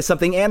see as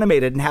something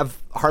animated and have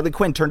Harley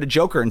Quinn turn to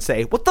Joker and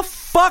say, "What the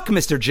fuck,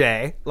 Mr.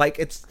 J?" Like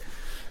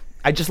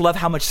I just love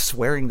how much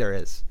swearing there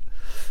is.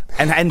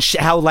 And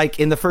how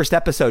like in the first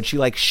episode she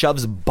like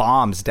shoves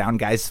bombs down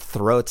guys'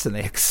 throats and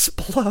they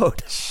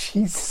explode.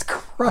 Jesus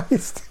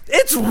Christ.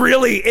 It's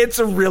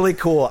really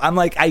cool. I'm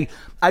like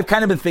I've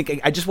kind of been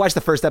thinking, I just watched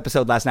the first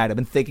episode last night. I've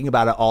been thinking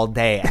about it all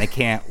day and I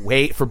can't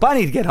wait for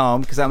Bunny to get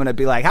home because I'm going to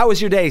be like, "How was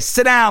your day?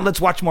 Sit down.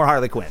 Let's watch more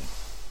Harley Quinn."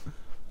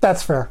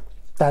 That's fair.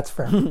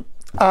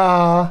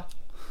 But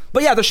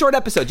yeah, the short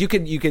episodes, you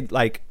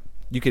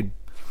could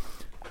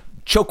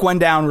choke one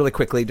down really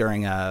quickly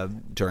during a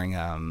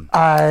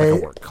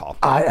work call.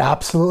 I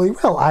absolutely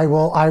will. I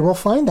will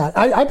find that.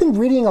 I've been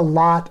reading a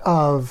lot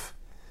of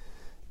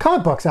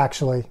comic books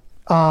actually.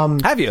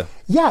 Have you?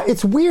 Yeah,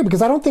 it's weird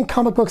because I don't think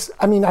comic books,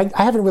 I mean, I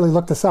haven't really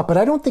looked this up, but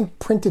I don't think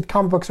printed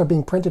comic books are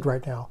being printed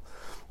right now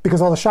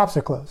because all the shops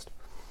are closed.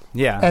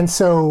 Yeah. And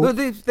so well,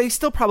 they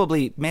still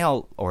probably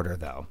mail order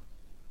though.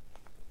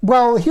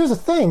 Well, here's the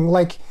thing,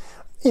 like,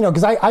 you know,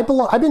 because I've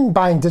been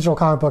buying digital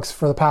comic books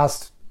for the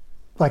past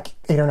like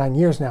 8 or 9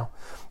 years now.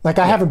 Like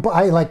I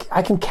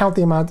can count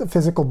the amount of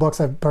physical books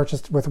I've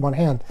purchased with one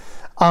hand.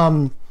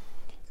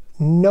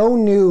 No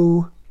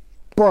new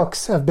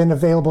books have been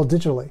available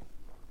digitally.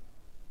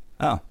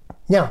 Oh.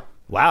 Yeah.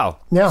 Wow.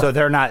 Yeah. So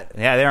they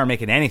aren't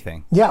making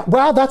anything. Yeah.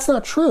 Well, that's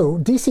not true.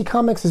 DC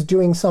Comics is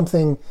doing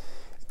something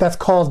that's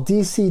called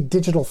DC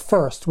Digital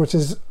First, which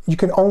is you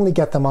can only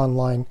get them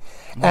online.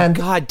 And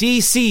God,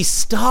 DC,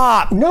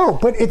 stop! No,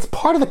 but it's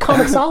part of the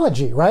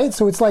comicsology, right?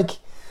 So it's like,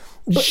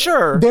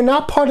 sure, they're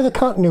not part of the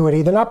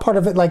continuity. They're not part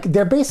of it. Like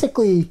they're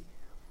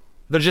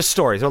just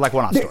stories. They're like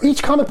one-off stories.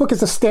 Each comic book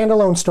is a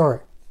standalone story.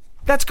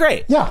 That's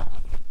great. Yeah.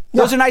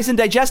 Those are nice and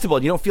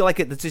digestible. You don't feel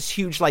like it's this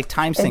huge like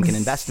time sink and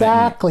investment.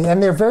 Exactly,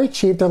 and they're very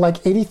cheap. They're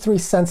like 83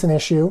 cents an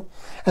issue,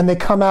 and they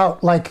come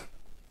out like.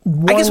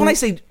 I guess when I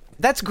say.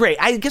 That's great.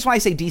 I guess when I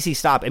say DC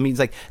stop, it means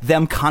like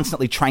them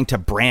constantly trying to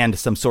brand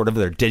some sort of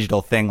their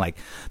digital thing. Like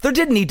there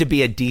didn't need to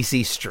be a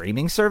DC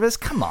streaming service.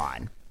 Come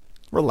on,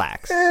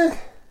 relax.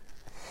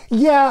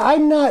 Yeah,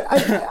 I'm not.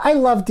 I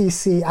love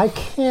DC. I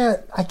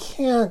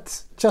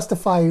can't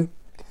justify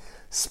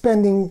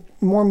spending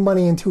more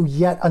money into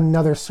yet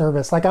another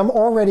service. Like I'm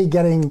already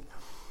getting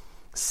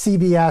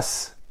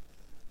CBS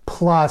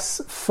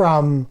Plus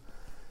from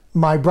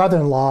my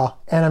brother-in-law,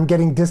 and I'm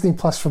getting Disney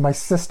Plus from my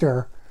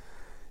sister.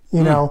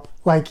 You know,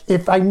 like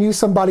if I knew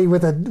somebody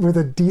with a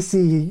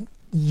DC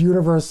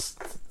Universe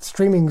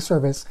streaming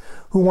service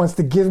who wants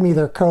to give me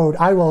their code,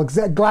 I will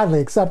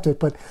gladly accept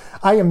it. But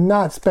I am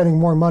not spending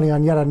more money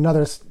on yet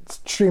another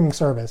streaming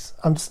service.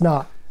 I'm just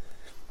not.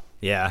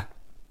 Yeah,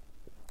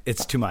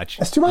 it's too much.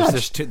 It's too much.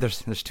 There's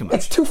too much.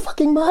 It's too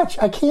fucking much.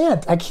 I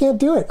can't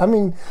do it. I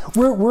mean,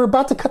 we're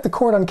about to cut the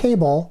cord on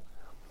cable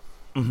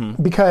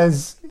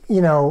because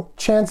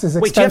Chance is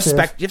expensive.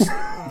 Wait, do you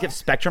have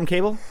Spectrum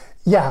cable?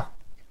 Yeah.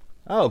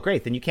 Oh,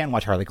 great. Then you can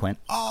watch Harley Quinn.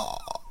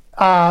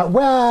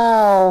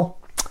 Well,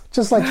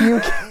 just like you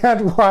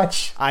can't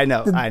watch. I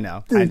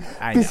know.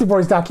 Beastie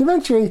Boys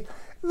documentary.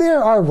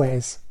 There are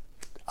ways.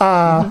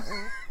 But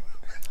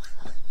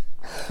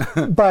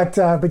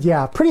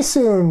yeah, pretty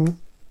soon.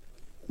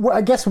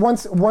 I guess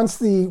once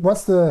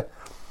the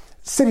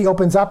city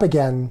opens up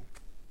again,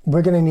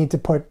 we're going to need to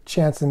put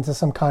Chance into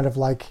some kind of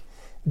like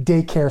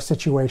daycare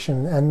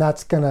situation, and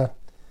that's gonna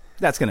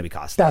be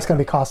costly. That's gonna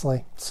be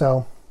costly.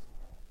 So.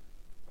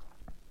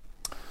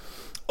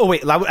 Oh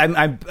wait,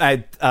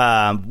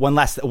 one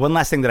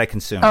last thing that I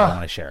consumed I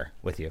want to share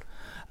with you.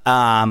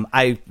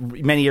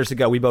 Many years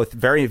ago we both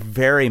very,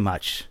 very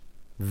much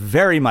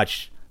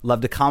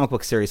loved a comic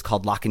book series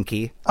called Lock and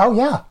Key. Oh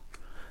yeah,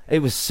 it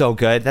was so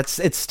good.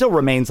 It still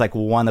remains like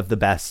one of the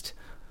best,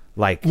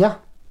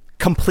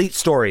 complete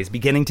stories,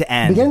 beginning to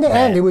end.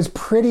 It was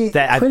pretty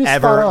I've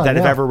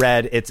ever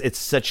read. It's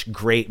such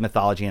great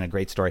mythology and a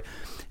great story.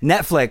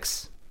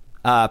 Netflix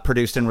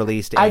produced and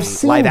released a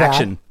live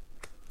action.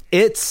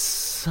 It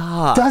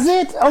sucked. Does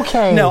it?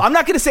 Okay. No, I'm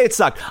not going to say it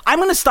sucked. I'm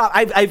going to stop.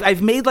 I've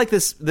made like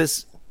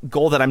this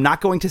goal that I'm not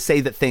going to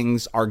say that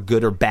things are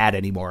good or bad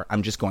anymore.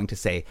 I'm just going to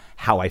say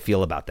how I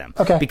feel about them.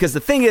 Okay. Because the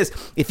thing is,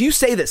 if you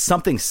say that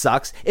something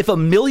sucks, if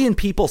 1 million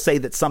people say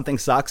that something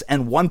sucks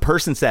and one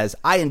person says,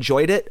 I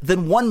enjoyed it,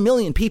 then 1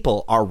 million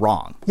people are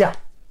wrong. Yeah.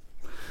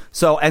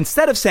 So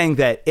instead of saying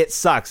that it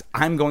sucks,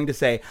 I'm going to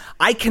say,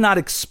 I cannot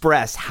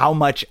express how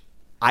much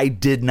I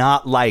did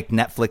not like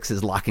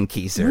Netflix's Lock and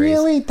Key series.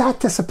 Really? That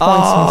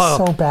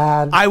disappoints me so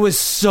bad. I was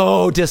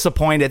so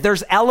disappointed.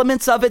 There's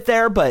elements of it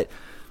there, but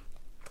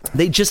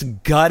they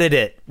just gutted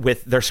it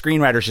with their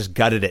screenwriters just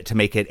gutted it to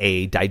make it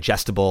a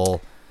digestible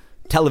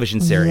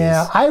television series.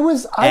 Yeah, I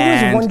was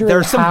wondering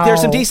there's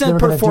some decent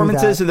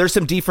performances and there's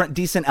some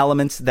decent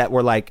elements that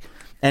were like,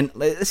 and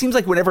it seems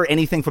like whenever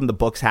anything from the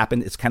books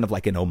happened, it's kind of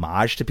like an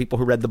homage to people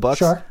who read the books,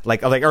 sure.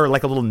 like a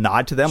little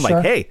nod to them, sure.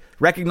 like, hey,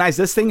 recognize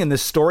this thing in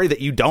this story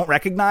that you don't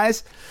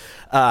recognize.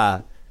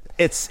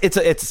 It's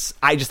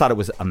I just thought it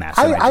was a mess.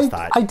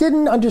 I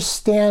didn't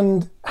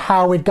understand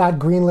how it got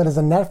greenlit as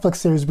a Netflix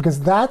series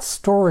because that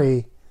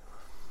story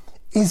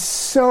is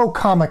so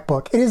comic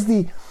book. It is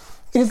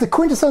the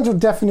quintessential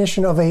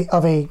definition of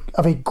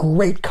a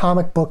great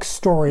comic book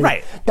story,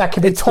 right? That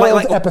can be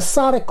told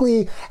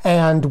episodically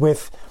and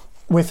with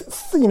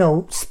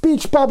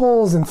speech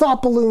bubbles and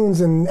thought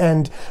balloons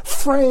and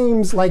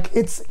frames. Like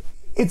it's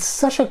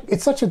such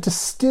a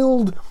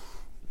distilled,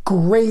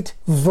 great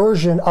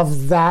version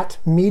of that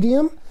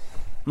medium.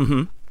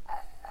 Mm-hmm.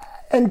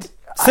 And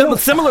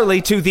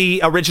similarly to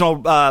the original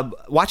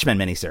Watchmen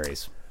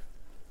miniseries.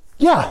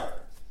 Yeah.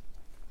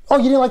 Oh,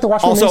 you didn't like the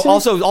Watchmen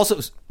miniseries?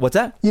 Also, what's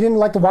that? You didn't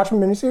like the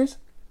Watchmen miniseries?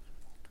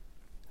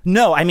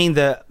 No, I mean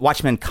the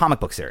Watchmen comic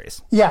book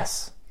series.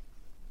 Yes.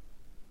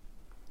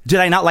 Did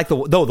I not like the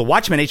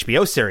Watchmen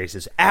HBO series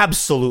is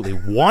absolutely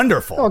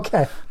wonderful.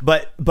 Okay.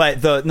 But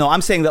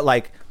I'm saying that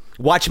like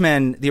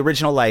Watchmen, the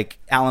original like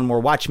Alan Moore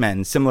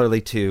Watchmen,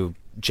 similarly to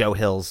Joe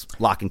Hill's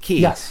Lock and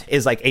Key, yes.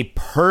 is like a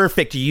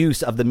perfect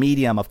use of the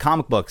medium of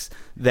comic books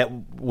that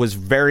was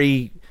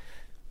very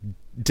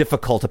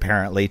difficult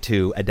apparently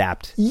to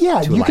adapt.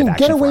 Yeah, to a you can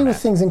get away format. with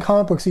things in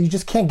comic books that you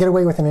just can't get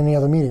away with in any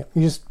other medium.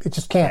 It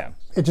just can't.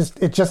 Yeah.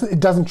 It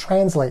doesn't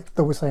translate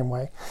the same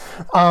way.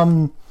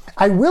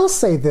 I will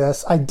say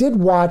this, I did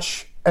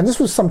watch, and this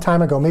was some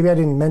time ago, maybe I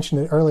didn't mention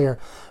it earlier,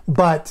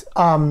 but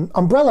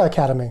Umbrella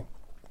Academy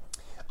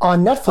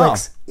on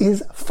Netflix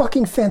is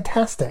fucking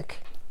fantastic.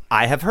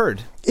 I have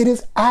heard. It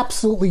is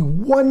absolutely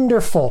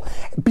wonderful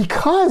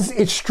because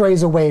it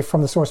strays away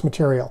from the source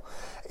material.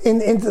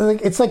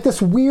 It's like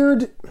this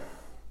weird...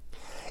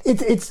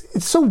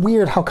 It's so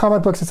weird how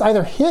comic books, it's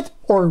either hit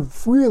or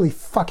really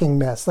fucking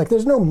miss. Like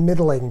there's no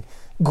middling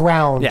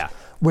ground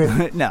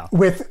with no.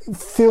 with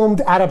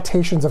filmed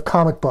adaptations of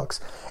comic books.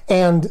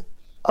 And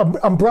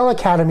Umbrella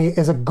Academy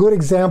is a good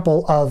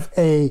example of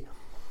a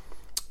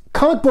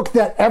comic book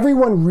that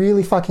everyone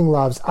really fucking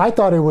loves. I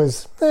thought it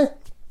was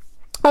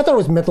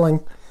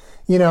middling.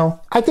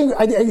 I think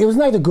it was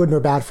neither good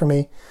nor bad for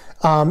me.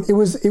 It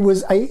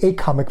was a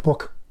comic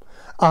book.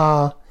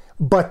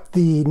 But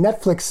the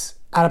Netflix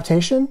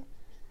adaptation,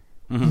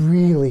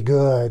 really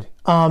good.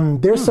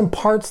 There's some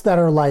parts that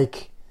are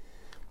like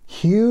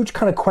huge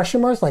kind of question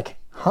marks, like,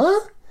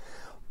 huh?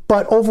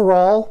 But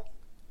overall,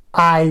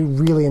 I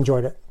really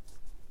enjoyed it.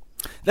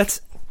 That's,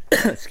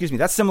 excuse me,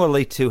 that's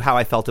similarly to how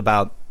I felt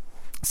about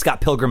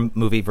Scott Pilgrim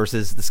movie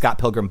versus the Scott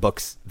Pilgrim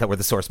books that were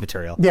the source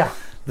material. Yeah.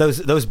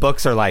 Those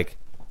books are like,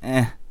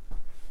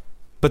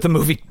 But the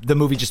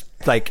movie just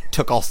like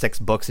took all 6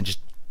 books and just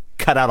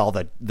cut out all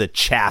the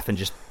chaff and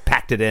just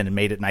packed it in and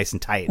made it nice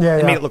and tight. Yeah,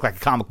 it made it look like a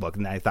comic book,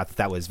 and I thought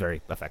that was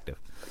very effective.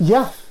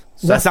 Yeah.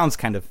 So that sounds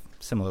kind of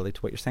similarly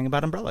to what you're saying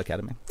about Umbrella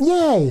Academy.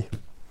 Yay.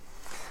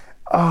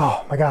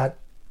 Oh, my God.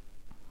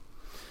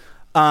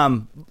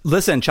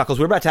 Listen, Chuckles,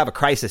 we're about to have a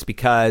crisis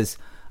because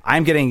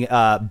I'm getting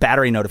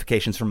battery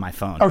notifications from my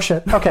phone. Oh,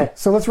 shit. Okay,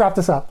 so let's wrap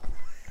this up.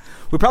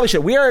 We probably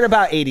should. We are at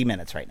about 80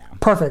 minutes right now.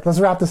 Perfect. Let's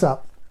wrap this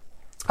up.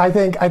 I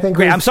think.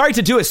 Great. I'm sorry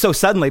to do it so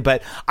suddenly,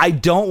 but I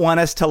don't want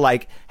us to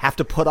like have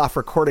to put off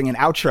recording an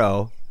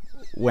outro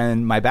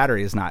when my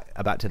battery is not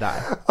about to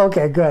die.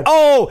 Okay, good.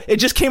 Oh, it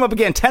just came up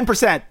again.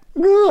 10%.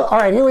 All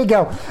right, here we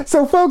go.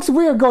 So, folks,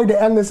 we are going to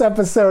end this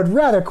episode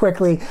rather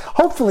quickly.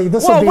 Hopefully,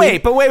 this will be...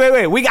 Wait.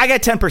 I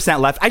got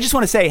 10% left. I just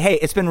want to say, hey,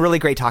 it's been really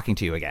great talking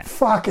to you again.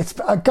 Fuck, it's...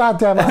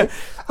 goddamn,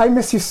 I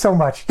miss you so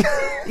much.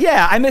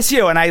 Yeah, I miss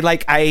you, and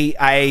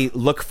I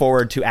look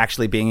forward to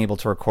actually being able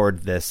to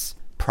record this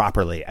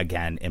properly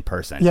again in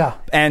person. Yeah.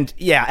 And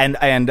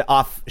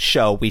off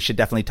show, we should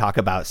definitely talk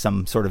about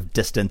some sort of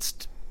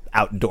distanced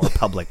outdoor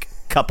public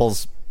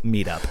couples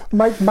meetup.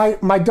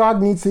 My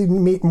dog needs to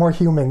meet more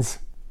humans.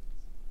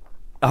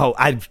 Oh,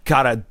 I've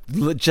gotta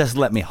just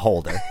let me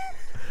hold her.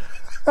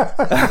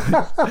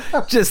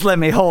 Just let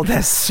me hold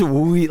that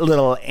sweet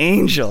little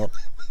angel.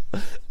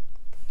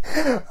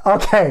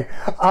 Okay.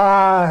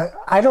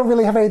 I don't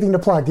really have anything to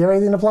plug. Do you have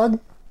anything to plug?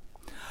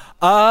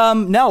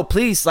 No,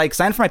 please, sign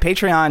up for my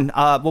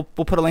Patreon.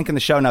 We'll put a link in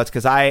the show notes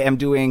because I am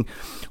doing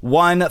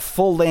one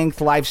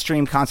full-length live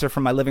stream concert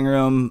from my living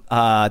room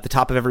at the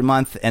top of every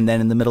month, and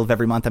then in the middle of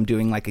every month I'm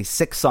doing like a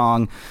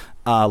 6-song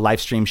live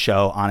stream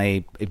show on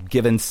a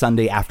given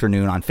Sunday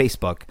afternoon on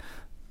Facebook.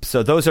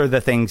 So those are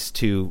the things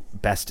to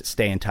best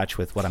stay in touch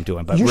with what I'm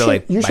doing. But my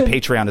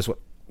Patreon is what...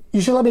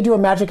 You should let me do a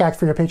magic act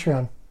for your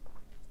Patreon.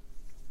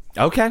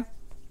 Okay.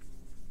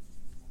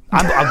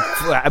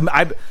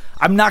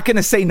 I'm not going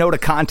to say no to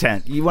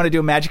content. You want to do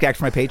a magic act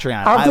for my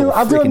Patreon?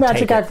 I'll do a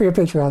magic act for your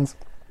Patreons.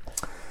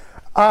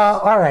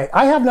 All right.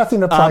 I have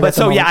nothing to plug.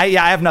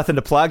 I have nothing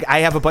to plug. I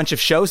have a bunch of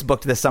shows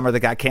booked this summer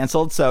that got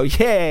canceled. So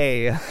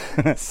yay.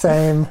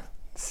 Same.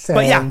 Same.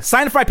 But yeah,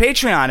 sign up for my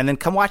Patreon and then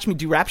come watch me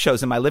do rap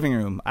shows in my living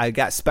room. I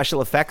got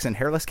special effects and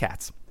hairless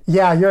cats.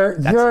 Yeah,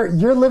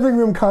 your living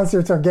room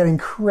concerts are getting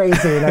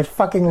crazy, and I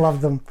fucking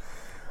love them.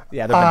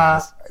 Yeah,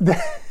 they're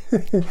bananas.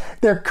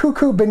 They're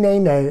cuckoo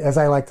banane, as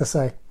I like to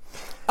say.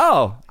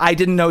 Oh, I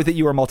didn't know that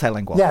you were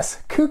multilingual.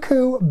 Yes,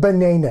 cuckoo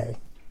banane.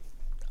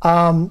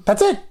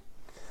 That's it.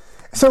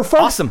 So,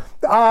 folks, awesome.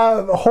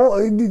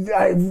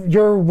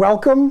 You're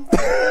welcome.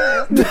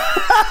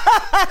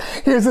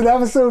 Here's an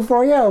episode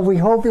for you. We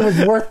hope it was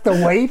worth the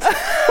wait.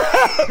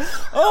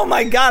 Oh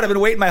my God, I've been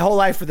waiting my whole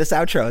life for this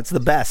outro. It's the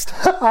best.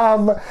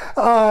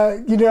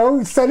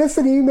 Send us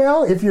an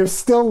email if you're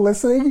still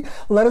listening.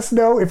 Let us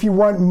know if you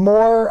want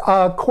more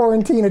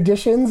quarantine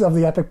editions of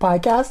the Epic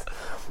Podcast.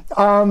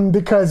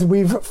 Because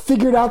we've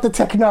figured out the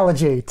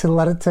technology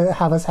to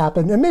have us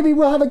happen. And maybe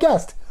we'll have a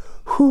guest.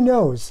 Who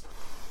knows?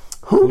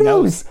 Who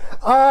knows?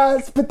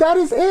 But that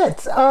is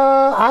it.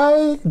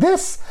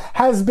 This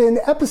has been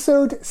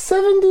episode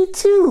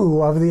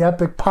 72 of the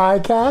Epic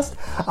Podcast.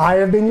 I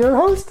have been your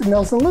host,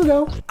 Nelson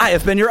Lugo. I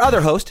have been your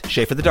other host,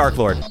 Schaefer the Dark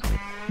Lord.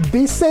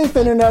 Be safe,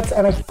 internets,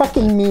 and I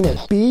fucking mean it.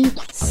 Be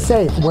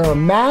safe. Wear a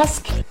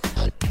mask.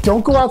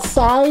 Don't go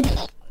outside.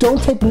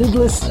 Don't take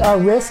needless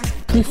risks.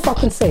 Be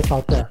fucking safe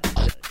out there.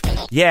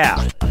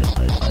 Yeah.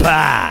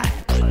 Bye.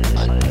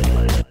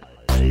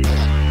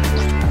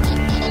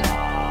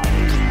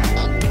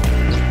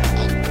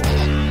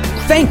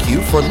 Thank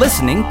you for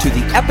listening to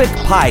the Epic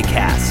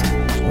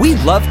Piecast. We'd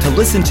love to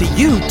listen to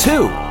you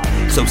too.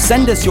 So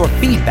send us your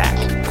feedback,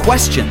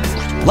 questions,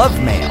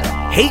 love mail,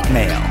 hate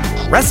mail,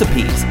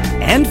 recipes,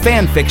 and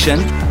fan fiction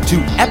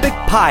to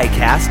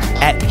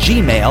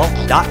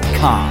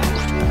epicpiecast@gmail.com.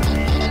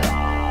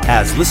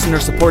 As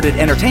listener-supported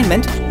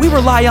entertainment, we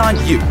rely on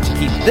you to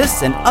keep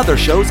this and other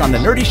shows on the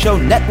Nerdy Show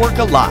Network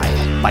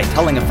alive by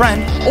telling a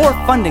friend or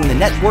funding the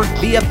network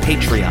via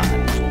Patreon.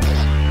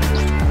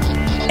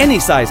 Any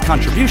size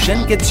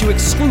contribution gets you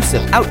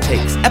exclusive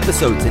outtakes,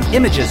 episodes, and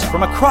images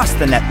from across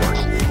the network.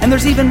 And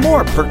there's even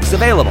more perks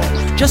available.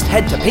 Just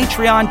head to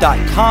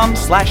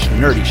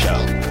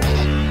patreon.com/nerdyshow.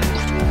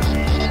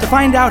 To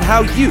find out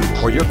how you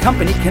or your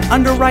company can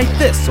underwrite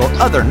this or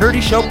other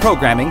Nerdy Show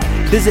programming,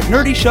 visit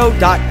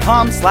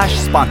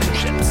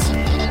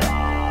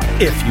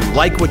nerdyshow.com/sponsorships. If you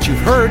like what you've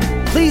heard,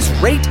 please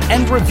rate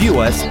and review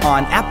us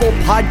on Apple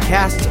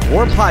Podcasts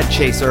or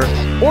Podchaser,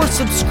 or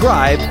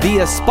subscribe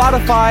via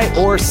Spotify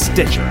or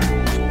Stitcher.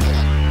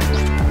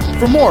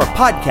 For more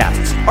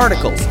podcasts,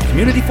 articles,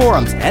 community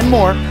forums, and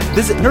more,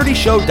 visit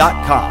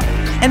nerdyshow.com.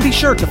 And be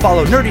sure to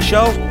follow Nerdy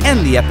Show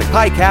and the Epic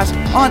Piecast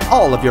on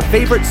all of your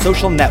favorite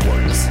social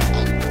networks.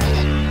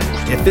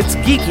 If it's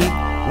geeky,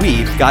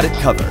 we've got it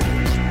covered.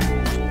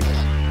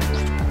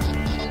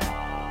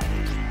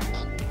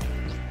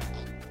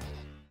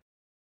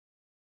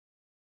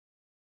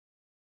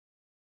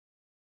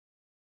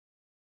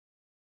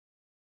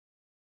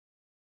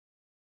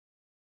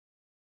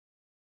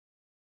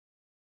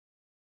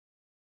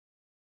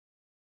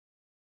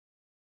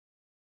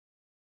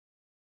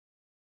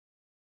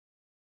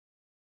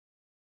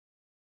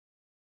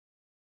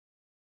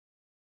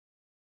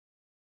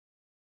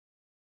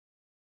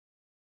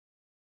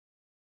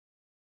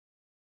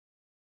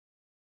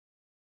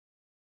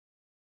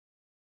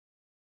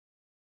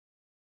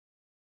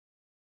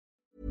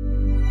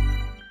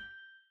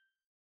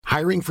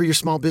 Hiring for your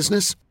small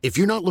business? If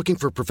you're not looking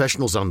for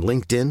professionals on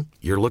LinkedIn,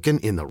 you're looking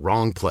in the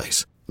wrong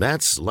place.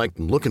 That's like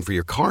looking for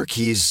your car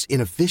keys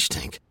in a fish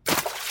tank.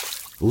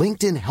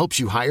 LinkedIn helps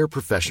you hire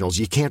professionals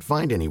you can't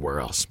find anywhere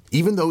else,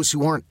 even those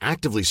who aren't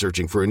actively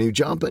searching for a new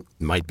job but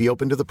might be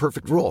open to the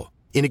perfect role.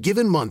 In a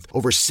given month,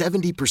 over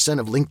 70%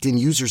 of LinkedIn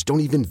users don't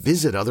even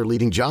visit other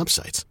leading job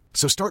sites.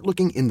 So start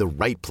looking in the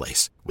right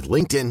place. With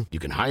LinkedIn, you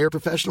can hire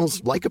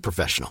professionals like a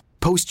professional.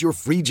 Post your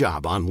free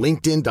job on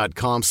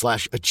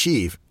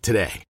linkedin.com/achieve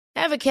today.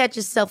 Ever catch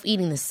yourself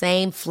eating the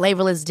same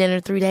flavorless dinner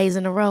 3 days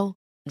in a row?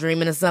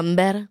 Dreaming of something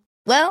better?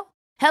 Well,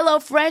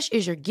 HelloFresh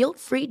is your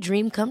guilt-free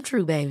dream come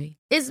true, baby.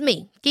 It's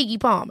me, Keke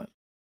Palmer.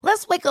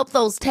 Let's wake up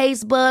those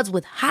taste buds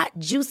with hot,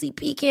 juicy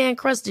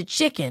pecan-crusted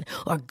chicken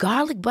or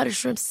garlic butter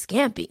shrimp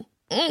scampi.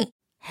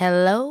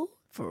 Hello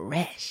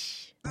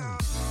Fresh.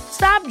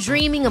 Stop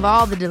dreaming of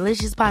all the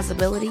delicious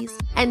possibilities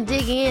and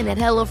dig in at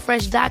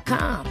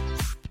HelloFresh.com.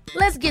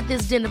 Let's get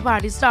this dinner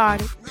party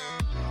started.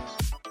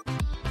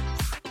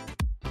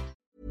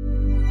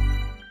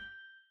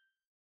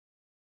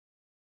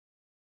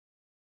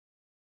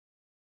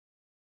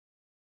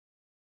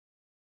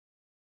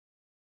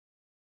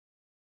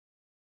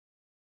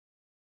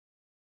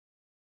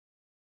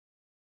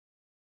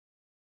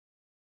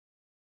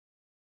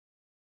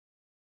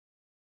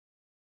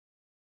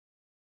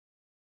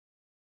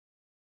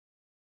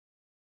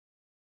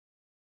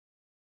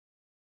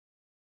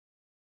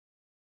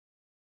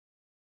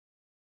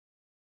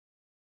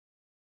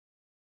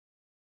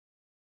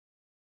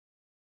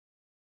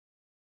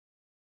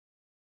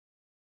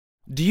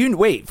 Do you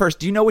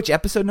know which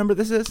episode number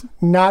this is?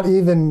 Not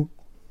even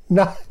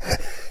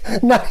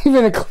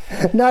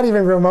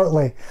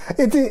remotely.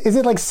 Is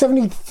it like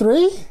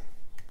 73?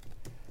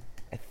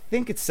 I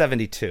think it's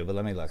 72, but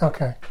let me look.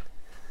 Okay.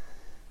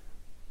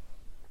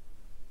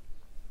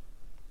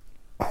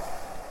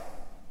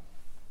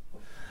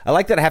 I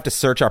like that I have to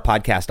search our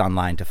podcast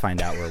online to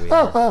find out where we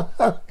are.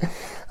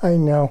 I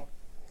know.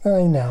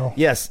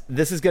 Yes,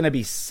 this is going to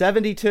be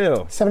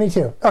 72.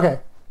 72.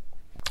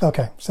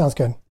 Okay, sounds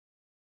good.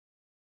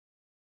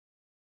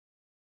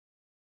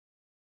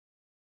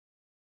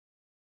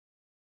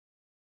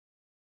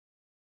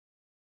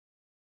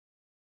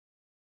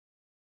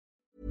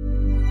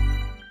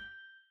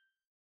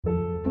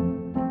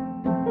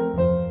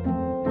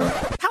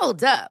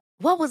 Hold up.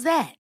 What was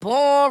that?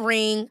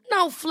 Boring.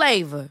 No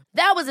flavor.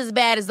 That was as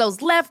bad as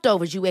those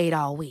leftovers you ate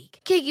all week.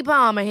 Keke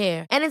Palmer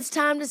here, and it's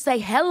time to say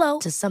hello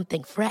to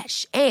something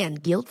fresh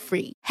and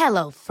guilt-free.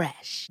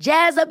 HelloFresh.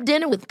 Jazz up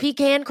dinner with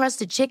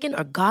pecan-crusted chicken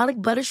or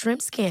garlic butter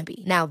shrimp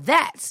scampi. Now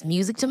that's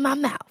music to my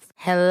mouth.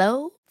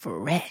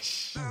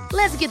 HelloFresh.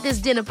 Let's get this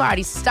dinner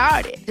party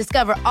started.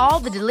 Discover all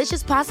the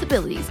delicious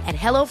possibilities at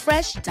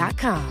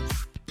HelloFresh.com.